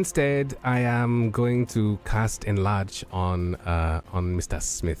 now instead, I am going to cast Enlarge on Mr.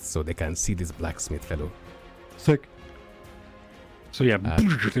 Smith so they can see this blacksmith fellow. Sick. So yeah,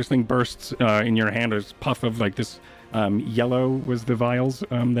 this thing bursts in your hand. There's puff of like this yellow was the vials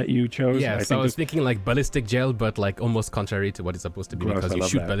that you chose. Yeah, so I was thinking like ballistic gel, but like almost contrary to what it's supposed to be. Gross, Because I you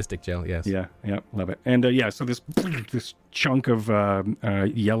love shoot that. ballistic gel. Yes. Yeah, love it. And so this chunk of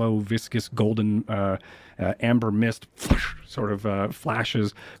yellow, viscous, golden, amber mist sort of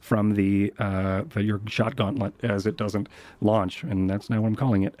flashes from your shot gauntlet as it doesn't launch, and that's now what I'm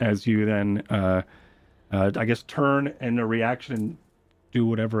calling it. As you then, I guess, turn and a reaction. Do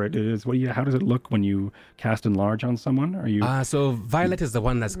whatever it is. How does it look when you cast Enlarge on someone? Are you? So Violet is the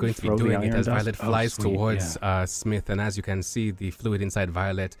one that's going to be Throw the doing it iron as dust? Violet Oh, flies sweet, towards Smith, and as you can see, the fluid inside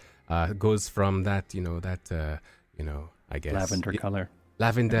Violet goes from that, I guess lavender color.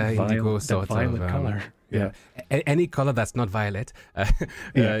 lavender, indigo sort violet of color. Yeah. Any color that's not violet,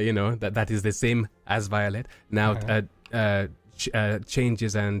 that is the same as violet. Now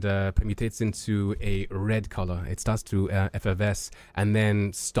changes and permutates into a red color. It starts to effervesce and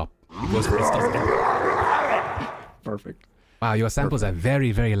then stop. It starts. Perfect. Wow, your samples are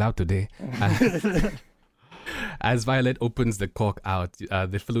very, very loud today. As Violet opens the cork out,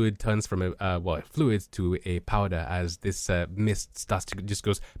 the fluid turns from fluid to a powder as this mist starts to just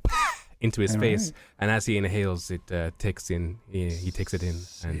goes into his face, and as he inhales, it takes it in,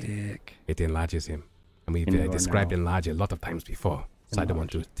 and it enlarges him. And we've described enlarge a lot of times before, so I don't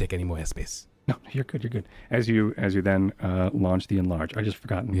want to take any more airspace. No, you're good. You're good. As you then launch the Enlarge, I just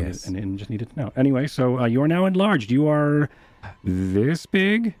forgotten. Yes. and just needed to know. Anyway, so you are now enlarged. You are this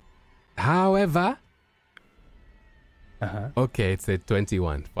big. However, okay, it's a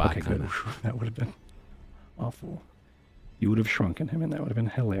 21. Okay, good. That would have been awful. You would have shrunken him, and that would have been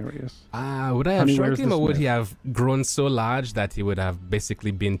hilarious. Would I have Honey, shrunk where's him, the or would Smith? he have grown so large that he would have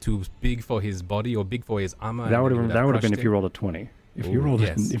basically been too big for his body or big for his armor? That would have been crushed if you him? rolled a 20. If Ooh, you rolled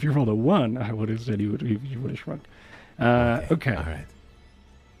yes. if you rolled a 1, I would have said you would have shrunk. Okay. All right.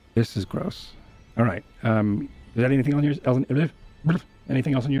 This is gross. All right. Is that anything on yours?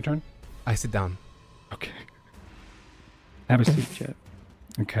 Anything else on your turn? I sit down. Okay. Have a seat, Chet.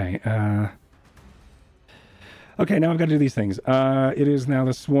 Okay. Okay, now I've got to do these things. It is now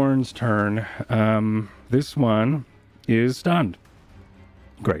the Sworn's turn. This one is stunned.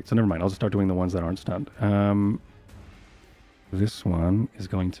 Great, so never mind. I'll just start doing the ones that aren't stunned. This one is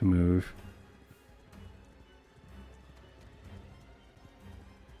going to move.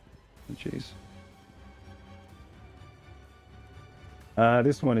 Jeez.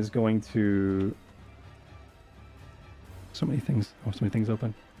 This one is going to... So many things. Oh, so many things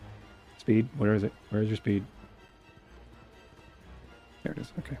open. Speed. Where is it? Where is your speed? There it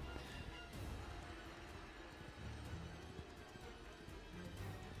is. Okay.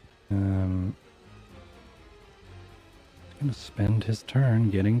 He's gonna spend his turn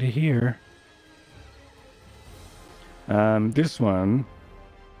getting to here. This one,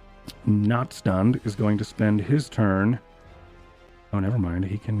 not stunned, is going to spend his turn. Oh, never mind.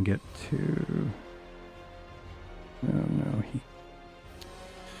 He can get to. Oh no,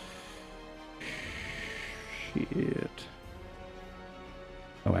 Shit.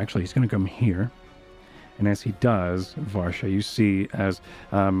 Oh, actually, he's going to come here. And as he does, Varsha, you see as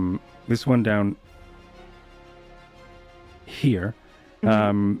this one down here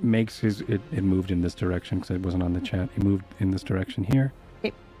makes his... It moved in this direction because it wasn't on the chat. He moved in this direction here.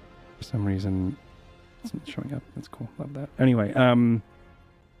 Yep. For some reason, It's not showing up. That's cool. Love that. Anyway,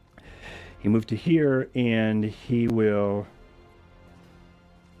 he moved to here, and he will.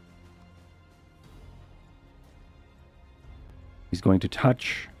 He's going to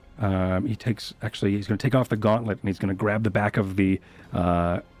touch. He's going to take off the gauntlet, and he's going to grab the back of the.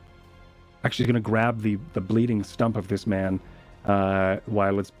 He's going to grab the bleeding stump of this man,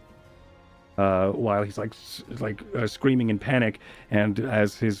 while he's screaming in panic, and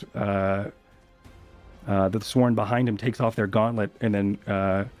as his the sworn behind him takes off their gauntlet and then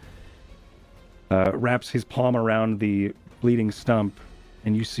wraps his palm around the bleeding stump,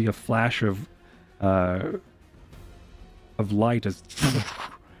 and you see a flash of light as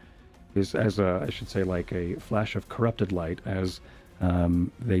I should say, like a flash of corrupted light as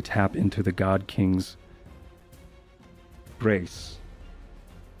they tap into the God King's grace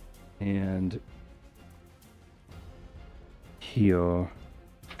and heal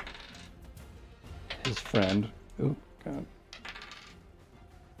his friend. Oh, God.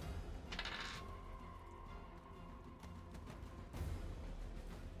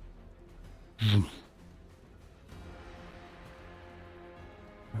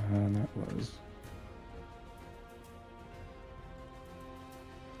 And that was...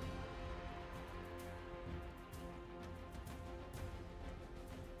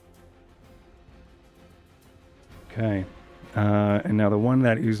 Okay. And now the one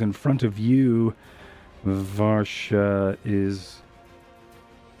that is in front of you, Varsha, is...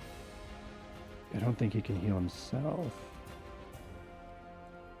 I don't think he can heal himself.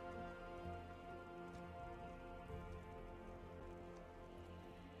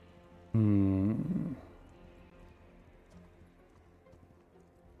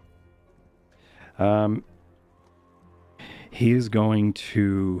 He is going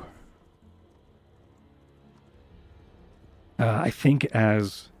to... I think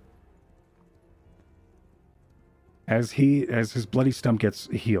as his bloody stump gets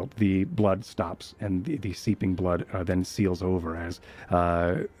healed, the blood stops, and the seeping blood then seals over as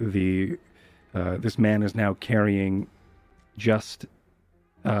this man is now carrying just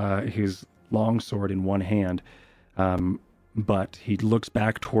his longsword in one hand, but he looks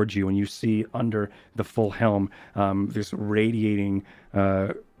back towards you, and you see under the full helm this radiating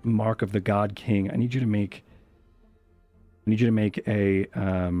mark of the God King. I need you to make a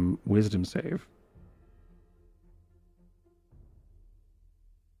wisdom save.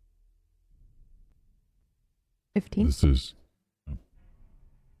 This is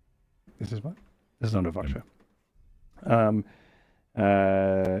what? This is under Varsha.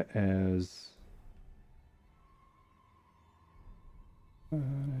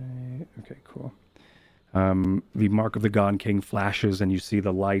 Okay, cool. The mark of the God King flashes, and you see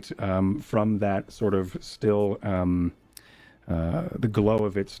the light from that sort of still, the glow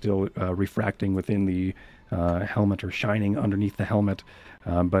of it still refracting within the helmet, or shining underneath the helmet.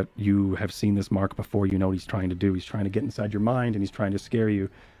 But you have seen this mark before. You know what he's trying to do. He's trying to get inside your mind, and he's trying to scare you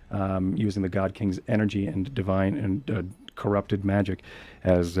using the God King's energy and divine and corrupted magic,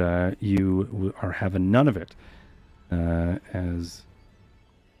 as you are having none of it, as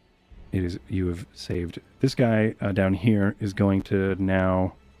it is you have saved. This guy down here is going to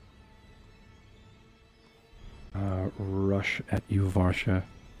now rush at you, Varsha,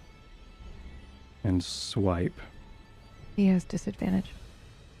 and swipe. He has disadvantage.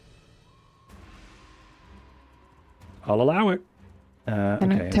 I'll allow it.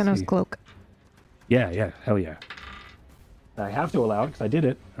 Okay, Tenno's cloak. Yeah, hell yeah. I have to allow it because I did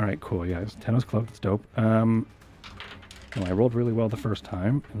it. All right, cool. Yeah, it's Tenno's cloak. It's dope. Well, I rolled really well the first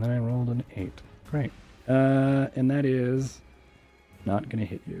time, and then I rolled an 8. Great. And that is not going to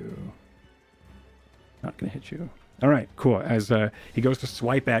hit you. Not going to hit you. All right, cool. As he goes to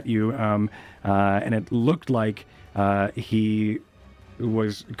swipe at you, and it looked like he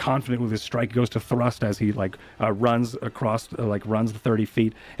was confident with his strike. He goes to thrust as he runs across, runs the 30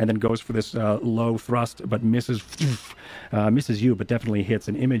 feet, and then goes for this low thrust, but misses you, but definitely hits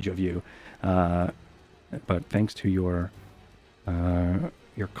an image of you. But thanks to your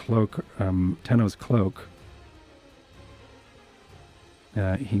cloak, Tenno's cloak,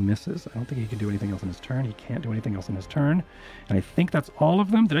 he misses. I don't think he can do anything else in his turn. He can't do anything else in his turn. And I think that's all of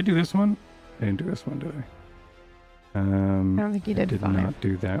them. Did I do this one? I didn't do this one, did I? I don't think you did 5. I did not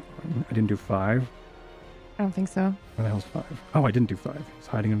do that one. I didn't do 5. I don't think so. Where the hell's 5? Oh, I didn't do 5. He's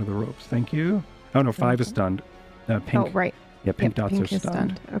hiding under the ropes. Thank you. Oh, no, 5 is stunned. Pink. Oh, right. Yeah, pink dots pink are is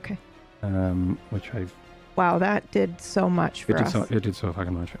stunned. Okay. Which I've... Wow, that did so much for us. It did so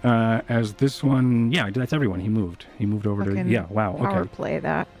fucking much. As this one, yeah, that's everyone. He moved over to... Yeah, wow, okay. Power play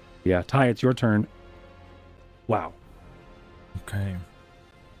that. Yeah, Ty, it's your turn. Wow. Okay.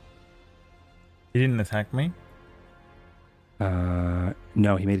 He didn't attack me?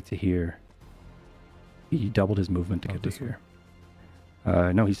 No, he made it to here. He doubled his movement to get to this here.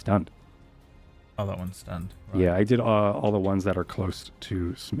 No, he's stunned. Oh, that one's stunned. Right. Yeah, I did all the ones that are close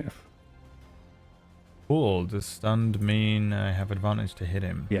to Smith. Cool. Does stunned mean I have advantage to hit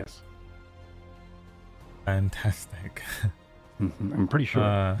him? Yes. Fantastic. I'm pretty sure.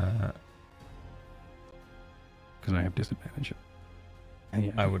 Because I have disadvantage.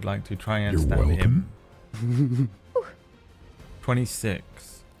 Yeah. I would like to try and You're stab welcome. him.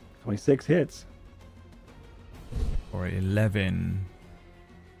 26 26 hits. or 11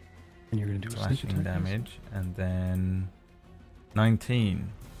 And you're going to do a sneak slashing attack. damage, and then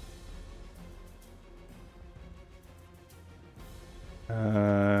 19.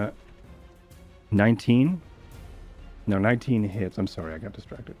 19? No, 19 hits. I'm sorry, I got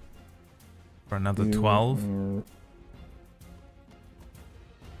distracted. For another 12.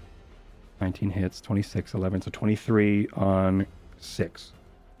 19 hits, 26, 11, so 23 on 6.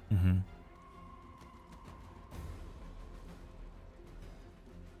 Mm-hmm.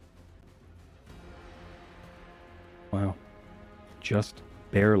 Wow. Just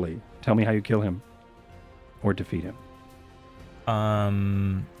barely. Tell me how you kill him. Or defeat him.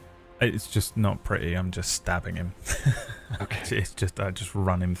 It's just not pretty. I'm just stabbing him. Okay. It's just I just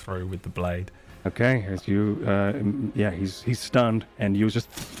run him through with the blade. Okay, as you, he's stunned, and you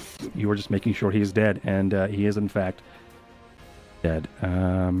were just making sure he's dead, and he is in fact dead.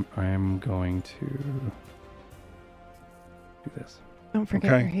 I'm going to do this. Don't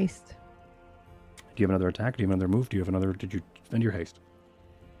forget Okay. your haste. Do you have another attack? Do you have another move? Do you have another? Did you spend your haste?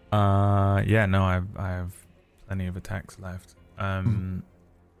 Yeah, no, I have plenty of attacks left.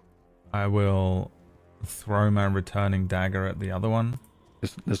 I will throw my returning dagger at the other one.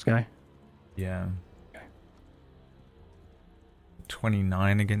 This guy? Yeah. Okay.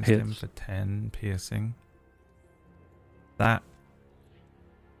 29 against him Hits. for 10 piercing. That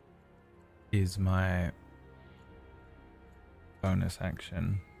is my bonus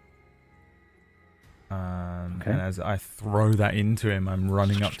action. Okay. And as I throw that into him, I'm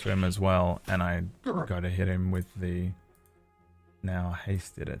running up to him as well, and I go to hit him with the now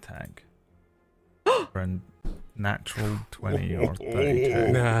hasted attack. For a natural 20 or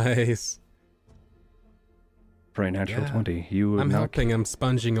 32. Nice. For a natural Yeah. 20. You I'm knock- helping. I'm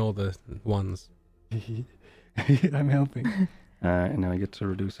sponging all the ones. I'm helping. And now I get to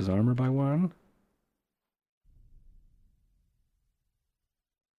reduce his armor by 1.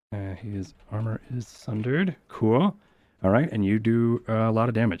 His armor is sundered. Cool. All right, and you do a lot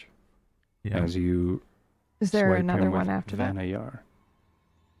of damage Yeah. as you Is there swipe another him one with after that? Vanayar.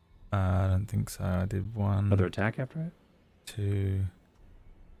 I don't think so. I did one, Another attack after it? 2.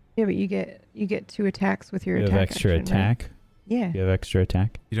 Yeah, but you get 2 attacks with your You have attack. extra action, right? attack? Yeah. You have extra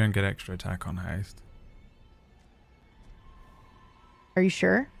attack? You don't get extra attack on haste. Are you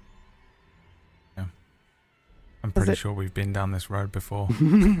sure? I'm Does pretty it- sure we've been down this road before.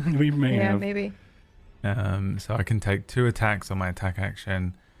 We may Yeah, have. maybe. So I can take 2 attacks on my attack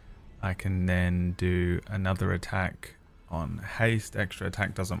action. I can then do another attack on haste. Extra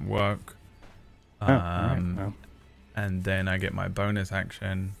attack doesn't work. Oh, all right. Well, And then I get my bonus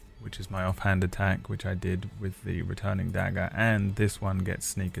action, which is my offhand attack, which I did with the returning dagger. And this one gets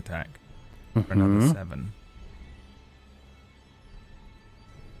sneak attack for another mhm. 7.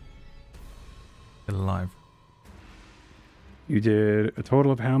 Still alive. You did a total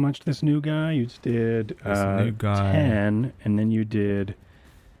of how much this new guy? You just did New guy. 10, and then you did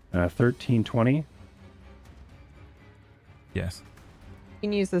 13, 20. Yes. You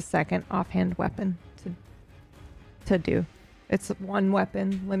can use the second offhand weapon to do. It's 1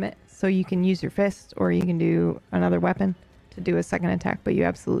 weapon limit, so you can use your fist or you can do another weapon to do a second attack, but you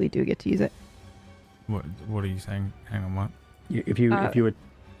absolutely do get to use it. What are you saying? Hang on, what? If you would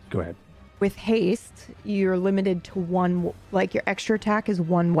go ahead. With haste, you're limited to 1, like your extra attack is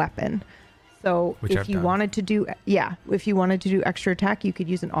 1 weapon. So Which if I've you done. wanted to do, if you wanted to do extra attack, you could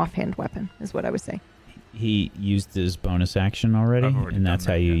use an offhand weapon, is what I was saying. He used his bonus action already, I've already and that's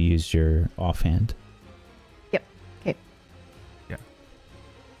done how that, you yeah. used your offhand.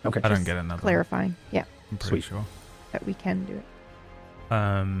 Okay. I don't get another one. Clarifying, yeah, I'm pretty Sweet. sure. that we can do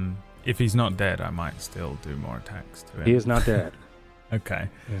it. If he's not dead, I might still do more attacks to him. He is not dead. Okay.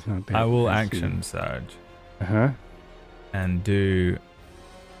 He is not dead. I will see. action surge Uh-huh. and do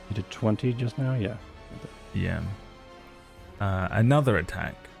You did 20 just now? Yeah. another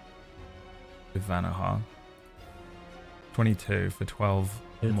attack with Vanahar. 22 for 12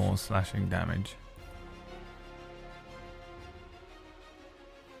 Hits. more slashing damage.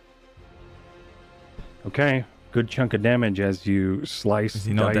 Okay. Good chunk of damage as you slice Is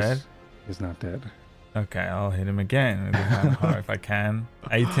he not dice. dead? He's not dead. Okay, I'll hit him again with the Manhar if I can.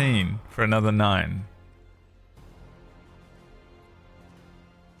 18 for another 9.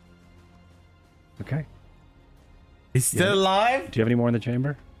 Okay. He's still alive? Do you have any more in the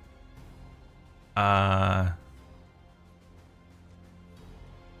chamber? I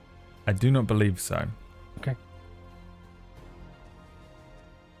do not believe so. Okay.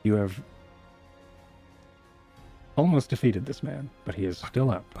 You have almost defeated this man, but he is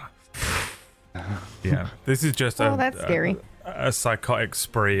still up. Yeah, this is just Oh, that's scary. a psychotic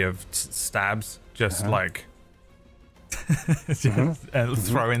spree of stabs, just like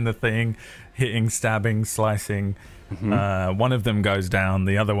throwing the thing, hitting, stabbing, slicing. One of them goes down,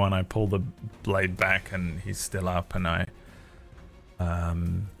 the other one I pull the blade back and he's still up, and I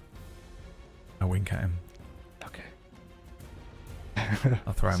wink at him. Okay.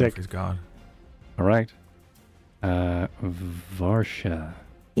 I'll throw him Sick. off his guard. All right. Varsha.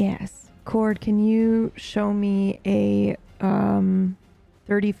 Yes. Cord, can you show me a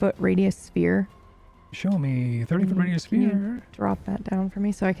 30-foot radius sphere? Show me 30-foot radius Can you sphere. drop that down for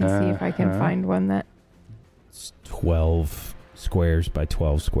me so I can see if I can find one that... It's 12 squares by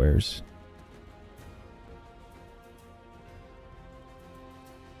 12 squares.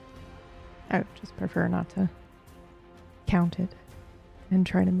 I would just prefer not to count it and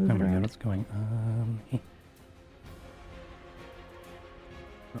try to move Oh it my god, around. what's going on?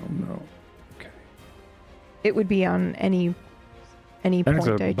 Oh no. Okay. It would be on any There's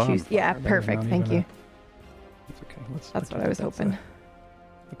point a I choose. bonfire. Yeah, There's perfect. not Thank even you. That's okay. Let's That's pretend what I was that that's hoping.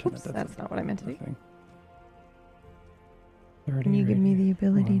 pretend Oops, that that's not what I meant to do. thing. Can you give me the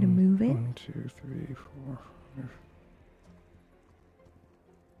ability to move it? 1, 2, 3, 4, 5.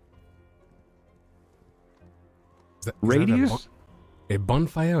 Is that Radius? a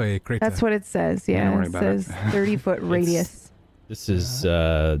bonfire or a crater? That's what it says. Yeah, don't Yeah, worry it about it. says 30-foot radius. This is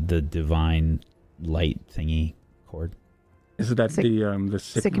the divine light thingy cord. Is it that Sick- the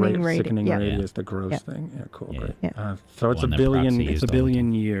sickening radi- sickening yeah. radius, the gross Yeah. thing? Yeah, cool. Yeah. Great. Yeah. So it's a One that billion. Proxy It's used a all the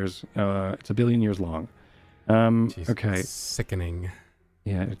billion years. It's a billion years long. Jeez, Okay. Sickening.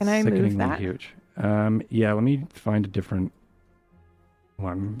 Yeah, it's Can I move sickeningly that? huge. Yeah, let me find a different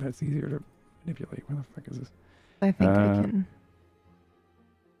one that's easier to manipulate. Where the fuck is this? I think I Uh, can.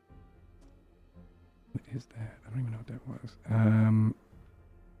 What is that? I don't even know what that was.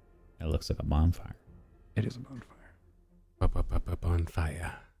 It looks like a bonfire. It is a bonfire.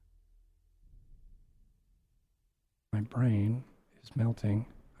 Bonfire. My brain is melting.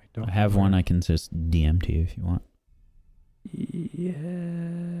 I don't. I have know one where- I can just DM to you if you want. Yes.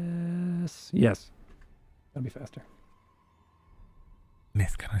 Yes. That'll be faster.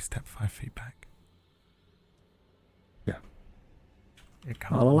 Myth, can I step 5 feet back? Yeah. It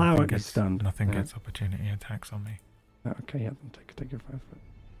can't. I'll allow Nothing it. It's gets- stunned. Nothing Yeah. gets opportunity attacks on me. Okay, yeah. Then take your 5 foot.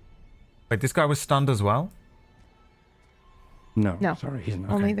 Wait, this guy was stunned as well? No. No. Sorry, he's not.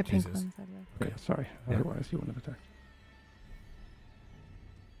 Only okay, the pink Jesus. ones. I'd like. Yeah, sorry. Yeah. Otherwise, he wouldn't have attacked.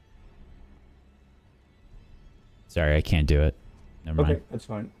 Sorry, I can't do it. Never mind. that's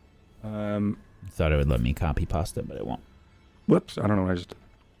fine. Thought it would let me copy pasta, but it won't. Whoops. I don't know. Did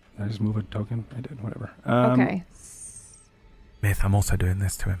I just move a token? I did. Whatever. Okay. Myth, I'm also doing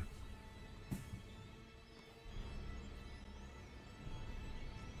this to him.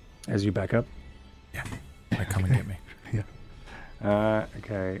 As you back up. Like, come and get me.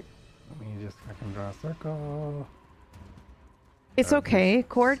 Okay. Let me just fucking draw a circle. It's okay,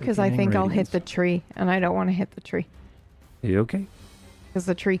 Cord, because I Sickening think I'll hit radiance. the tree, and I don't want to hit the tree You okay? because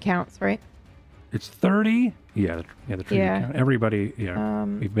the tree counts, right? It's 30. Yeah, the tree. Yeah. Count. Everybody. Yeah.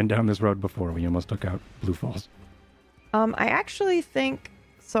 We've been down this road before. We almost took out Blue Falls. I actually think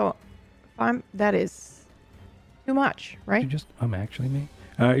so. That is too much, You right? just actually me.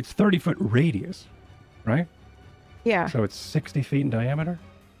 It's 30-foot radius, right? Yeah. So it's 60 feet in diameter.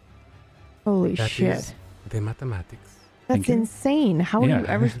 Holy That shit. is the mathematics. That's Thank you. insane. How are Yeah. you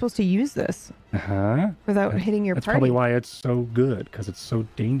ever supposed to use this Uh-huh. without hitting your That's party? probably why it's so good, because it's so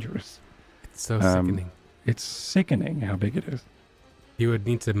dangerous. It's so sickening. It's sickening how big it is. You would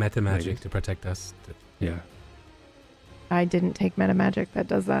need the meta magic Radius. to protect us. Yeah. I didn't take meta magic that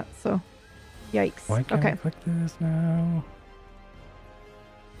does that, so yikes. Why can't Okay. I click this now?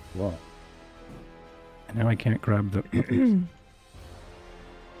 Whoa. And now I can't grab the...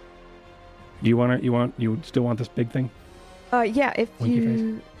 Do you still want this big thing? Yeah, if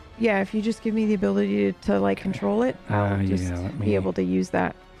Winky face? if you just give me the ability to like Okay. control it, I'll just let me... be able to use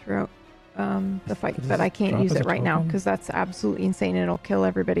that throughout the fight. Does But this I can't drop use as it a right now token? because that's absolutely insane and it'll kill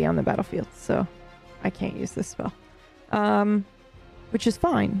everybody on the battlefield. So I can't use this spell, which is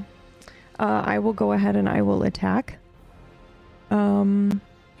fine. I will go ahead and I will attack. Okay.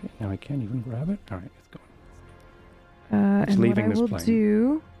 Okay, now I can't even grab it. All right, it's going. It's and leaving what I this will plane.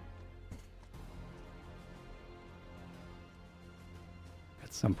 do...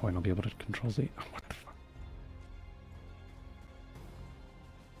 At some point, I'll be able to control Z. Oh, what the fuck?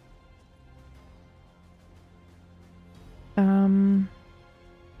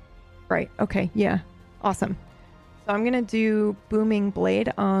 Right. Okay. Yeah. Awesome. So I'm gonna do Booming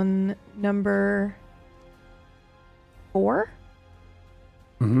Blade on number 4.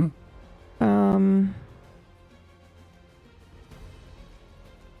 Mm-hmm.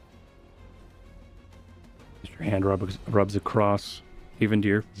 Your hand rubs across.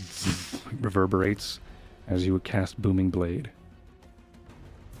 Evendir reverberates as you would cast Booming Blade.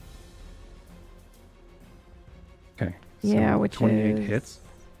 Okay. Yeah, which 28 is- hits.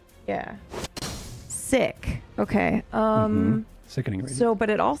 Yeah. Sick. Okay. Sickening radius. So, but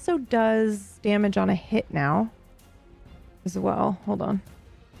it also does damage on a hit now as well. Hold on.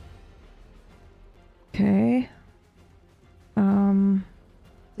 Okay.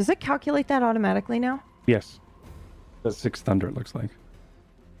 Does it calculate that automatically now? Yes. That's 6 thunder, it looks like.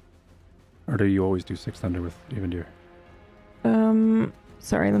 Or do you always do 6 thunder with Evendir?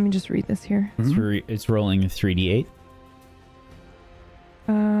 Sorry, let me just read this here. It's rolling a 3d8.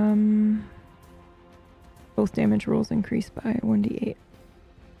 Both damage rolls increase by 1d8.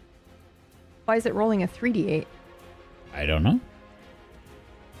 Why is it rolling a 3d8? I don't know.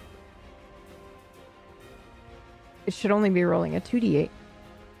 It should only be rolling a 2d8.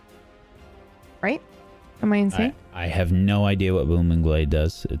 Right? Am I insane? I have no idea what Booming Blade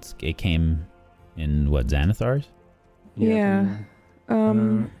does. It came in what, Xanathar's? Yeah.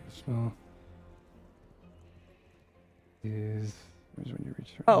 So is when you reach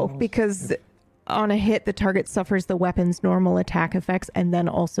certain Oh, levels, because if- on a hit, the target suffers the weapon's normal attack effects and then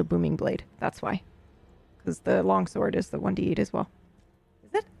also Booming Blade. That's why. Because the longsword is the 1d8 as well.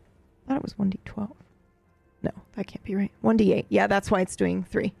 Is it? I thought it was 1d12. No, that can't be right. 1d8. Yeah, that's why it's doing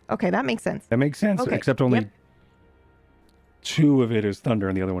 3. Okay, that makes sense. that makes sense. Okay, Except only yep. 2 of it is thunder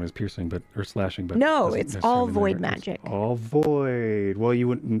and the other one is piercing, or slashing. But No, doesn't it's all necessarily void matter. It's magic. all void. Well, you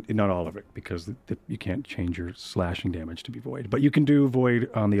wouldn't, not all of it, because you can't change your slashing damage to be void. But you can do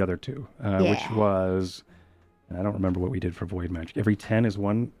void on the other 2, which Yeah. was, I don't remember what we did for void magic. Every 10 is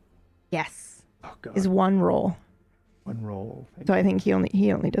 1. Yes. Oh god, Is 1 roll. 1 roll. So I think he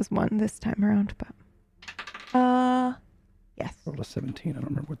only does 1 this time around, but yes. Rolled a 17. I don't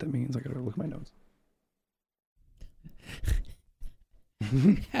remember what that means. I gotta look at my notes.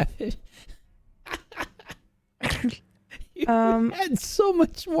 You Um, had so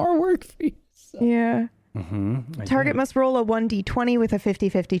much more work for you. Yeah. Mm-hmm. Target must roll a 1d20 with a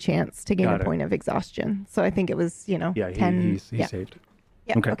 50-50 chance to gain Got a it. point of exhaustion. So I think it was, Yeah, 10. he yeah. saved it.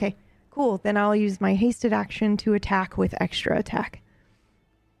 Yeah. okay. Okay. Cool. Then I'll use my hasted action to attack with extra attack.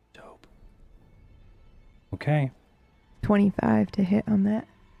 Dope. Okay. 25 to hit on that,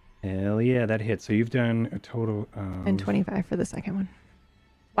 Hell yeah, that hits. So you've done a total of... and 25 for the second one.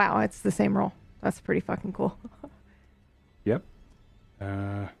 Wow, it's the same roll. That's pretty fucking cool. Yep.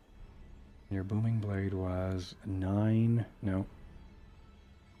 Your booming blade was 9. No.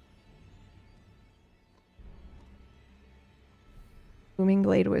 Booming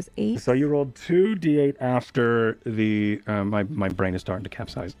blade was 8. So you rolled 2d8 after the... my brain is starting to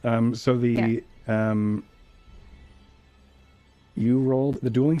capsize. So the... you rolled the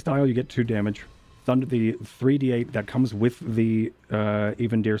dueling style, you get 2 damage. Thunder, the 3d8 that comes with the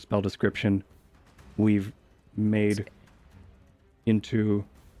Evendir spell description, we've made into...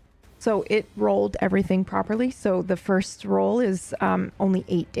 So it rolled everything properly. So the first roll is only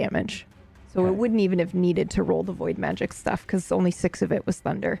 8 damage. So Okay. it wouldn't even have needed to roll the void magic stuff because only 6 of it was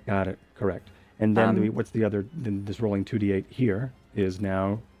thunder. Got it. Correct. And then what's the other? Then this rolling 2d8 here is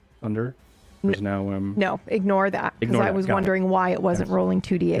now thunder. There's now No, ignore that because Ignore I that, was got it. wondering why it wasn't That's- rolling got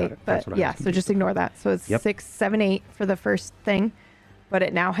 2d8. it. That's But what I yeah, was so confused just ignore that. So it's Yep. 6, 7, 8 for the first thing, but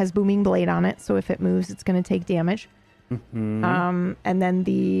it now has booming blade on it. So if it moves, it's going to take damage. Mhm. And then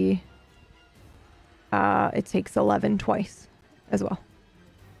the it takes 11 twice as well.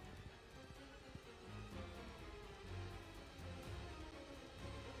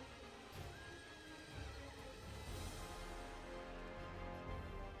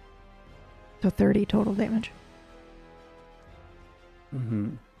 So 30 total damage.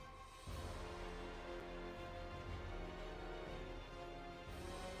 Mhm.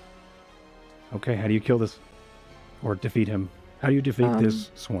 Okay, how do you kill this or defeat him? How do you defeat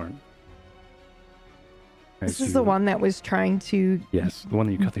this sworn? This As is the you- one that was trying to, Yes, the one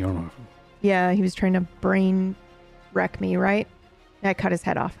that you cut the arm off. yeah, he was trying to brain wreck me, right? I cut his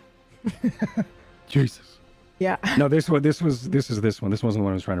head off. Jesus. Yeah. No, this is this one. This wasn't the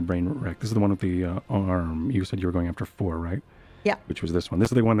one I was trying to brain wreck. This is the one with the arm. You said you were going after 4, right? Yeah. Which was this one.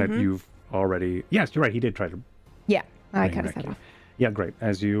 This is the one that you've already. Yes, you're right. He did try to. Yeah. I brain kind of wreck set you. off. Yeah, great.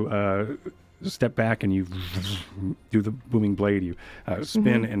 As you step back and you do the booming blade, you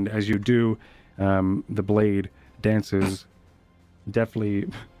spin, and as you do, the blade dances deftly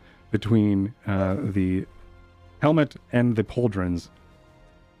between the helmet and the pauldrons,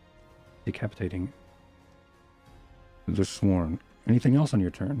 decapitating the sworn. Anything else on your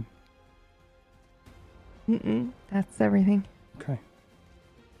turn? That's everything. Okay.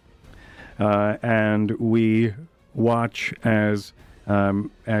 And we watch as I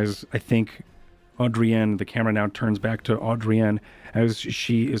think Audrienne, the camera now turns back to Audrienne as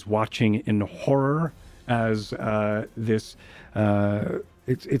she is watching in horror as there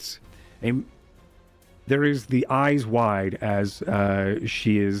is the eyes wide as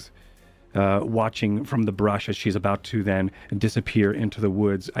she is watching from the brush as she's about to then disappear into the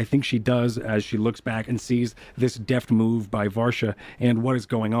woods. I think she does as she looks back and sees this deft move by Varsha and what is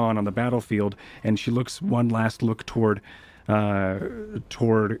going on the battlefield, and she looks one last look toward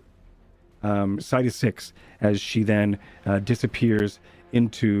Side 6 as she then disappears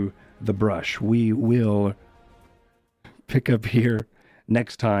into the brush. We will pick up here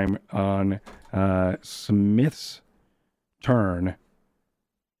next time on Smith's turn.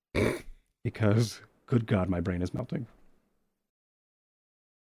 Because, good God, my brain is melting.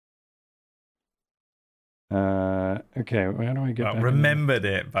 Okay, where do I get back? Remembered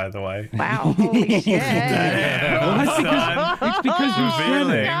it, by the way. Wow. Holy shit. Damn, It's because you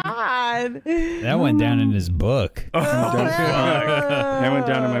said it. God. That went down in his book. That went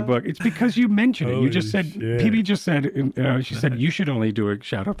down in my book. It's because you mentioned it. You just said, PB just said, she said, you should only do a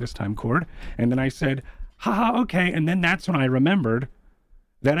shout out this time, Cord. And then I said, haha, okay. And then that's when I remembered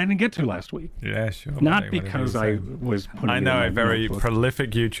that I didn't get to last week. Yeah, sure. Not because I was putting it I in know, my a very notebook. prolific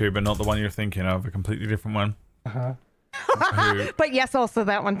YouTuber, not the one you're thinking of, a completely different one. Uh-huh. But yes, also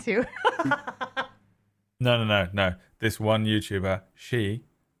that one too. No. This one YouTuber, she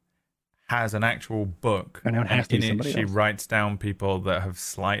has an actual book. And now it has to in be it, somebody she else. writes down people that have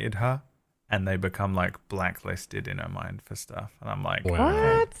slighted her, and they become like blacklisted in her mind for stuff. And I'm like,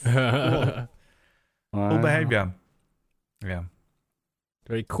 What? full behavior. Yeah.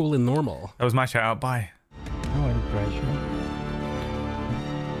 Very cool and normal. That was my shout out. Bye. No pressure.